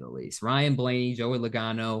tight, to say the least. Ryan Blaney, Joey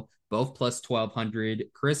Logano, both plus 1,200.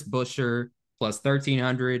 Chris Buescher, plus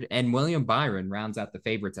 1,300. And William Byron rounds out the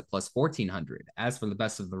favorites at plus 1,400. As for the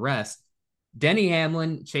best of the rest, Denny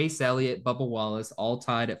Hamlin, Chase Elliott, Bubba Wallace, all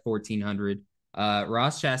tied at 1,400.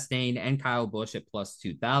 Ross Chastain and Kyle Busch at plus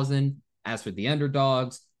 2,000. As for the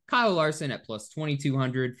underdogs, Kyle Larson at plus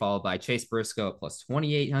 2,200, followed by Chase Briscoe at plus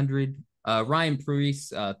 2,800. Ryan Preece,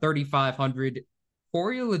 3,500.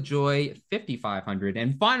 Corey LaJoy, 5,500.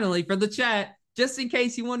 And finally, for the chat, just in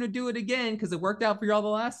case you want to do it again, because it worked out for y'all the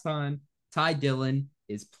last time, Ty Dillon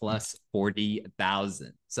is plus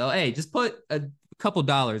 40,000. So, hey, just put a couple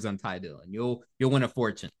dollars on Ty Dillon. You'll win a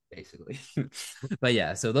fortune, basically. But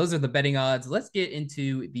yeah, so those are the betting odds. Let's get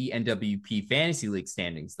into the NWP Fantasy League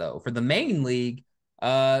standings, though. For the main league,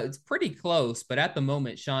 it's pretty close, but at the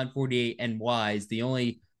moment, Sean 48 NY is the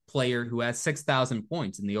only player who has 6,000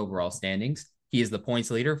 points in the overall standings. He is the points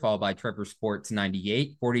leader, followed by Trevor Sports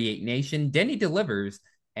 98, 48 Nation, Denny Delivers,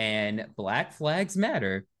 and Black Flags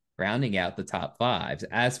Matter, rounding out the top 5s.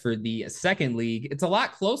 As for the second league, it's a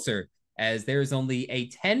lot closer, as there's only a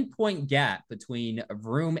 10-point gap between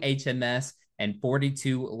Vroom HMS and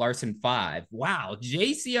 42 Larson 5. Wow,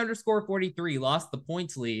 JC underscore 43 lost the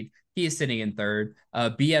points lead. He is sitting in third.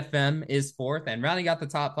 BFM is fourth, and rounding out the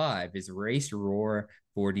top 5 is Race Roar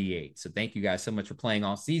 48. So thank you guys so much for playing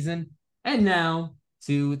all season. And now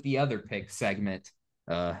to the other pick segment,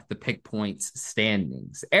 the pick points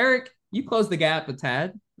standings. Eric, you closed the gap a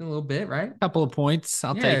tad, a little bit, right? A couple of points.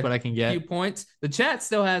 I'll take what I can get. A few points. The chat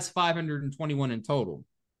still has 521 in total,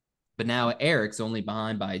 but now Eric's only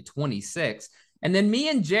behind by 26. And then me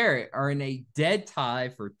and Jarrett are in a dead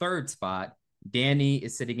tie for third spot. Danny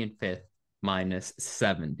is sitting in fifth, minus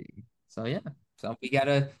 70. So yeah, so we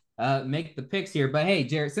gotta make the picks here. But hey,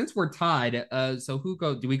 Jarrett, since we're tied, so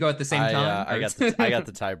do we go at the same time? I got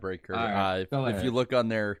the tiebreaker. Right, if you look on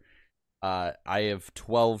there, I have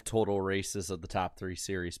 12 total races of the top 3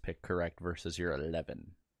 series pick correct versus your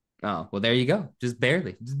 11. Oh, well, there you go. Just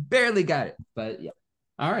barely got it. But yeah.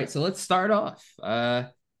 All right, so let's start off.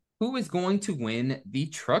 who is going to win the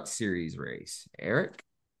Truck Series race? Eric,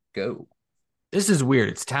 go. This is weird.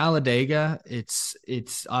 It's Talladega.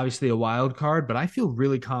 It's obviously a wild card, but I feel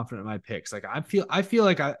really confident in my picks. Like I feel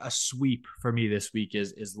like a sweep for me this week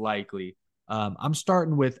is likely. I'm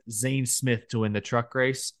starting with Zane Smith to win the truck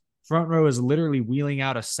race. Front row is literally wheeling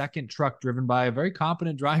out a second truck driven by a very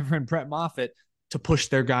competent driver in Brett Moffitt to push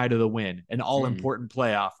their guy to the win, an all-important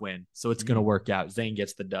playoff win. So it's going to work out. Zane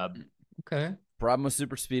gets the dub. Okay. Problem with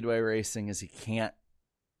super speedway racing is you can't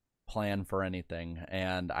plan for anything.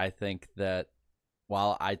 And I think that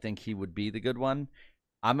while I think he would be the good one,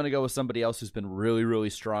 I'm going to go with somebody else who's been really, really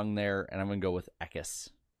strong there, and I'm going to go with Eckes.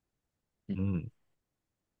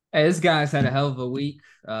 Hey, this guy's had a hell of a week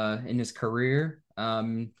in his career.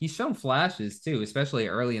 He's shown flashes, too, especially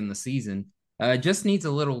early in the season. Just needs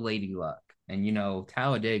a little lady luck. And,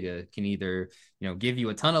 Talladega can either, give you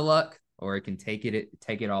a ton of luck or it can take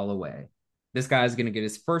it all away. This guy's going to get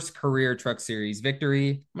his first career Truck Series victory.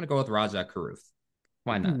 I'm going to go with Rajah Caruth.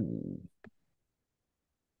 Why not? Ooh.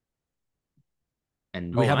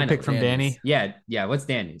 And we have a pick from Danny. Yeah. What's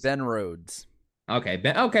Danny's? Ben Rhodes. Okay.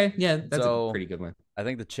 Okay. Yeah, that's a pretty good one. I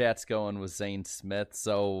think the chat's going with Zane Smith.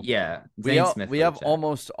 So yeah, we have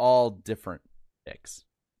almost all different picks.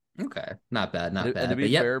 Okay, not bad. And to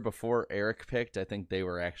be fair, before Eric picked, I think they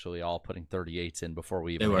were actually all putting 38s in before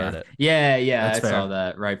we even had it. Yeah, I saw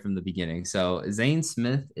that right from the beginning. So Zane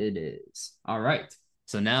Smith, it is. All right.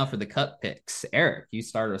 So now for the cut picks, Eric, you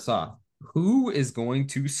start us off. Who is going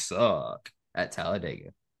to suck at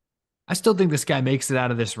Talladega? I still think this guy makes it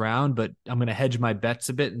out of this round, but I'm going to hedge my bets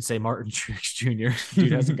a bit and say Martin Truex Jr.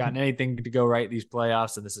 Dude hasn't gotten anything to go right these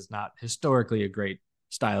playoffs, and this is not historically a great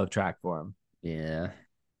style of track for him. Yeah.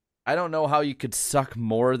 I don't know how you could suck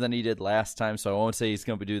more than he did last time, so I won't say he's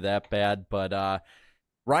going to do that bad, but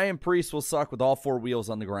Ryan Preece will suck with all four wheels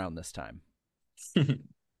on the ground this time.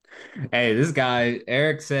 Hey, this guy,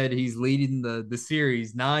 Eric said he's leading the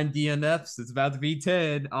series. 9 DNFs. It's about to be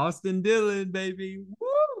 10. Austin Dillon, baby.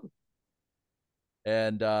 Woo!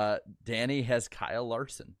 And Danny has Kyle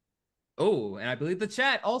Larson. Oh, and I believe the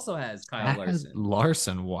chat also has Kyle Larson.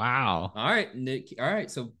 Larson, wow. All right, Nick. All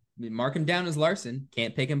right, so mark him down as Larson.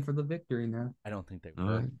 Can't pick him for the victory now. I don't think they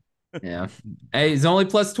will. Yeah. Hey, he's only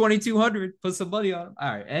plus 2,200. Put some money on him.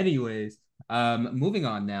 All right. Anyways, moving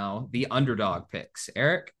on now. The underdog picks.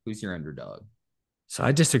 Eric, who's your underdog? So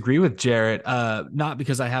I disagree with Jarrett, not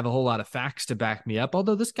because I have a whole lot of facts to back me up,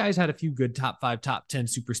 although this guy's had a few good top 5, top 10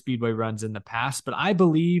 super speedway runs in the past, but I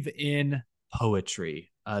believe in poetry.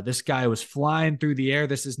 This guy was flying through the air.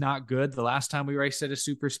 This is not good. The last time we raced at a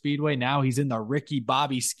super speedway, now he's in the Ricky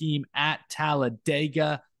Bobby scheme at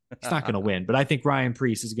Talladega. He's not going to win, but I think Ryan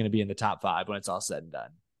Preece is going to be in the top 5 when it's all said and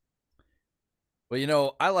done.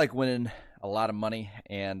 Well, I like winning a lot of money,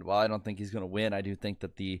 and while I don't think he's going to win, I do think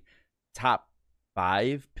that the top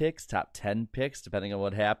 5 picks, top 10 picks, depending on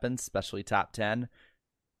what happens, especially top 10,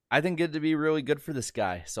 I think it'd be really good for this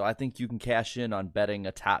guy. So I think you can cash in on betting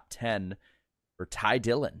a top 10 for Ty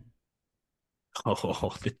Dillon.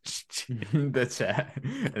 Oh, the chat.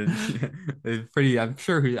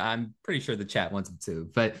 I'm pretty sure the chat wants him to.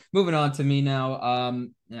 But moving on to me now.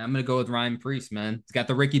 I'm gonna go with Ryan Preece, man. He's got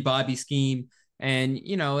the Ricky Bobby scheme. And,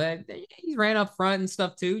 he ran up front and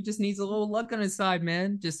stuff, too. Just needs a little luck on his side,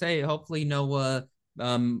 man. Just say, hopefully, no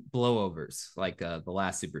blowovers like the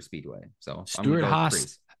last super speedway. So Stuart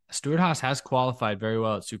Haas has qualified very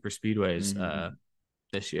well at super speedways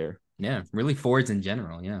this year. Yeah, really Fords in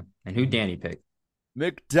general, yeah. And who Danny picked?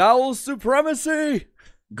 McDowell's Supremacy.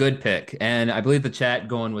 Good pick. And I believe the chat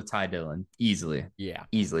going with Ty Dillon. Easily. Yeah.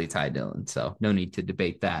 Easily Ty Dillon. So no need to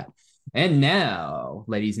debate that. And now,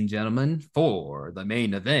 ladies and gentlemen, for the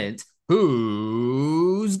main event,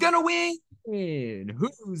 who's going to win?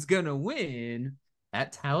 Who's going to win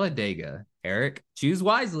at Talladega? Eric, choose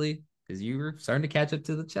wisely because you were starting to catch up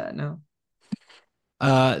to the chat now.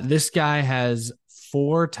 This guy has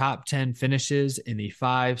 4 top 10 finishes in the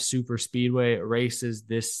 5 super speedway races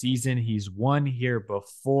this season. He's won here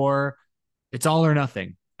before. It's all or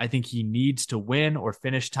nothing. I think he needs to win or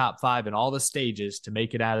finish top 5 in all the stages to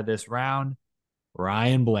make it out of this round.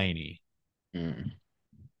 Ryan Blaney.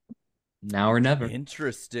 Now or never.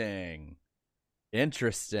 Interesting.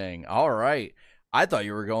 All right. I thought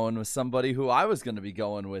you were going with somebody who I was going to be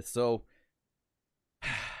going with. So,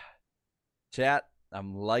 chat,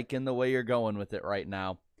 I'm liking the way you're going with it right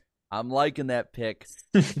now. I'm liking that pick.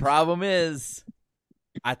 The problem is,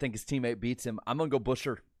 I think his teammate beats him. I'm going to go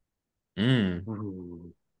Busher.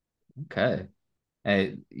 Okay.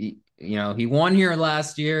 Hey, he won here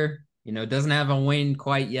last year. Doesn't have a win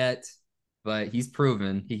quite yet, but he's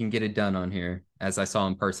proven he can get it done on here, as I saw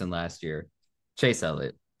in person last year. Chase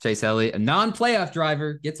Elliott. Chase Elliott, a non-playoff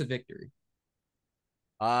driver, gets a victory.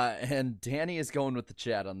 And Danny is going with the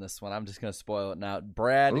chat on this one. I'm just going to spoil it now.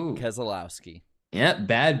 Brad Keselowski. Yep,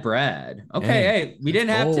 bad Brad. Okay, hey, we didn't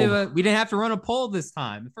have to run a poll this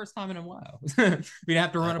time. The first time in a while. We didn't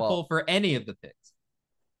have to run a poll for any of the picks.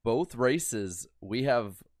 Both races, we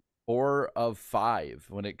have 4 of 5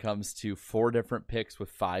 when it comes to 4 different picks with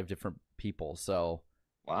 5 different people. So,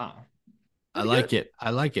 wow. I like it.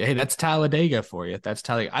 Hey, that's Talladega for you. That's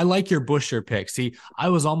Talladega. I like your Buescher pick. See, I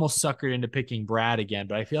was almost suckered into picking Brad again,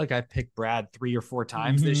 but I feel like I've picked Brad 3 or 4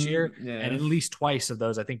 times this year. Yeah. And at least twice of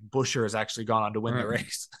those, I think Buescher has actually gone on to win the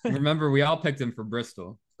race. Remember, we all picked him for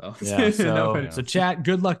Bristol. So. Yeah, so chat,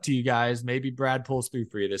 good luck to you guys. Maybe Brad pulls through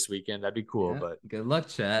for you this weekend. That'd be cool. Yeah. But good luck,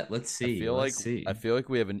 chat. Let's see. I feel like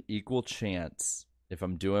we have an equal chance, if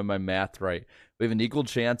I'm doing my math right. We have an equal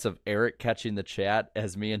chance of Eric catching the chat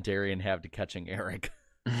as me and Darian have to catching Eric.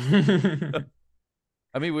 I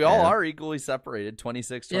mean, we all are equally separated,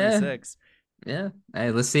 26-26. Yeah. Hey,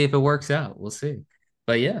 let's see if it works out. We'll see.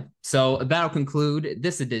 But yeah, so that'll conclude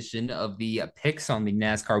this edition of the Picks on the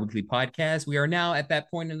NASCAR Weekly Podcast. We are now at that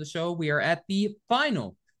point in the show. We are at the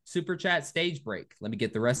final Super Chat stage break. Let me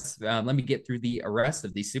get through the rest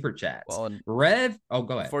of these Super Chats. Well, Rev, go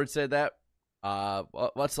ahead. Before I say that,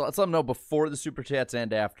 let's let them know before the Super Chats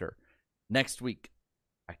and after. Next week,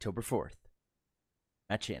 October 4th,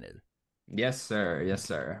 Matt Shannon. Yes,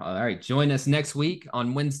 sir. All right, join us next week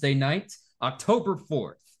on Wednesday night, October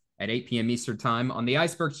 4th at 8 p.m. Eastern Time on the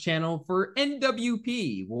Icebergs channel for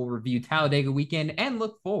NWP. We'll review Talladega weekend and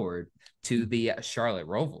look forward to the Charlotte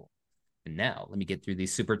Roval. And now, let me get through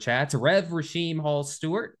these Super Chats. Rev Rasheem Hall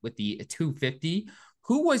Stewart with the 250.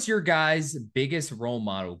 Who was your guys' biggest role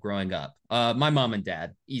model growing up? My mom and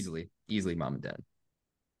dad. Easily mom and dad.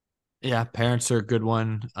 Yeah, parents are a good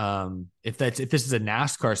one. If this is a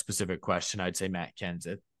NASCAR specific question, I'd say Matt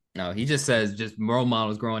Kenseth. No, he just says just role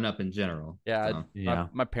models growing up in general. Yeah, so.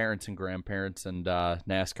 My parents and grandparents and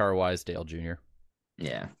NASCAR wise Dale Jr.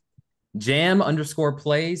 Yeah.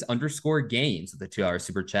 Jam_plays_games with the 2-hour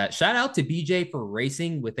Super Chat. Shout out to BJ for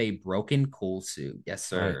racing with a broken cool suit. Yes,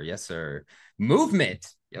 sir. Right. Yes, sir. Movement.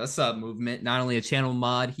 Yeah, what's up, Movement? Not only a channel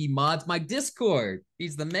mod, he mods my Discord.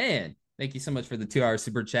 He's the man. Thank you so much for the 2-hour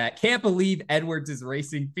Super Chat. Can't believe Edwards is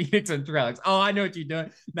racing Phoenix and Trellix. Oh, I know what you're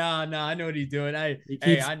doing. No, I know what he's doing. I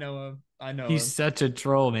know him. He's such a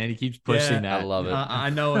troll, man. He keeps pushing that. I love it.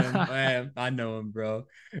 I know him. I know him, bro.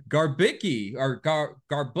 Garbucky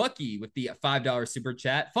with the $5 Super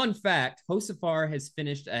Chat. Fun fact, Hosafar has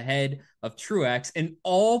finished ahead of Truex in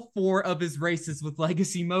all 4 of his races with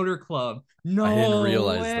Legacy Motor Club. No, I didn't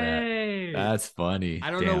realize that. That's funny.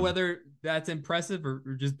 I don't know whether that's impressive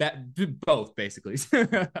or just both, basically.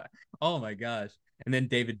 Oh my gosh. And then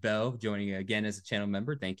David Bell joining again as a channel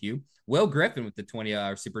member. Thank you. Will Griffin with the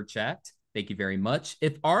 20-hour Super Chat. Thank you very much.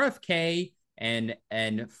 If RFK and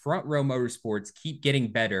Front Row Motorsports keep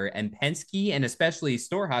getting better and Penske and especially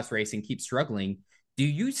Storehouse Racing keep struggling, do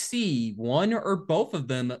you see one or both of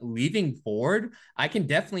them leaving Ford? I can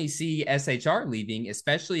definitely see SHR leaving,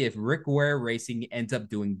 especially if Rick Ware Racing ends up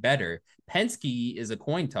doing better. Penske is a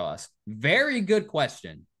coin toss. Very good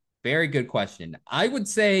question. Very good question. I would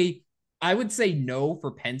say no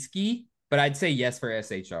for Penske, but I'd say yes for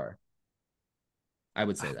SHR. I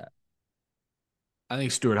would say that. I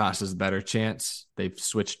think Stewart-Haas has a better chance. They've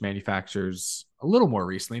switched manufacturers a little more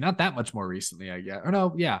recently, not that much more recently, I guess. Or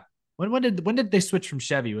no, yeah. When did they switch from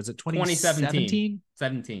Chevy? Was it 2017?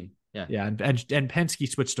 17. Yeah. Yeah, and Penske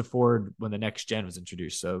switched to Ford when the next gen was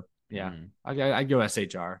introduced. So yeah, I go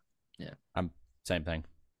SHR. Yeah, same thing.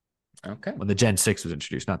 Okay. When the Gen 6 was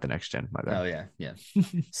introduced, not the next gen. My bad. Oh, yeah.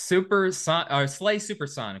 Slay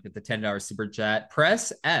Supersonic with the $10 Super Chat.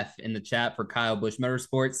 Press F in the chat for Kyle Busch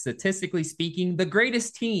Motorsports. Statistically speaking, the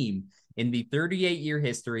greatest team in the 38-year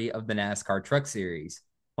history of the NASCAR Truck Series.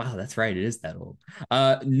 Wow, that's right. It is that old.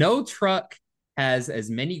 No truck has as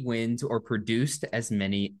many wins or produced as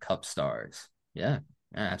many Cup stars. Yeah,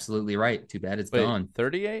 absolutely right. Too bad it's gone.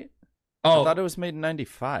 38? Oh, I thought it was made in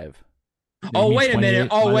 95. Oh, wait a minute.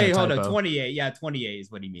 Oh, wait, hold on. 28. Yeah, 28 is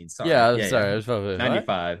what he means. Sorry. Yeah, sorry. I was probably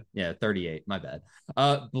 95. Yeah, 38. My bad.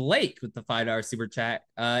 Blake with the $5 Super Chat.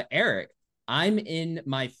 Eric, I'm in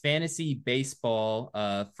my fantasy baseball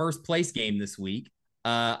first place game this week.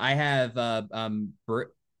 I have Brigman.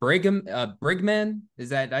 Is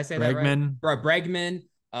that, did I say that right? Bregman,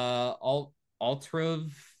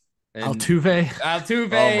 Altuve.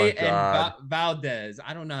 Altuve and Valdez.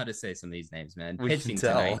 I don't know how to say some of these names, man. We Pitching can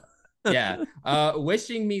tell. tonight. Yeah.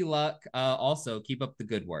 Wishing me luck. Also, keep up the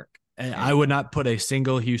good work. And I would not put a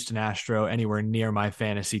single Houston Astro anywhere near my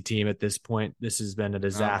fantasy team at this point. This has been a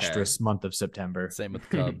disastrous month of September. Same with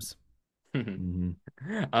the Cubs.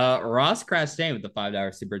 Ross Crastain with the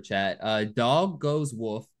 $5 super chat. Dog goes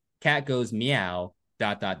woof, cat goes meow, ...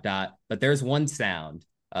 But there's one sound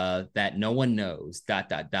that no one knows, ...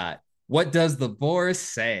 What does the Boris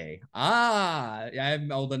say?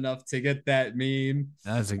 I'm old enough to get that meme.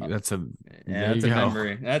 That's a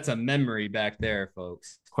memory. That's a memory back there,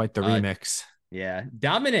 folks. Quite the remix. Yeah.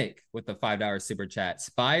 Dominic with the $5 super chat.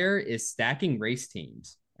 Spire is stacking race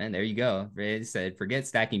teams. And there you go. They said, forget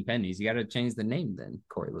stacking pennies. You got to change the name then,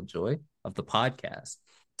 Corey LaJoy of the podcast.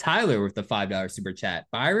 Tyler with the $5 super chat.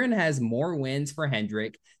 Byron has more wins for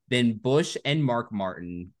Hendrick than Busch and Mark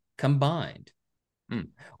Martin combined.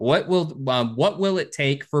 What will it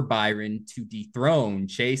take for Byron to dethrone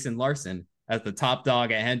Chase and Larson as the top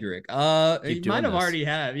dog at Hendrick? He might have already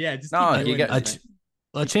have. Yeah, just he got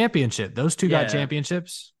a championship. Those two got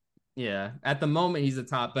championships. Yeah, at the moment he's the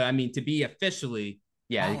top, but I mean to be officially,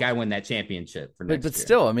 you got to win that championship for next year. But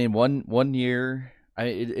still, I mean, one year,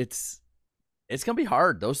 it's gonna be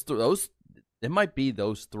hard. Those it might be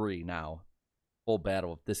those three now, full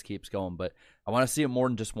battle if this keeps going. But I want to see it more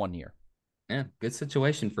than just 1 year. Yeah, good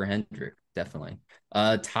situation for Hendrick, definitely.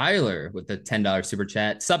 Tyler with the $10 super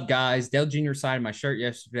chat. Sup, guys? Dale Jr. signed my shirt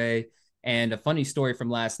yesterday. And a funny story from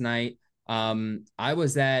last night. I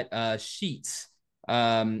was at Sheets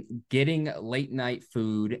getting late night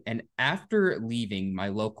food. And after leaving my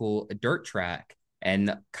local dirt track,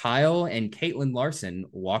 and Kyle and Caitlin Larson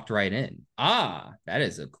walked right in.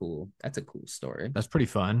 That's a cool story. That's pretty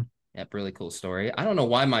fun. Yep, really cool story. I don't know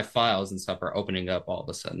why my files and stuff are opening up all of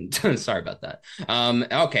a sudden. Sorry about that.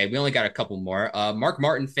 Okay, we only got a couple more. Mark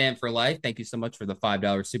Martin, fan for life. Thank you so much for the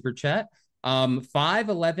 $5 super chat.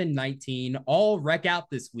 5-11-19, all wreck out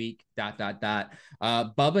this week, ...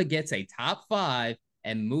 Bubba gets a top 5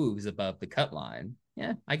 and moves above the cut line.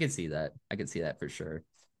 Yeah, I can see that. I can see that for sure.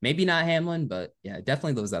 Maybe not Hamlin, but yeah,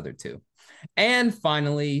 definitely those other two. And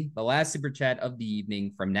finally, the last super chat of the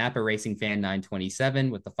evening from Napa Racing Fan 927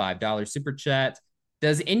 with the $5 super chat.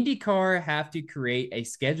 Does IndyCar have to create a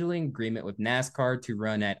scheduling agreement with NASCAR to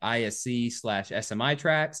run at ISC/SMI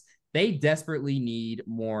tracks? They desperately need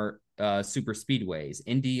more super speedways.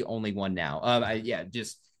 Indy only one now.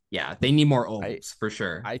 They need more ovals for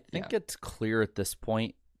sure. I think it's clear at this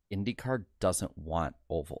point, IndyCar doesn't want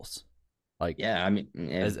ovals. As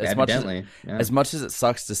much as it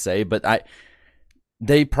sucks to say, but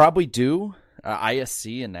they probably do.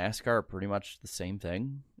 ISC and NASCAR are pretty much the same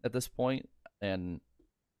thing at this point. And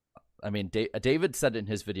I mean, David said in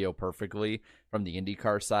his video perfectly from the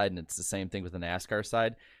IndyCar side, and it's the same thing with the NASCAR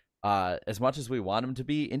side. As much as we want them to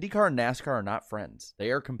be, IndyCar and NASCAR are not friends. They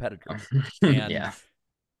are competitors. And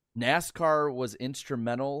NASCAR was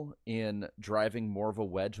instrumental in driving more of a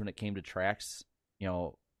wedge when it came to tracks,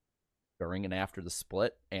 during and after the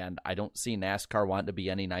split, and I don't see NASCAR wanting to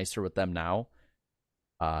be any nicer with them now.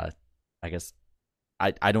 I guess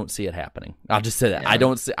I don't see it happening. I'll just say that.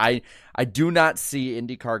 Yeah. I do not see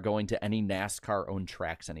IndyCar going to any NASCAR owned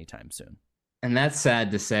tracks anytime soon. And that's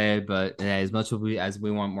sad to say, but as much as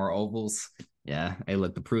we want more ovals, hey,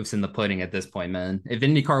 look, the proof's in the pudding at this point, man. If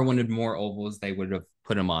IndyCar wanted more ovals, they would have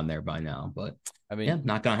put them on there by now, but I mean,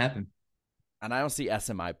 not gonna happen. And I don't see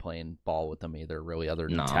SMI playing ball with them either, really, other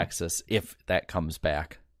than Texas, if that comes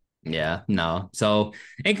back. Yeah, no. So,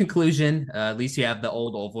 in conclusion, at least you have the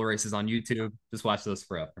old oval races on YouTube. Just watch those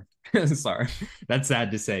forever. Sorry. That's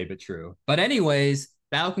sad to say, but true. But anyways,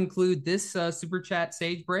 that'll conclude this Super Chat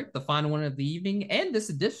stage break, the final one of the evening, and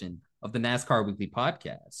this edition of the NASCAR Weekly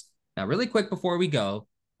Podcast. Now, really quick before we go,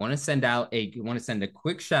 I want to send a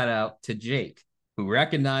quick shout out to Jake, who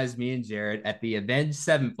recognized me and Jared at the Avenged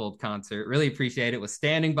Sevenfold concert. Really appreciate it. Was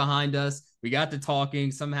standing behind us. We got to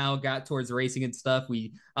talking, somehow got towards racing and stuff.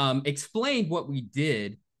 We explained what we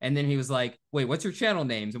did. And then he was like, wait, what's your channel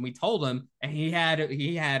names? And we told him, and he had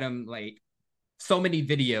him like so many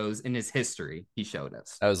videos in his history he showed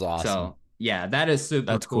us. That was awesome. So yeah, that is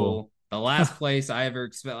super cool. The last place I ever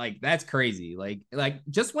expect, that's crazy. Like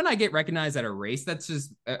just when I get recognized at a race, that's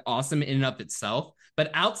just awesome in and of itself. But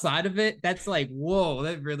outside of it, that's like, whoa,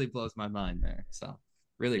 that really blows my mind there. So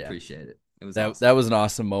really appreciate it. It was awesome. That was an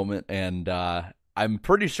awesome moment. And I'm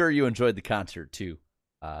pretty sure you enjoyed the concert too.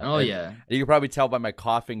 Yeah. You can probably tell by my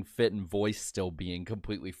coughing fit and voice still being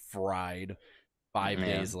completely fried 5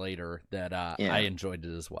 days later that I enjoyed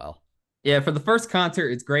it as well. Yeah, for the first concert,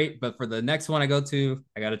 it's great, but for the next one I go to,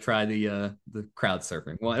 I gotta try the crowd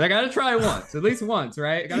surfing. Well, I gotta try it once, at least once,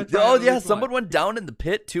 right? I gotta try oh yeah, someone went down in the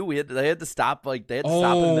pit too. They had to stop, stop in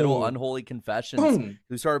the middle of Unholy Confessions. Boom.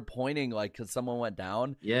 Who started pointing because someone went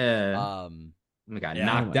down. Yeah. Got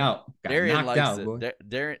knocked out. Darian likes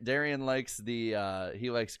it. Darian likes he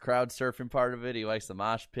likes crowd surfing part of it. He likes the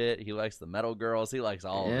mosh pit. He likes the metal girls. He likes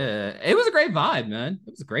all of it. Yeah, it was a great vibe, man.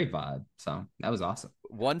 It was a great vibe. So that was awesome.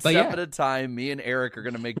 One step at a time. Me and Eric are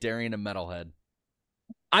gonna make Darian a metalhead.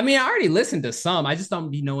 I mean, I already listened to some. I just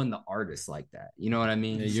don't be knowing the artists like that. You know what I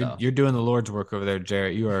mean? Yeah, you're doing the Lord's work over there,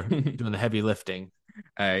 Jarrett. You are doing the heavy lifting.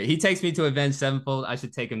 He takes me to Avenged Sevenfold. I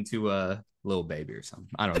should take him to Lil Baby or something.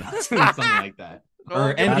 I don't know. Something like that.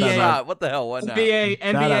 Or NBA. What the hell? What now? NBA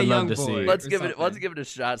Youngboy. Let's give it a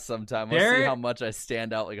shot sometime. Let's see how much I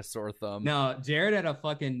stand out like a sore thumb. No, Jared at a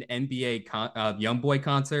fucking NBA Youngboy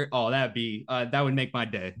concert. Oh, that would make my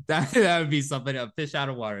day. That would be something, a fish out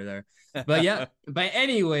of water there. But yeah. But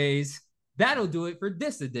anyways, that'll do it for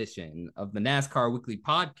this edition of the NASCAR Weekly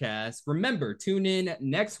Podcast. Remember, tune in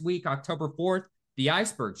next week, October 4th. The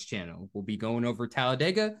Icebergs channel will be going over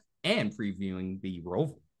Talladega and previewing the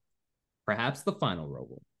Roval. Perhaps the final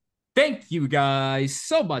Roval. Thank you guys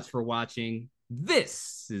so much for watching.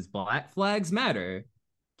 This is Black Flags Matter.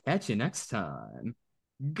 Catch you next time.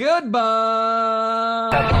 Goodbye.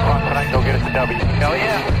 That's fun tonight. Go get us a W. Hell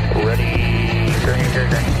yeah. Ready. Green.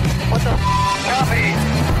 What the copy?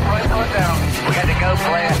 Right foot down. We had to go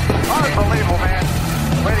plan. Unbelievable, man.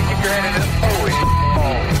 Way to keep your head in it. Holy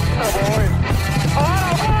oh boy.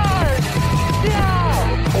 Oh boy. Yeah.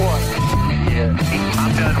 What? Yeah.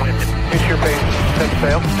 I'm done with it. It's your face. Set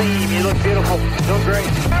sail. Steve, you look beautiful. You look great.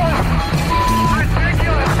 Oh,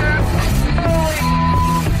 ridiculous, man.